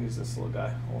 We'll use this little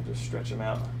guy. We'll just stretch him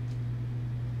out.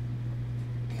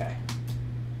 Okay.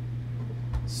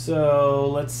 So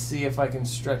let's see if I can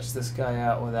stretch this guy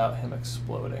out without him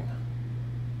exploding.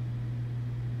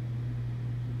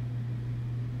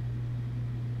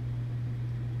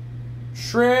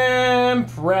 Shrimp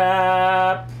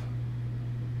wrap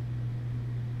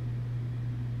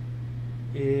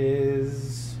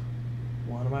is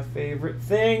one of my favorite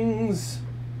things.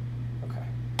 Okay.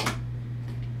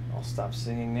 I'll stop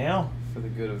singing now for the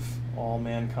good of all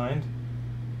mankind.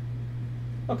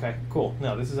 Okay, cool.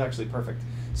 No, this is actually perfect.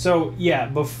 So yeah,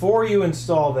 before you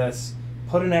install this,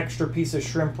 put an extra piece of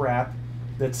shrimp wrap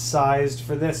that's sized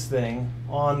for this thing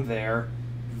on there,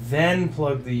 then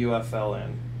plug the UFL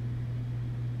in.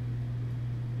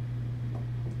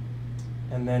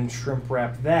 And then shrimp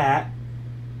wrap that,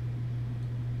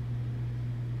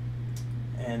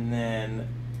 and then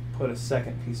put a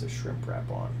second piece of shrimp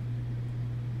wrap on,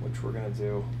 which we're going to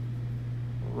do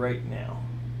right now.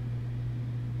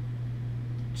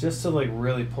 Just to like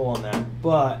really pull on that.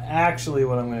 But actually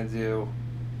what I'm going to do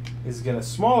is get a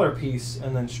smaller piece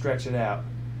and then stretch it out,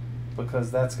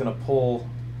 because that's going to pull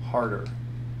harder.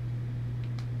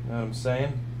 You know what I'm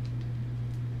saying?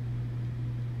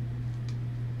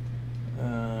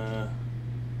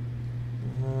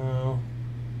 No,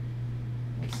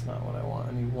 that's not what I want.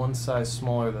 I need one size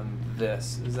smaller than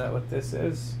this. Is that what this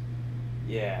is?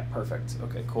 Yeah, perfect.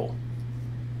 Okay, cool.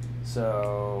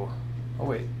 So, oh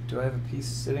wait, do I have a piece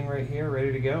sitting right here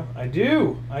ready to go? I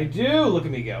do! I do! Look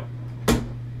at me go.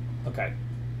 Okay.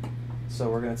 So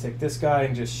we're going to take this guy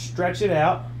and just stretch it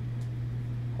out.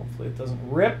 Hopefully it doesn't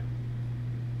rip.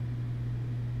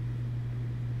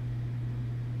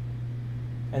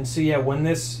 And so yeah, when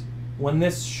this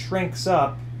shrinks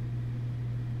up,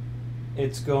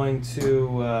 it's going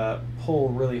to pull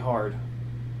really hard.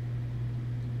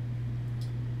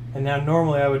 And now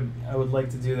normally I would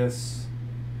like to do this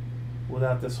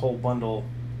without this whole bundle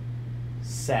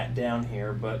sat down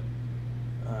here, but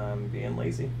I'm being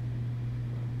lazy.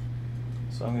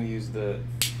 So I'm going to use the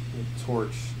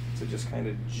torch to just kind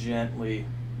of gently,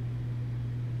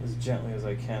 as gently as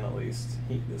I can at least,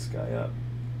 heat this guy up.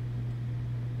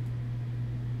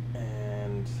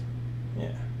 And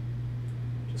yeah,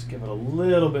 just give it a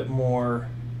little bit more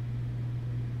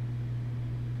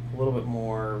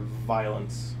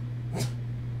violence.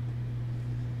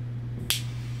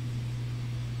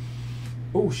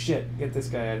 Oh shit, get this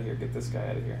guy out of here, get this guy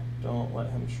out of here. Don't let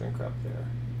him shrink up there.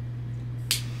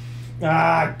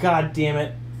 Ah, god damn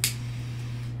it.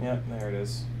 Yep, there it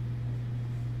is.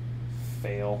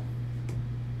 Fail.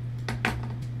 Put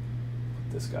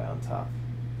this guy on top.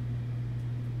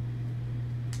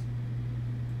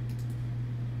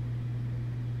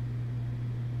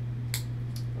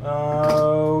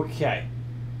 Okay,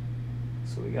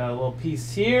 so we got a little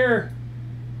piece here.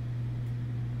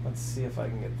 Let's see if I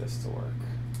can get this to work.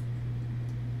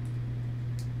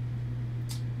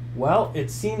 Well, it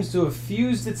seems to have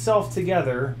fused itself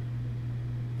together.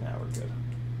 Now we're good.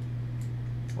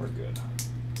 We're good.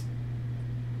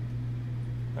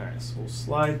 Alright, so we'll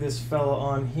slide this fella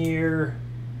on here,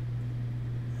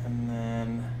 and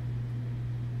then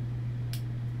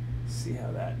see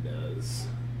how that does.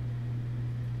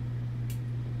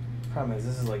 Problem is,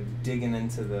 this is like digging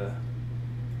into the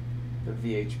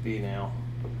VHB now,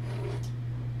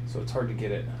 so it's hard to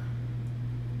get it.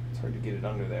 It's hard to get it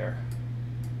under there.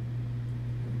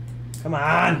 Come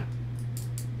on!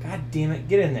 God damn it,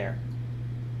 get in there.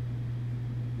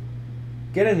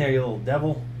 Get in there, you little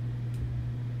devil.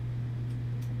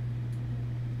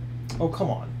 Oh, come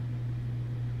on.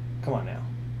 Come on now.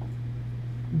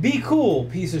 Be cool,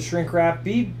 piece of shrink wrap.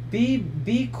 Be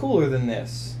cooler than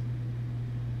this.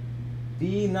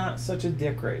 Be not such a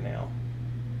dick right now.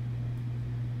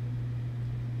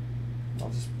 I'll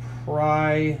just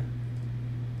pry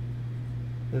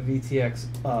the VTX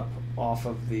up off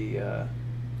of the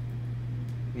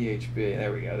VHB.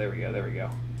 There we go, there we go, there we go.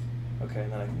 Okay,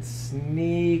 and then I can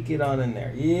sneak it on in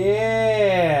there.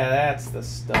 Yeah, that's the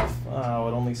stuff. Oh,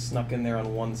 it only snuck in there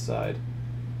on one side.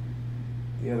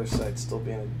 The other side's still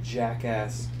being a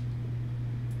jackass.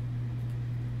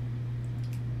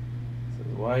 This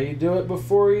is why you do it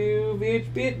before you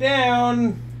VHB it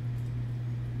down.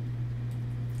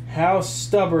 How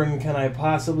stubborn can I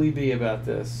possibly be about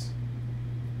this?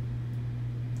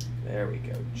 There we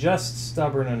go. Just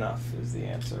stubborn enough is the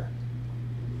answer.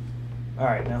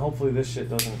 Alright, now hopefully this shit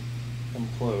doesn't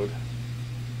implode.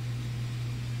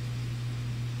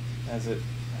 As it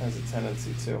has a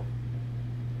tendency to.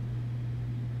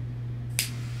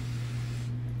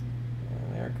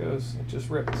 And there it goes. It just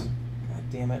ripped. God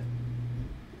damn it.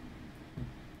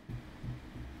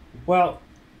 Well,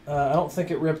 I don't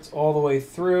think it ripped all the way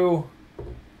through,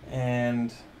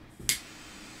 and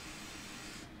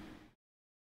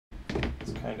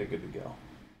it's kind of good to go.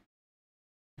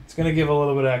 It's going to give a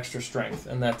little bit of extra strength,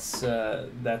 and that's all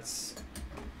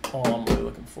I'm really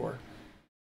looking for.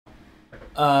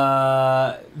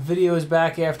 Video is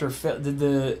back after did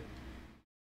the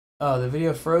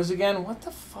video froze again? What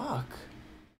the fuck?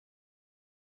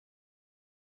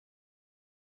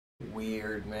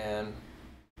 Weird, man.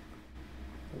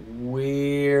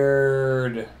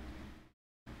 Weird.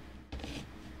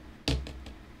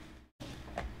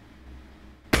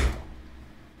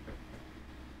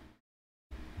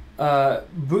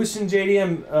 Boost and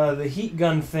JDM, the heat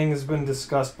gun thing has been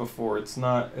discussed before. It's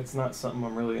not something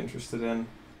I'm really interested in.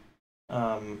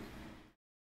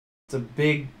 It's a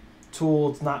big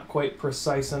tool. It's not quite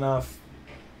precise enough.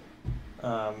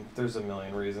 There's a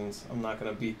million reasons. I'm not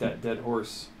gonna beat that dead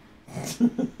horse.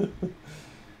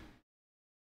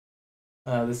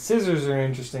 The scissors are an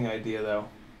interesting idea, though.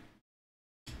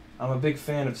 I'm a big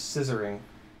fan of scissoring.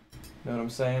 Know what I'm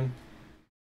saying?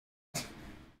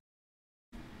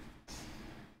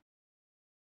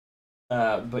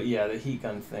 But yeah, the heat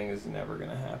gun thing is never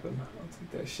gonna happen. I'll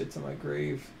take that shit to my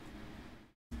grave.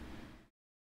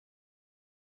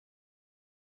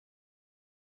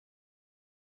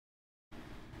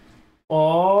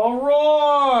 All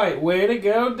right, way to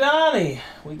go, Donnie.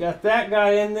 We got that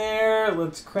guy in there.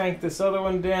 Let's crank this other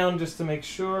one down just to make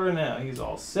sure. Now he's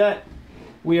all set.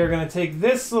 We are gonna take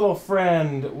this little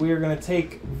friend. We are gonna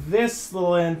take this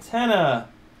little antenna.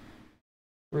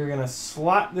 We're gonna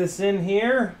slot this in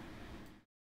here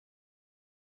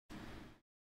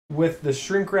with the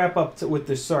shrink wrap up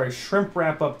shrimp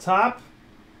wrap up top.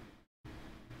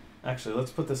 Actually,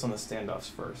 let's put this on the standoffs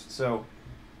first. So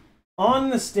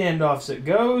on the standoffs it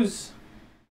goes.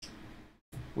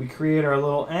 We create our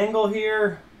little angle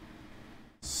here,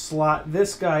 slot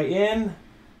this guy in,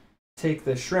 take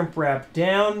the shrimp wrap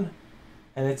down,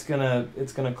 and it's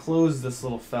gonna close this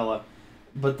little fella.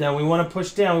 But then we want to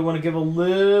push down. We want to give a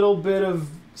little bit of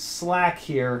slack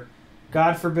here.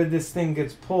 God forbid this thing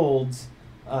gets pulled.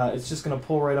 It's just going to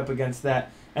pull right up against that.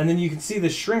 And then you can see the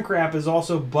shrink wrap is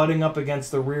also butting up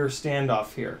against the rear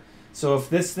standoff here. So if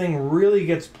this thing really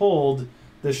gets pulled,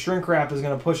 the shrink wrap is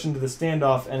going to push into the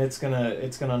standoff, and it's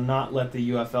gonna not let the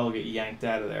UFL get yanked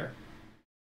out of there.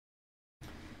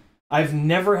 I've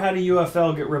never had a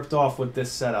UFL get ripped off with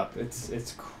this setup.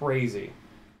 It's crazy.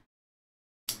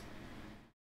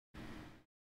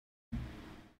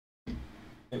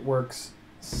 It works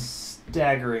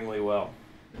staggeringly well.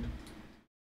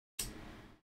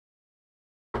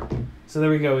 So there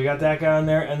we go. We got that guy on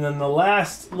there. And then the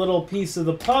last little piece of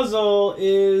the puzzle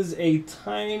is a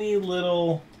tiny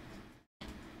little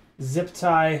zip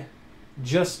tie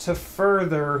just to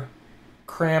further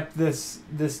clamp this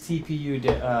TPU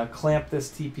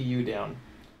down.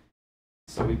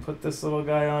 So we put this little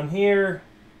guy on here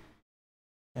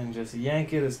and just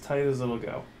yank it as tight as it'll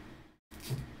go.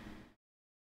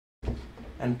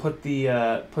 And put the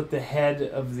head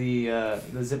of the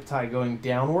zip tie going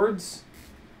downwards,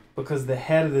 because the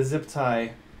head of the zip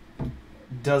tie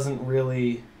doesn't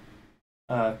really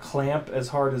clamp as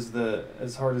hard as the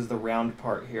round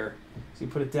part here. So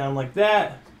you put it down like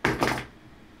that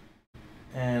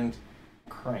and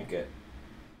crank it.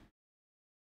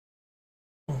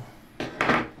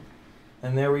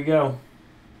 And there we go.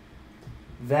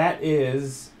 That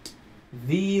is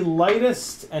The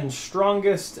lightest and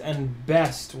strongest and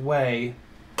best way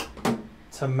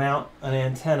to mount an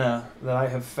antenna that I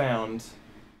have found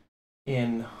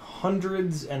in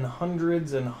hundreds and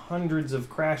hundreds and hundreds of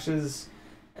crashes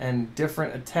and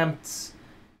different attempts,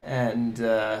 and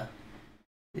yeah,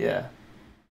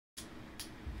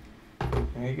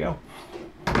 there you go.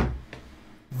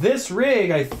 This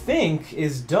rig, I think,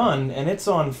 is done, and it's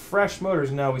on fresh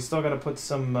motors. No, we still got to put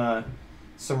some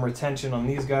retention on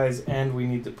these guys, and we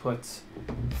need to put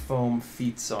foam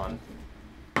feets on.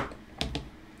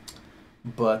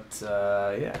 But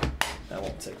yeah, that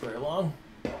won't take very long.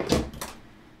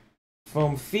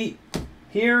 Foam feet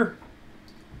here,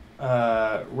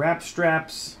 wrap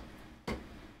straps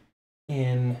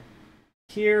in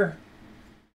here,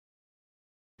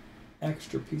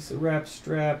 extra piece of wrap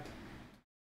strap.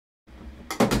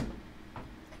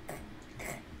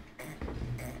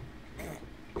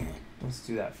 Let's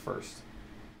do that first.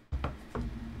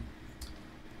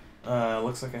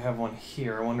 Looks like I have one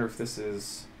here. I wonder if this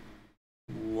is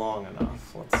long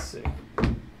enough. Let's see.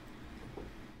 Turn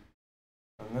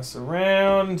this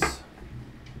around.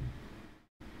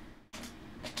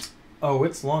 Oh,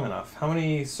 it's long enough. How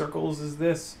many circles is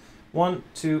this? 1,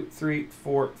 2, 3,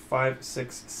 4, 5,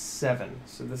 6, 7.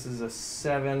 So this is a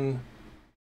 7-hole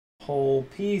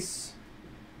piece.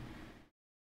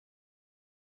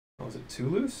 Oh, is it too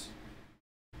loose?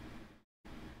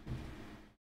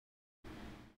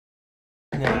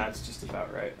 Nah, it's just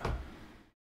about right.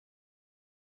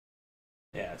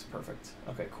 Yeah, it's perfect.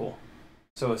 Okay, cool.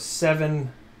 So a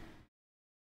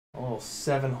little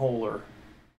 7-holer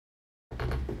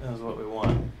is what we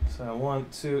want. So 1,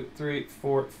 2, 3,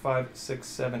 4, 5, 6,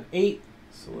 7, 8.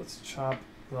 So let's chop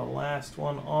the last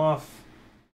one off.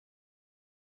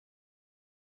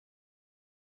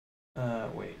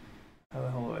 Wait, how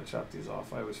the hell do I chop these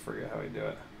off? I always forget how I do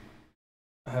it.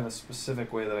 I have a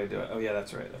specific way that I do it. Oh yeah,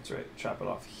 that's right, that's right. Chop it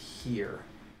off here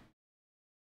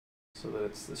so that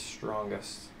it's the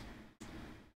strongest.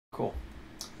 Cool.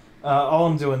 All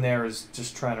I'm doing there is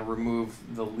just trying to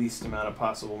remove the least amount of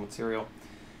possible material.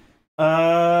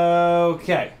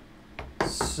 Okay,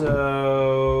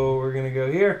 so we're gonna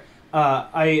go here.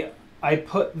 I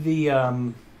put the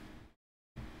I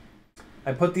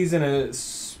put these in a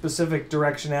specific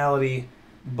directionality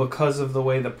because of the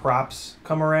way the props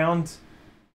come around.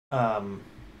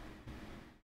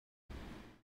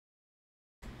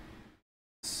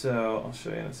 So I'll show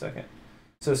you in a second.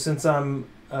 So since I'm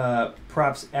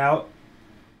props out,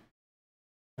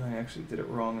 I actually did it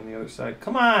wrong on the other side.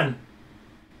 Come on!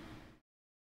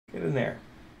 Get in there.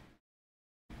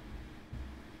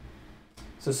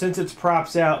 So since it's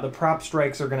props out, the prop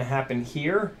strikes are going to happen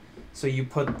here. So you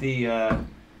put the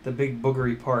big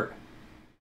boogery part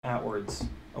outwards,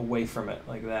 away from it,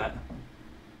 like that.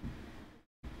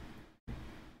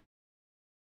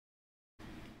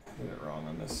 I did it wrong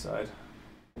on this side.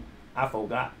 I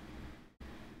forgot.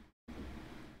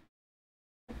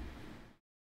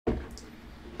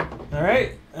 All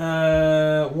right.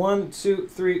 1, 2,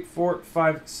 3, 4,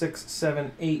 5, 6,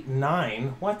 7, 8,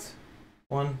 9. What?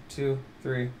 1, 2,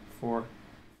 3, 4,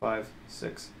 5,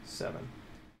 6, 7.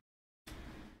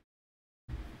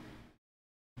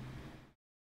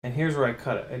 And here's where I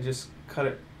cut it. I just cut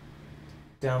it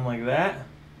down like that,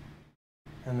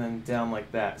 and then down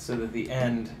like that, so that the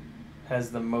end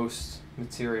has the most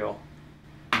material,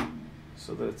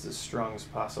 so that it's as strong as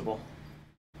possible.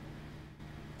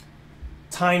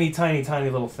 Tiny, tiny, tiny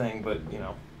little thing, but you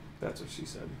know, that's what she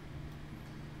said.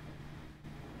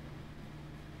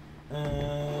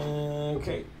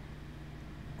 Okay,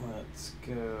 let's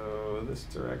go this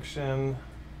direction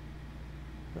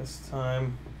this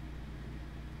time.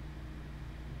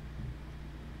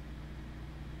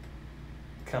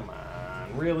 Come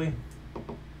on, really?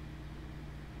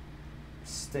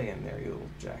 Stay in there, you little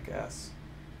jackass.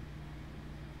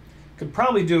 Could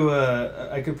probably do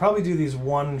I could probably do these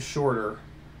one shorter,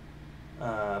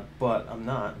 but I'm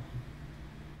not.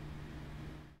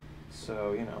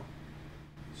 So, you know,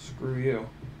 screw you.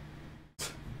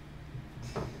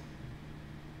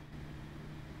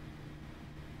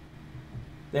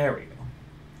 There we go.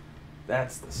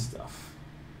 That's the stuff.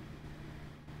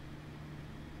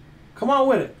 Come on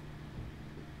with it.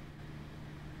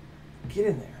 Get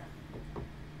in there.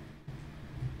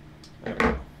 There we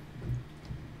go.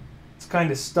 It's kind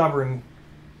of stubborn,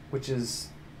 which is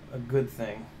a good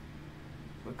thing,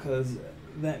 because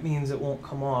that means it won't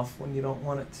come off when you don't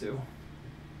want it to.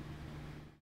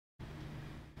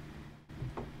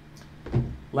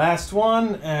 Last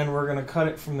one, and we're going to cut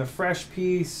it from the fresh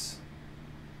piece.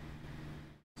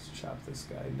 Let's chop this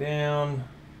guy down.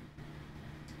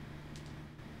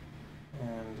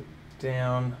 And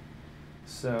down.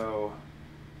 So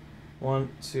 1,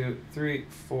 2, 3,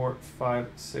 4, 5,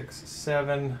 6,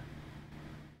 7.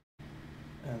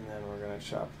 And then we're going to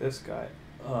chop this guy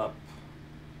up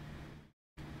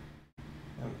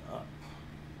and up.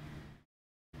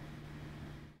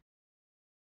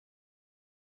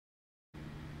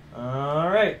 All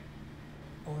right,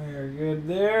 we're good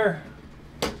there.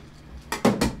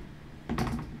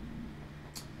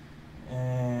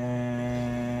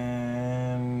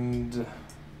 And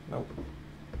nope,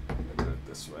 do it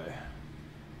this way.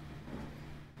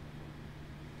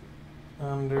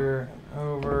 Under and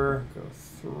over, go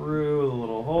through the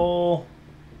little hole.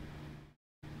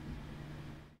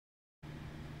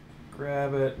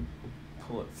 Grab it,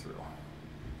 pull it through.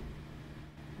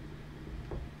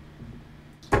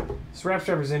 This wrap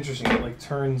strap is interesting. It like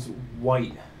turns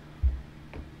white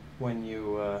when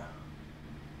you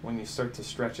start to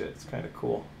stretch it. It's kind of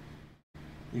cool.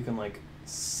 You can like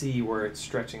see where it's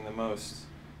stretching the most.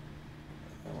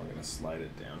 And we're gonna slide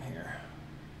it down here.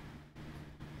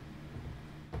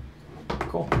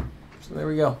 Cool. So there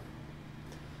we go.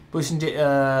 Bush and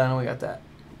we got that.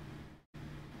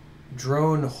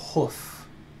 Drone hoof.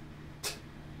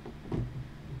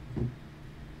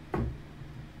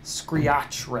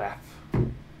 Screech wrap.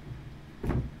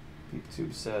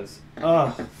 YouTube says,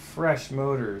 fresh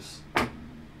motors.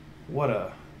 What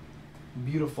a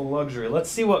beautiful luxury. Let's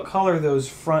see what color those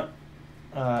front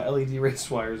LED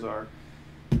race wires are.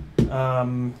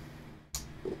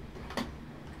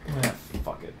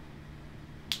 Fuck it.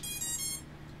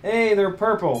 Hey, they're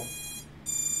purple.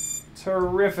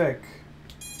 Terrific.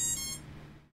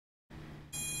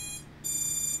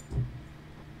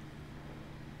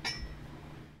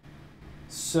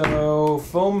 So,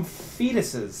 foam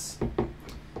fetuses.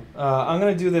 I'm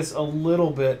going to do this a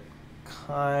little bit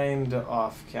kind of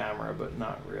off camera, but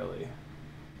not really.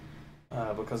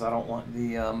 Because I don't want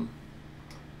the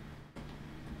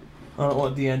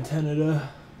antenna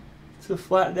to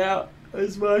flatten out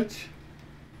as much.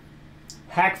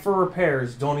 Hack for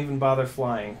repairs, don't even bother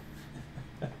flying.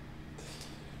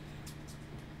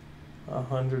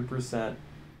 100%.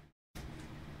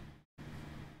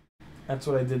 That's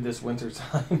what I did this winter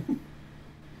time.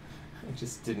 I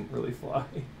just didn't really fly.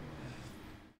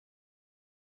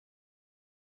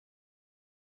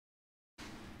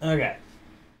 Okay.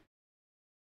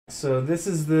 So this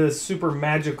is the super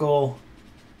magical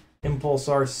Impulse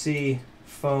RC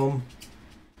foam.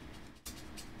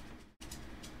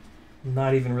 I'm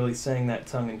not even really saying that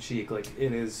tongue-in-cheek. Like,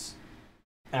 it is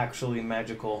actually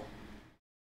magical.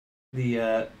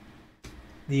 The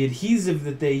adhesive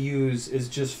that they use is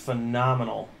just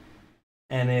phenomenal,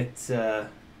 and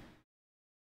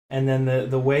and then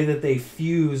the way that they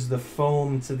fuse the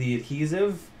foam to the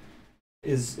adhesive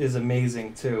is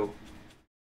amazing too.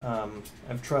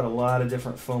 I've tried a lot of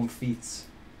different foam feats,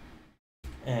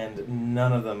 and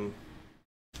none of them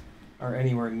are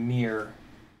anywhere near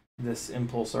this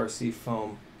Impulse RC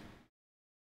foam.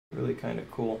 Really kind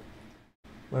of cool.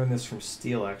 Learned this from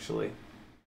Steel, actually.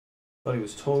 But he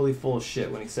was totally full of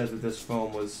shit when he said that this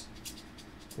foam was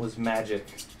magic.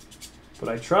 But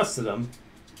I trusted him,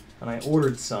 and I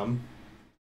ordered some,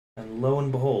 and lo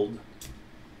and behold,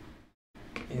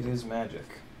 it is magic.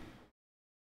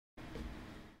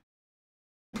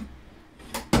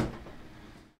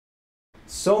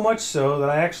 So much so that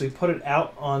I actually put it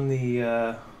out on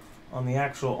the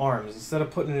actual arms instead of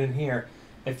putting it in here.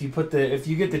 If you get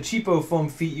the cheapo foam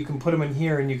feet, you can put them in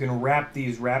here, and you can wrap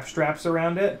these wrap straps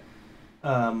around it.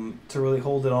 To really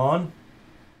hold it on.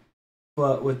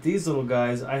 But with these little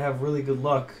guys, I have really good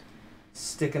luck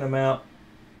sticking them out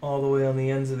all the way on the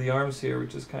ends of the arms here,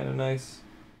 which is kind of nice.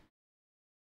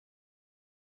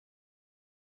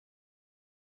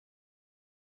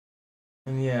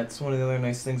 And yeah, it's one of the other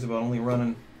nice things about only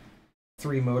running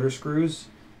 3 motor screws,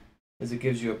 is it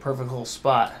gives you a perfect little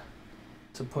spot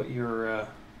to put your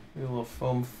little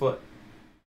foam foot.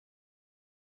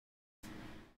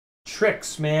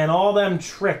 Tricks, man, all them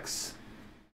tricks.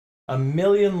 A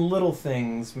million little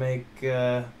things make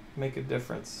a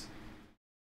difference.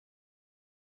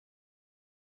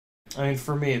 I mean,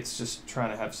 for me, it's just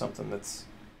trying to have something that's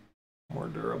more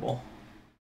durable.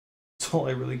 That's all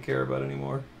I really care about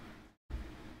anymore.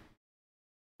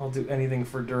 I'll do anything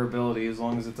for durability as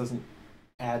long as it doesn't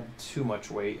add too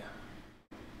much weight.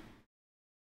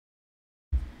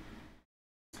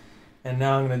 And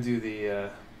now I'm going to do the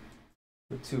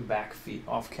 2 back feet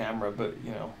off camera, but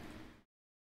you know,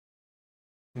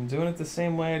 I'm doing it the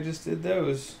same way I just did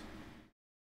those.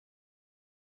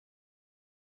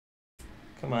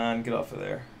 Come on, get off of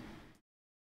there.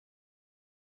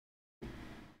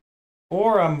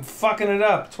 Or I'm fucking it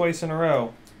up twice in a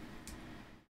row.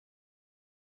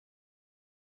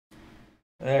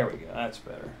 There we go. That's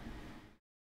better.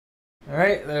 All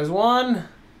right, there's one.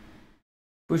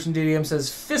 Bushin DDM says,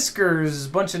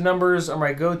 Fiskars, bunch of numbers are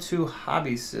my go-to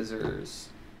hobby scissors.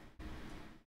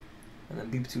 And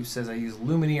then Beep2 says, I use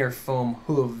Luminaire foam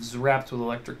hooves wrapped with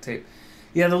electric tape.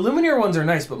 Yeah, the Luminaire ones are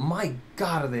nice, but my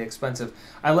God, are they expensive.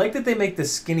 I like that they make the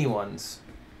skinny ones.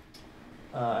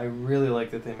 I really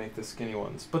like that they make the skinny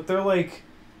ones. But they're like...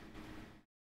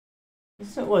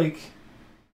 Isn't it like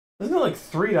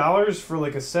 $3 for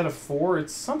like a set of 4?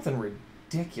 It's something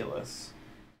ridiculous.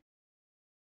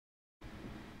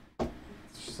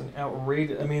 It's just an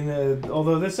outrageous... I mean,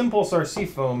 although this Impulse RC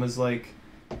foam is like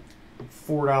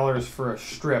 $4 for a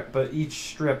strip, but each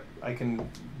strip I can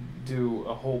do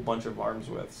a whole bunch of arms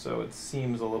with, so it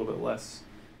seems a little bit less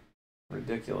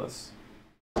ridiculous.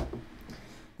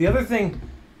 The other thing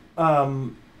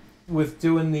with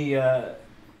doing the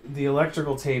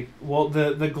electrical tape, well,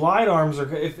 the glide arms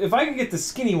are, if I could get the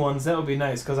skinny ones, that would be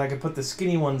nice, because I could put the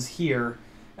skinny ones here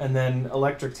and then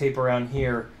electric tape around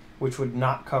here, which would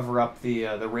not cover up the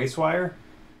race wire.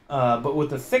 But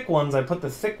with the thick ones, I put the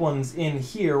thick ones in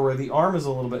here where the arm is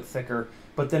a little bit thicker,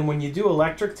 but then when you do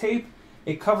electric tape,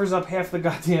 it covers up half the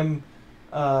goddamn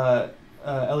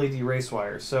LED race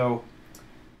wire. So,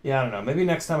 yeah, I don't know. Maybe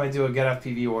next time I do a Get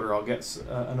FPV order, I'll get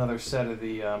another set of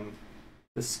the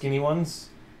skinny ones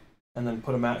and then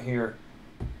put them out here.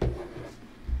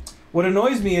 What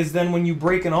annoys me is then when you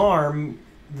break an arm,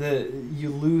 you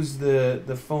lose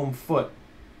the foam foot.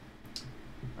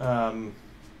 And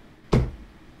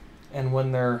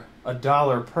when they're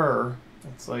 $1 per,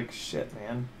 it's like, shit,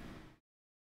 man.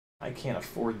 I can't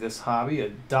afford this hobby.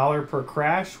 $1 per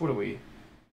crash? What are we?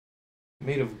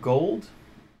 Made of gold?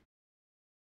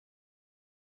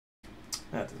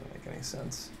 That doesn't make any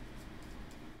sense.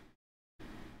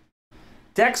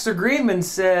 Dexter Greenman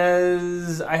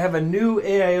says, I have a new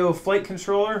AIO flight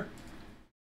controller.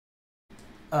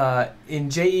 In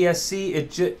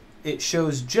JESC, it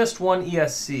shows just one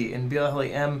ESC. In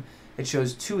BLHM, it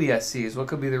shows 2 ESCs. What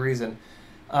could be the reason?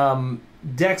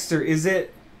 Dexter, is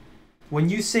it... When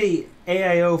you say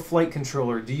AIO flight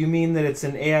controller, do you mean that it's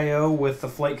an AIO with the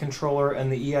flight controller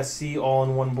and the ESC all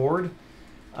in one board?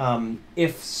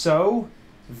 If so,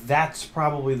 that's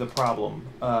probably the problem.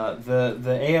 The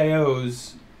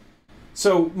AIOs...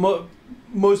 So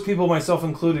most people, myself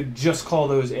included, just call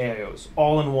those AIOs.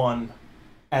 All in one,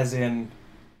 as in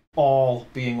all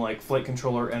being like flight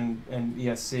controller and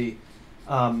ESC.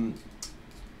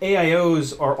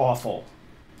 AIOs are awful.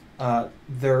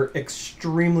 They're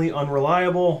extremely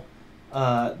unreliable.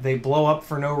 They blow up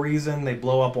for no reason. They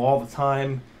blow up all the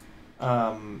time.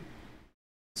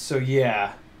 So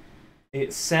yeah,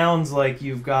 it sounds like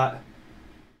you've got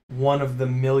one of the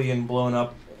million blown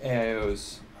up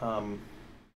AIOs.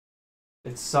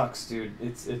 It sucks, dude.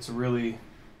 It's really...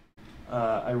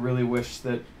 I really wish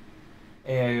that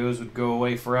AIOs would go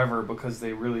away forever because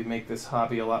they really make this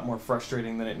hobby a lot more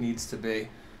frustrating than it needs to be.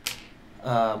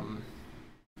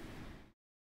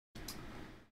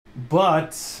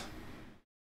 But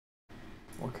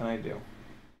what can I do?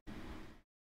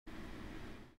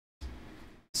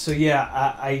 So yeah,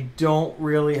 I don't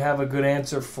really have a good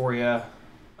answer for you.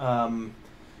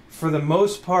 For the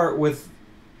most part,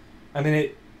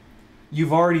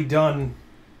 you've already done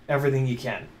everything you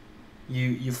can.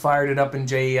 You fired it up in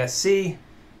JESC,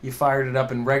 you fired it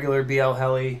up in regular BL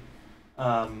Heli.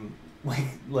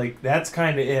 Like that's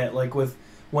kind of it. Like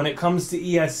when it comes to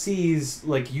ESCs,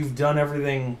 like you've done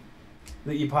everything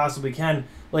that you possibly can.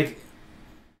 Like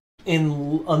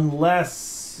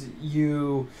unless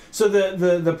you... So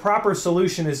the proper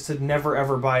solution is to never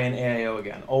ever buy an AIO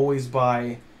again. Always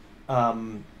buy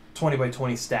 20 by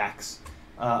 20 stacks.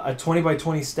 A 20 by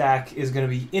 20 stack is going to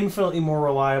be infinitely more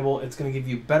reliable. It's going to give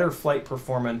you better flight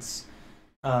performance,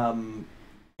 and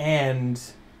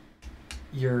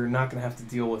you're not going to have to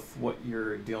deal with what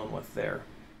you're dealing with there.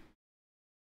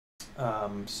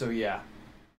 So yeah,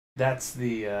 that's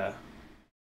going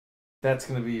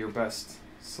to be your best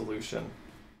solution.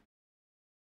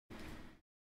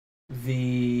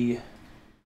 And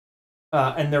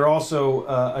they're also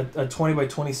a 20 by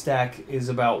 20 stack is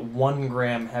about 1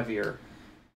 gram heavier.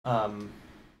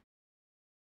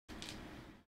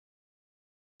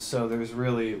 So there's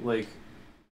really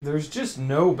there's just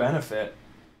no benefit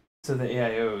to the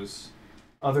AIOs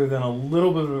other than a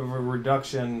little bit of a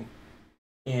reduction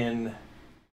in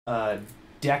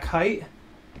deck height,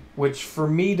 which for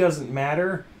me doesn't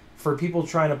matter. For people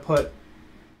trying to put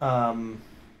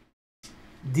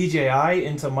DJI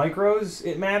into micros,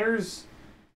 it matters,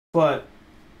 but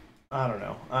I don't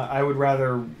know. I would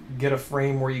rather get a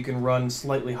frame where you can run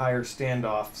slightly higher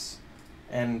standoffs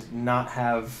and not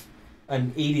have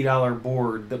an $80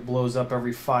 board that blows up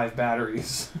every 5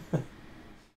 batteries.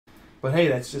 But hey,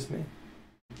 that's just me.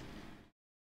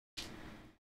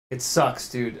 It sucks,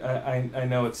 dude. I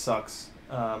know it sucks.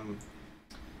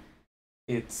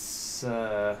 It's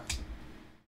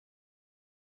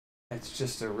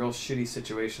just a real shitty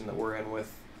situation that we're in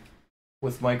with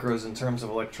micros in terms of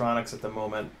electronics at the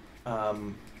moment.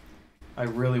 I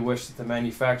really wish that the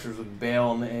manufacturers would bail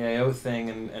on the AIO thing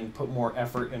and put more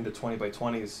effort into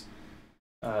 20x20s,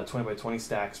 20x20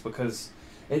 stacks, because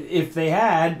if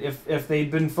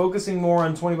they'd been focusing more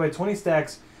on 20x20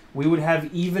 stacks, we would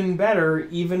have even better,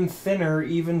 even thinner,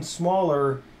 even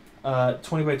smaller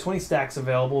 20x20 stacks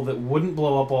available that wouldn't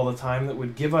blow up all the time, that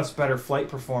would give us better flight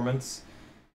performance.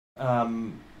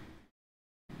 But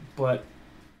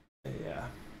yeah,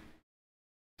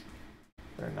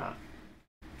 they're not.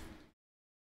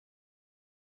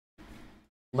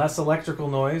 Less electrical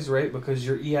noise, right? Because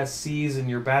your ESCs and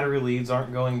your battery leads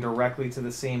aren't going directly to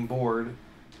the same board.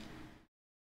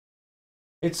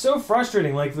 It's so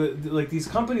frustrating. Like these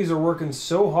companies are working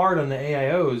so hard on the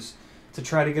AIOs to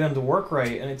try to get them to work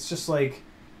right, and it's just like,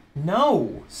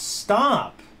 no,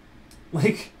 stop.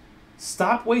 Like,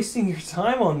 stop wasting your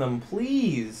time on them,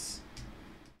 please.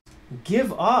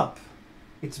 Give up.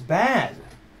 It's bad.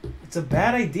 It's a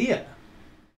bad idea.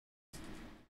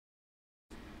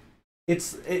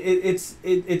 It's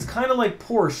kind of like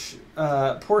Porsche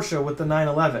with the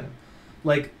 911.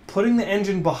 Like, putting the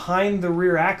engine behind the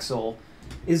rear axle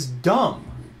is dumb.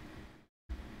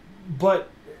 But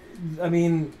I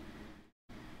mean,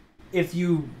 if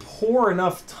you pour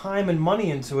enough time and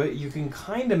money into it, you can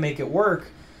kind of make it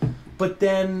work. But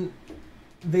then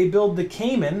they build the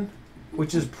Cayman,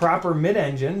 which is proper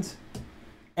mid-engined,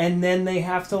 and then they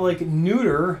have to like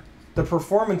neuter the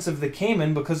performance of the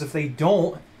Cayman, because if they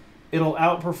don't, it'll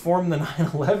outperform the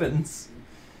 911s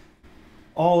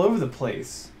all over the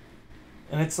place.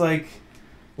 And it's like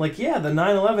yeah, the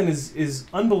 911 is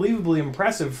unbelievably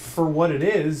impressive for what it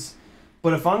is,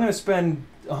 but if I'm going to spend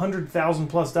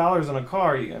 $100,000+ on a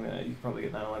car, I mean, you can probably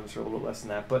get 911s for a little bit less than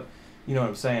that, but you know what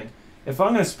I'm saying. If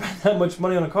I'm going to spend that much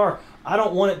money on a car, I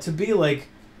don't want it to be like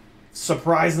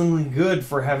surprisingly good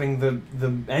for having the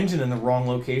engine in the wrong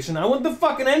location. I want the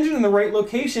fucking engine in the right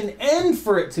location and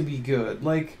for it to be good.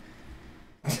 Like,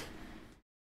 I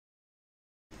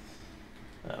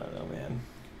don't know, man.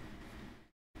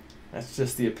 That's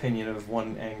just the opinion of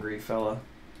one angry fella.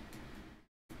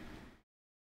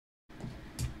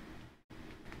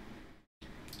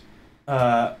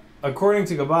 According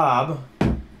to Gabab,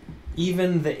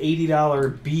 even the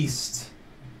 $80 Beast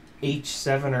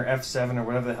H7 or F7 or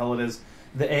whatever the hell it is,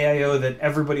 the AIO that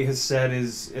everybody has said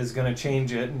is going to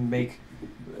change it and make,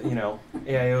 you know,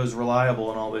 AIOs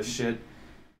reliable and all this shit,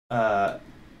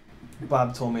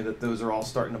 Bob told me that those are all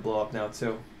starting to blow up now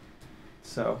too.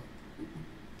 So,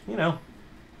 you know,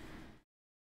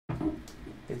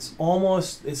 it's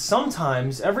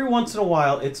sometimes, every once in a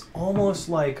while, it's almost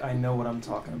like I know what I'm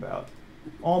talking about.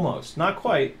 Almost. Not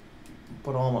quite,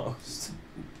 but almost.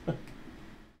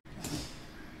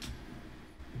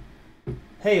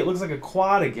 Hey, it looks like a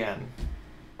quad again.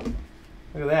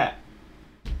 Look at that.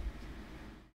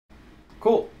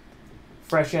 Cool.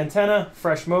 Fresh antenna,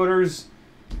 fresh motors.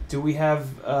 Do we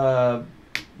have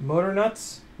motor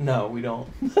nuts? No, we don't.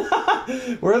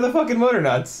 Where are the fucking motor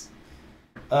nuts?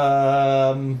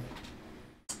 Oh,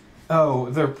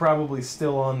 they're probably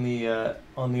still on the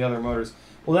other motors.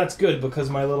 Well, that's good, because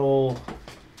my little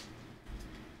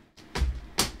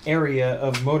area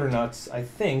of motor nuts, I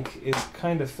think, is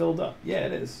kind of filled up. Yeah,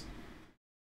 it is.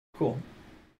 Cool.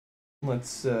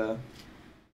 Let's should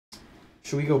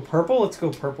we go purple? Let's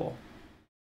go purple.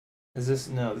 Is this,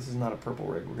 no, this is not a purple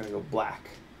rig. We're gonna go black.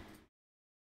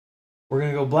 We're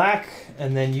gonna go black,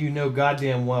 and then you know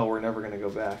goddamn well we're never gonna go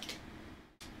back.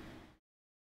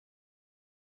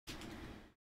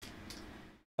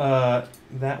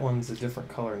 That one's a different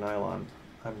color nylon.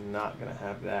 I'm not gonna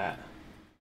have that.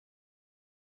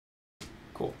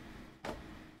 Cool.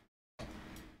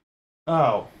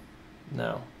 Oh,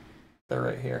 no. They're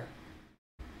right here.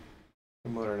 The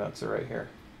motor nuts are right here.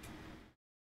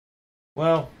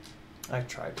 Well, I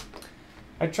tried.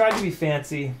 I tried to be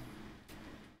fancy.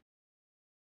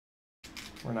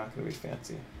 We're not going to be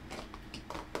fancy.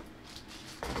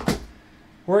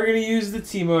 We're going to use the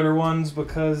T-motor ones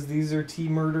because these are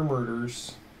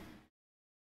T-murders.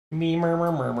 Me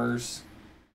murmurs.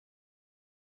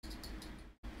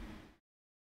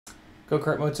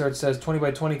 Go-Kart Mozart says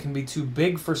 20x20 can be too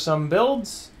big for some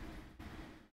builds.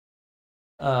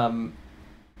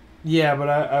 Yeah, but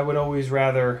I would always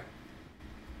rather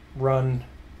run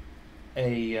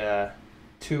a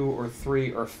 2 or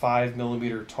 3 or 5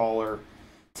 millimeter taller.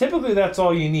 Typically, that's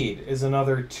all you need is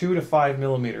another 2 to 5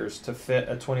 millimeters to fit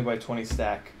a 20 by 20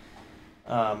 stack.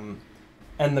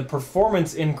 And the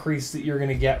performance increase that you're going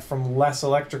to get from less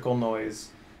electrical noise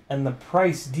and the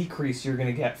price decrease you're going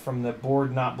to get from the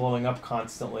board not blowing up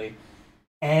constantly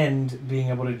and being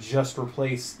able to just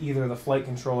replace either the flight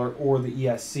controller or the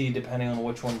ESC depending on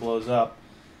which one blows up.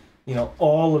 You know,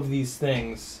 all of these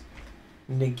things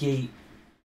negate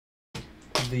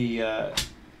the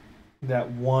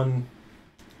that one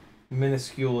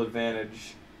minuscule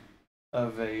advantage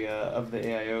of the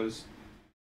AIOs.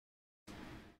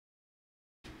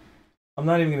 I'm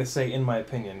not even going to say in my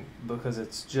opinion, because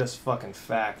it's just fucking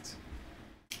fact.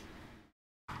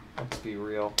 Let's be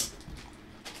real.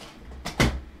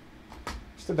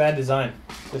 Just a bad design.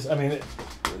 I mean,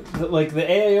 like, the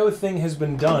AIO thing has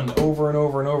been done over and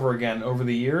over and over again over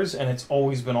the years, and it's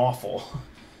always been awful.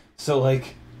 So,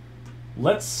 like,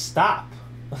 let's stop.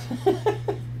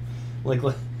 Like,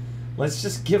 let's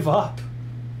just give up.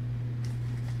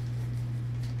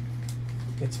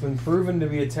 It's been proven to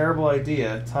be a terrible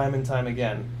idea time and time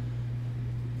again.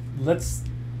 Let's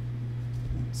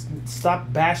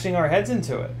stop bashing our heads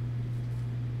into it.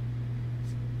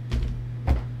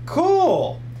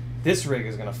 Cool! This rig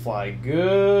is gonna fly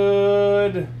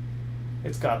good.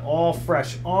 It's got all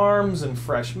fresh arms and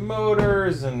fresh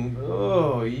motors and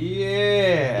oh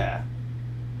yeah.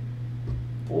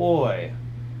 Boy.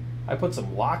 I put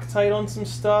some Loctite on some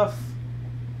stuff.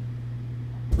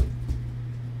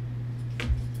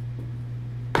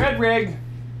 Red rig.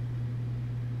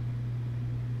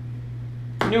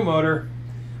 New motor.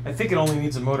 I think it only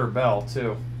needs a motor bell,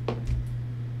 too.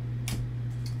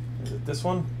 Is it this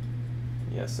one?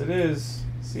 Yes, it is.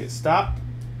 See it stop?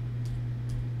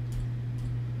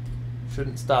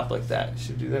 Shouldn't stop like that. It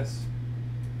should do this.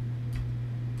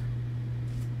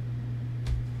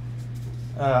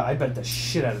 I bet the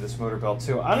shit out of this motor bell,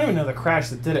 too. I don't even know the crash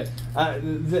that did it.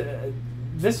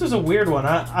 This was a weird one.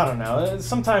 I don't know.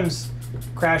 Sometimes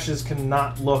crashes can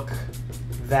not look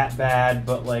that bad,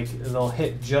 but like they'll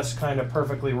hit just kind of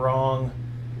perfectly wrong,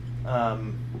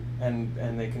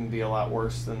 and they can be a lot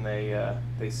worse than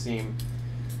they seem.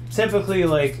 Typically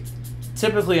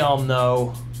I'll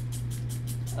know.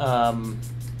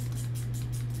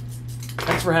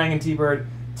 Thanks for hanging, T-Bird.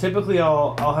 Typically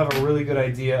I'll have a really good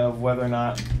idea of whether or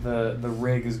not the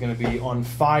rig is going to be on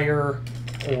fire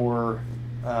or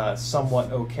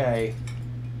somewhat okay.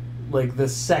 Like the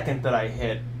second that I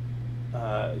hit,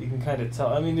 you can kind of tell.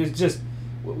 I mean, it's just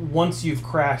once you've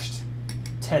crashed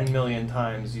 10 million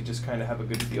times, you just kind of have a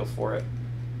good feel for it.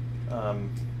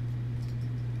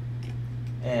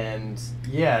 And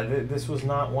yeah, this was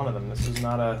not one of them. This was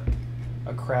not a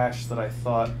crash that I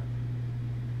thought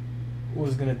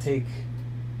was going to take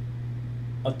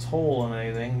a toll on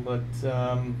anything, but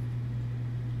it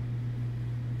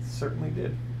certainly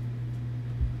did.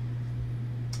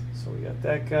 So we got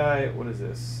that guy. What is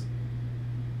this?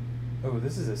 Oh,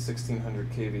 this is a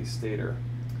 1600 kV stator.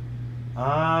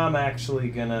 I'm actually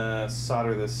gonna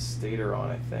solder this stator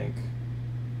on, I think.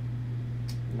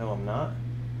 No, I'm not.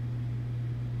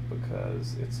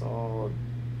 Because it's all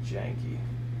janky.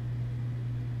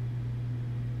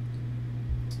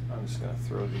 I'm just gonna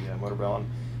throw the motor bell on.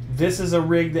 This is a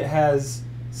rig that has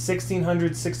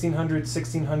 1600, 1600,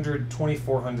 1600,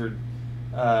 2400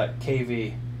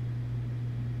 kV.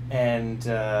 And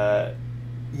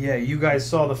yeah, you guys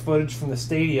saw the footage from the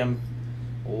stadium.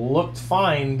 Looked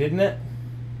fine, didn't it?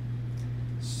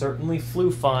 Certainly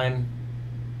flew fine.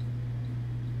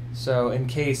 So in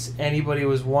case anybody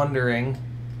was wondering,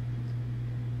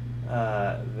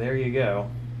 there you go.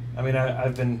 I mean,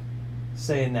 I've been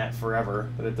saying that forever,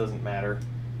 but it doesn't matter.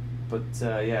 But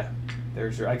yeah,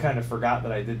 there's your... I kind of forgot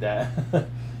that I did that.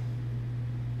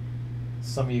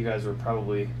 Some of you guys were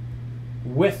probably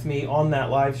with me on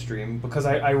that live stream because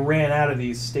I ran out of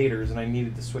these stators and I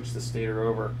needed to switch the stator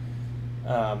over.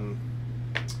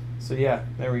 So yeah,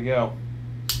 there we go.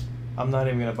 I'm not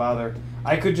even gonna bother.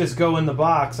 I could just go in the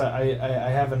box. I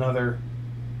have another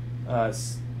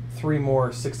 3 more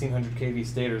 1600 kV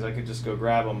stators. I could just go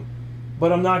grab them,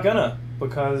 but I'm not gonna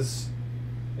because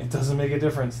it doesn't make a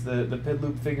difference. The PID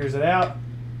loop figures it out,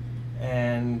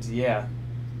 and yeah,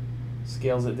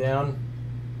 scales it down,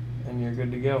 and you're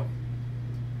good to go.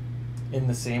 In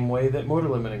the same way that motor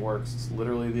limiting works. It's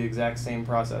literally the exact same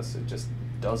process. It just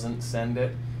doesn't send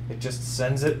it. It just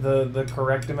sends it the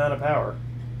correct amount of power.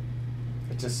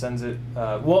 It just sends it.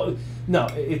 Well, no,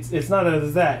 it's not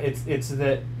that. It's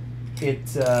that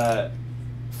it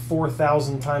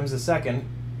 4,000 times a second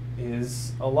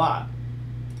is a lot,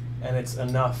 and it's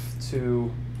enough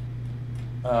to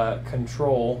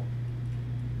control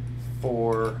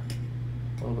for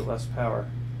a little bit less power,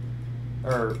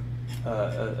 or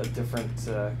a different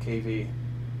kV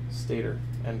stator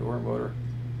and or motor.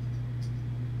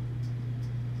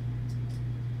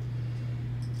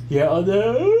 Yeah,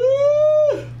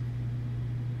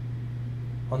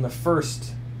 on the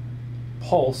first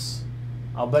pulse,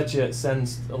 I'll bet you it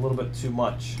sends a little bit too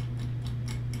much,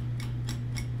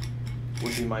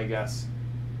 would be my guess.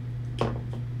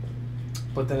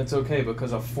 But then it's okay,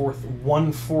 because a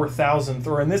 1/4000th,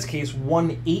 or in this case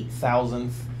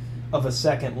 1/8000th of a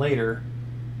second later,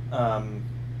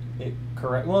 it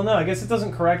correct. Well, no, I guess it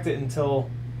doesn't correct it until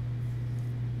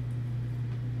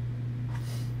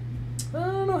I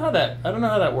don't know how that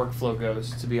workflow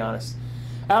goes, to be honest.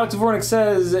 Alex Vornick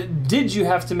says, did you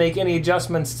have to make any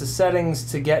adjustments to settings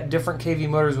to get different KV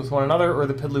motors with one another, or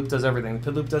the PID loop does everything? The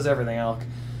PID loop does everything, Alec.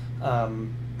 Yeah,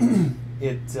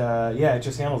 it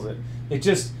just handles it. It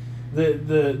just,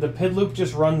 the PID loop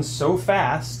just runs so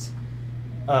fast.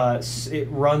 It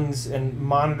runs and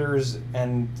monitors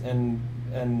and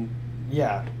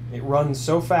yeah, it runs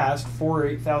so fast, 4,000 or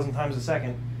 8,000 times a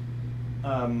second,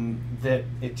 that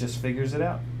it just figures it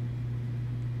out.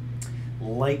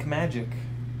 Like magic.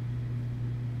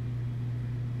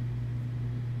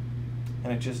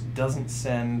 And it just doesn't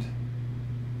send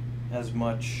as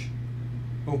much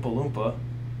Oompa Loompa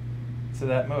to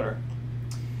that motor.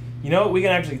 You know what? We can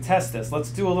actually test this.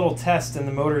 Let's do a little test in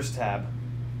the Motors tab,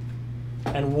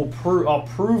 and I'll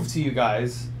prove to you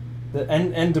guys that,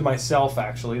 and to myself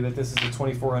actually, that this is a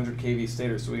 2400 kV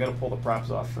stator. So we got to pull the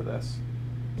props off for this.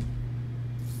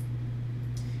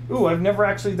 Ooh, I've never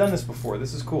actually done this before.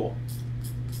 This is cool.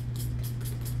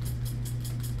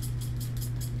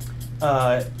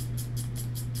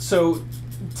 So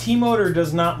T-Motor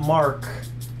does not mark,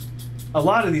 a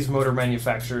lot of these motor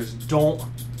manufacturers don't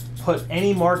put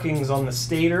any markings on the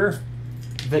stator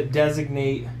that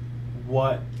designate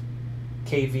what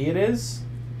kV it is.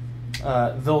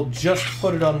 They'll just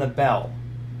put it on the bell.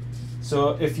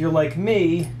 So if you're like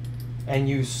me and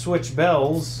you switch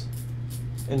bells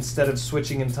instead of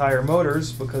switching entire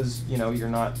motors because, you know, you're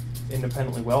not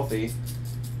independently wealthy,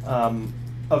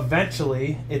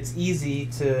 eventually it's easy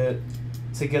to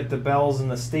get the bells and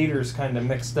the stators kind of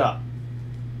mixed up,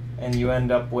 and you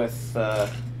end up with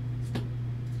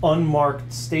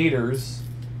unmarked stators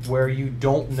where you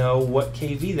don't know what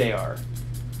kV they are.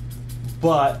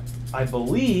 But I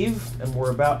believe, and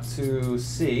we're about to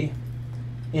see,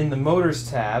 in the Motors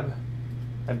tab,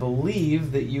 I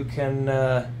believe that you can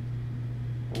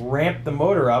ramp the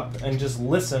motor up and just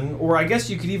listen, or I guess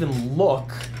you could even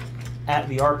look at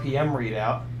the RPM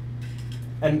readout.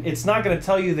 And it's not going to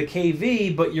tell you the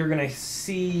kV, but you're going to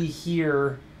see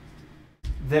here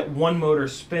that one motor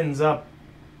spins up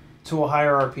to a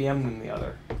higher RPM than the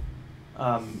other.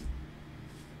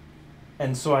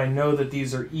 And so I know that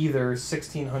these are either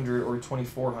 1600 or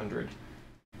 2400.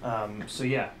 So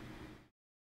yeah,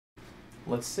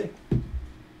 let's see.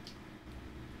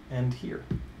 And here.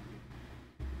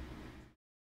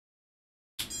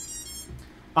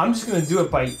 I'm just going to do it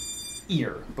by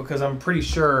ear because I'm pretty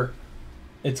sure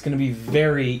it's going to be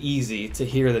very easy to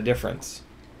hear the difference.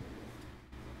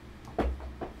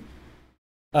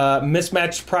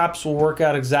 Mismatched props will work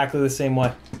out exactly the same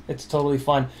way. It's totally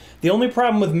fine. The only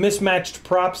problem with mismatched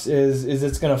props is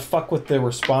it's going to fuck with the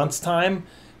response time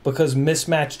because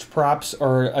mismatched props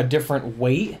are a different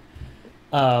weight.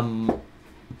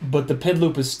 But the PID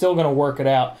loop is still going to work it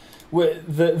out.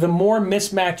 The more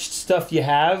mismatched stuff you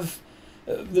have,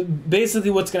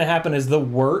 basically what's going to happen is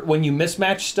when you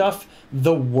mismatch stuff,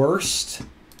 the worst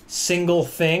single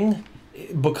thing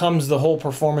becomes the whole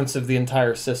performance of the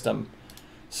entire system.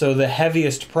 So the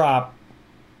heaviest prop,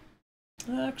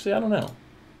 actually I don't know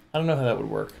how that would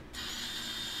work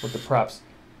with the props.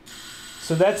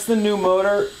 So that's the new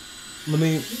motor.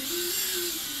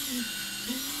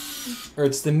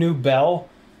 It's the new bell.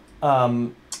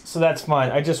 So that's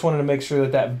fine. I just wanted to make sure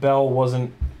that bell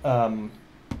wasn't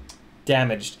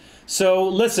damaged. So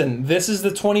listen, this is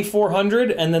the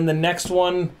 2400, and then the next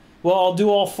one, well, I'll do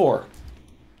all four.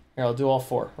 Here, I'll do all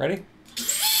four. Ready?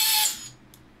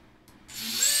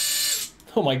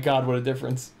 Oh my God, what a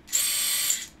difference.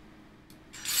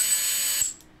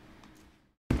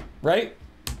 Right?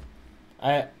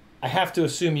 I have to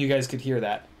assume you guys could hear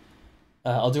that.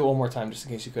 I'll do it one more time just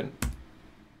in case you couldn't.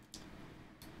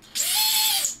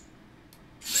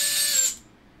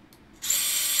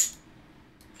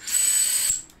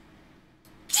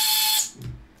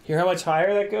 Hear how much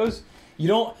higher that goes? You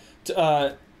don't.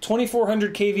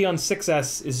 2400 kV on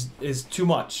 6S is too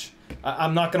much.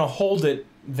 I'm not gonna hold it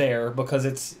there because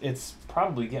it's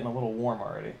probably getting a little warm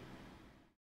already.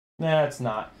 Nah, it's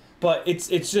not. but it's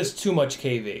just too much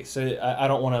KV, so I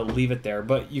don't want to leave it there.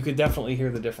 But you could definitely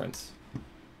hear the difference.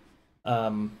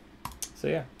 So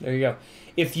yeah, there you go.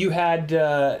 If you had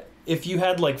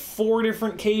like 4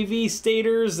 different KV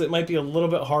stators, it might be a little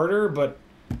bit harder, but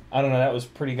I don't know. That was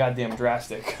pretty goddamn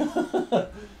drastic.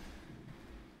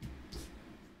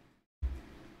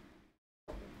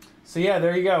 So yeah,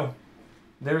 there you go.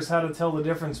 There's how to tell the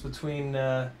difference between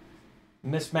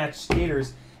mismatched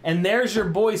skaters. And there's your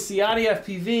boy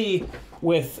CiottiFPV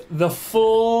with the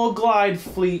full glide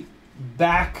fleet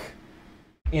back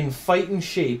in fighting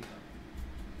shape.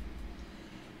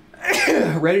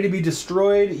 Ready to be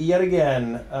destroyed yet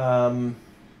again.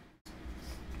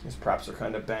 These props are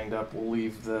kind of banged up. We'll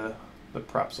leave the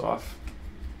props off.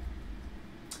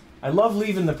 I love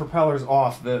leaving the propellers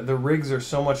off. The rigs are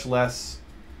so much less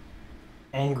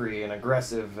angry and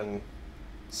aggressive and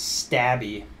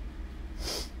stabby.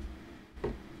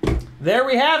 There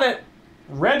we have it.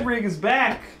 Red rig is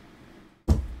back.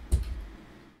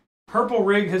 Purple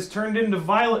rig has turned into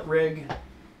violet rig.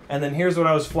 And then here's what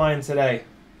I was flying today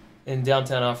in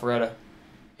downtown Alpharetta.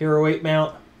 Hero 8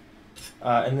 mount.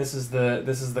 And this is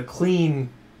the clean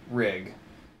rig.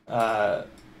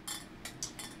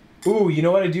 Ooh, you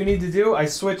know what I do need to do? I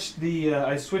switched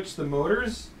the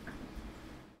motors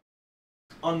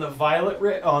on the violet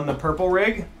rig, on the purple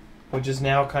rig, which is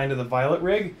now kind of the violet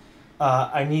rig.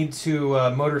 I need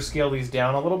to motor scale these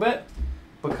down a little bit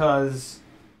because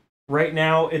right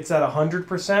now it's at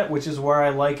 100%, which is where I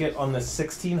like it on the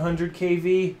 1600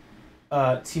 kV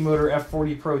T-Motor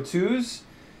F40 Pro 2s.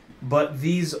 But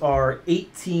these are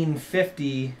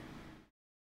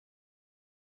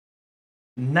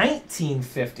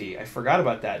 1950. I forgot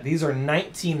about that. These are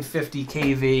 1950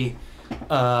 kV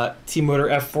T-Motor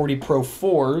F40 Pro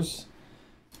 4s,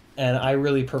 and I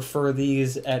really prefer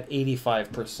these at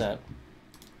 85%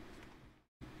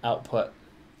 output.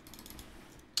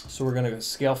 So we're going to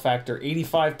scale factor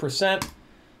 85%,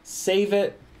 save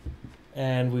it,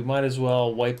 and we might as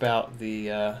well wipe out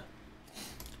the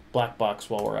black box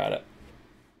while we're at it.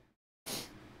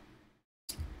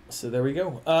 So there we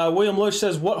go. William Loesch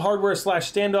says, what hardware /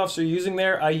 standoffs are you using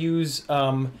there? I use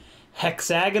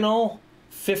hexagonal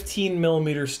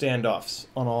 15mm standoffs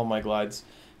on all my glides.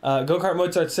 Go-Kart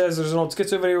Mozart says, there's an old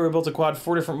Schizo video where we built a quad,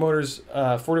 4 different motors,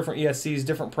 4 different ESCs,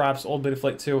 different props, old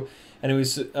Betaflight 2, and he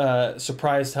was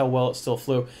surprised how well it still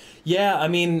flew. Yeah, I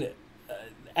mean,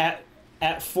 at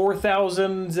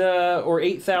 4,000 or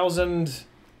 8,000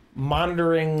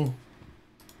 monitoring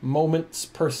moments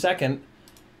per second,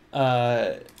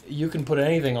 you can put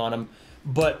anything on them.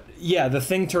 But yeah, the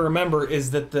thing to remember is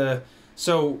that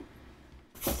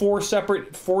four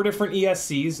different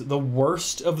ESCs, the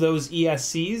worst of those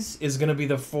ESCs is going to be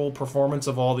the full performance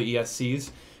of all the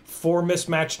ESCs. 4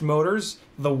 mismatched motors,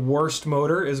 the worst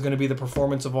motor is going to be the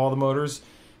performance of all the motors.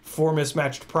 4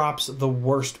 mismatched props, the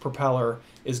worst propeller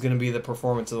is going to be the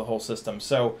performance of the whole system.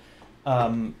 So,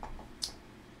 but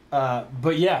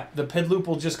yeah, the PID loop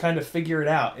will just kind of figure it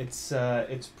out.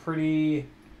 It's pretty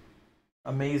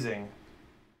amazing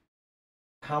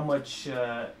how much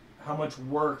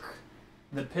work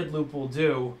the PID loop will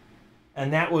do,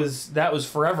 and that was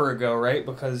forever ago, right?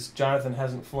 Because Jonathan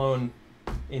hasn't flown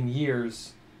in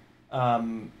years.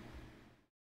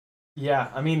 Yeah,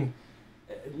 I mean,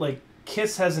 like,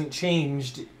 KISS hasn't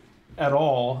changed at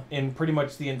all in pretty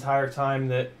much the entire time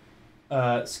that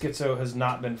Schizo has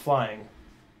not been flying.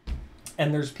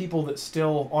 And there's people that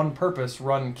still, on purpose,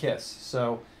 run KISS.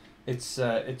 So it's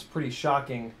pretty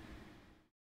shocking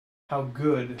how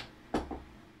good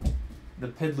the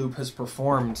PID loop has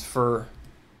performed for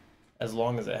as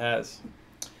long as it has.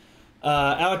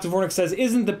 Alec Dvornik says,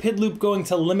 isn't the PID loop going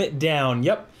to limit down?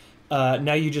 Yep.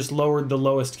 Now you just lowered the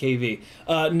lowest KV.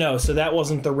 No, so that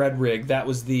wasn't the red rig. That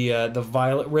was the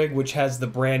violet rig, which has the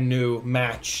brand new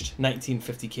matched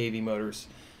 1950 kV motors.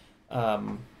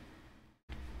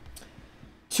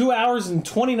 2 hours and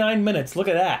 29 minutes. Look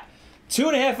at that.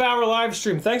 2.5 hour live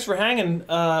stream. Thanks for hanging.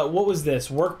 What was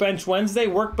this? Workbench Wednesday?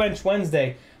 Workbench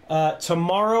Wednesday.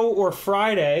 Tomorrow or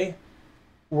Friday,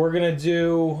 we're going to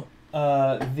do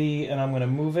and I'm going to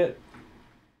move it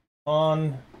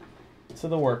on to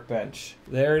the workbench.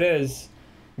 There it is.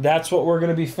 That's what we're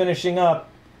going to be finishing up.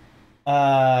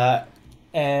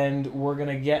 And we're going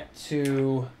to get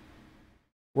to,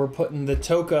 we're putting the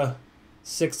Toka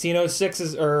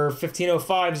 1606s or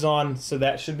 1505s on, so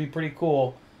that should be pretty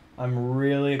cool. I'm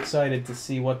really excited to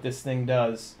see what this thing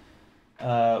does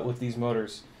with these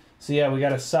motors. So yeah, we got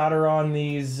to solder on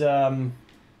these. We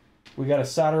got to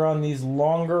solder on these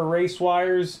longer race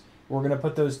wires. We're gonna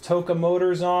put those Toka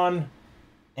motors on,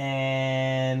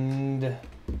 and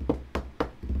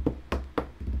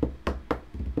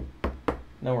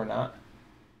No, we're not.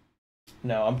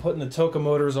 No, I'm putting the Toka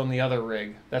motors on the other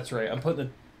rig. That's right. I'm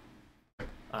putting the...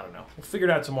 I don't know. We'll figure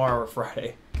it out tomorrow or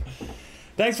Friday.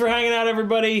 Thanks for hanging out,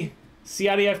 everybody.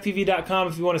 CiottiFPV.com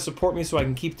if you want to support me so I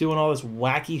can keep doing all this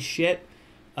wacky shit.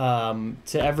 To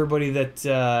everybody that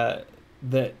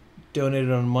that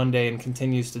donated on Monday and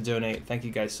continues to donate, thank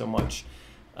you guys so much.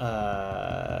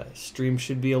 Stream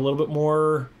should be a little bit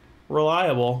more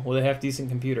reliable with a half-decent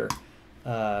computer.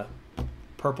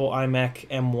 Purple iMac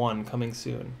M1 coming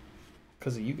soon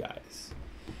because of you guys.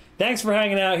 Thanks for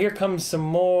hanging out. Here comes some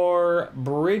more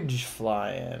bridge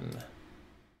flying.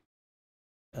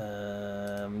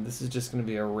 This is just going to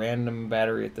be a random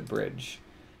battery at the bridge.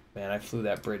 Man, I flew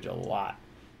that bridge a lot.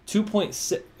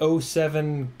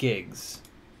 2.07 gigs.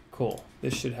 Cool.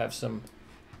 This should have some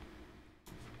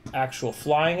actual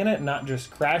flying in it, not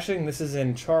just crashing. This is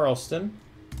in Charleston.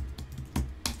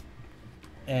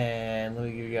 And let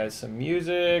me give you guys some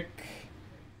music.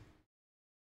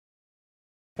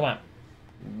 Come on.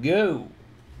 Go.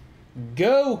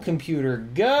 Go, computer.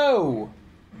 Go.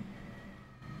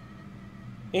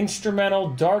 Instrumental,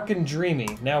 dark and dreamy.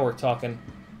 Now we're talking.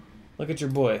 Look at your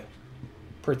boy.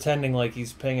 Pretending like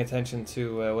he's paying attention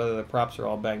to whether the props are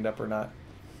all banged up or not.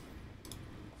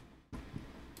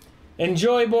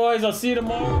 Enjoy, boys. I'll see you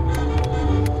tomorrow.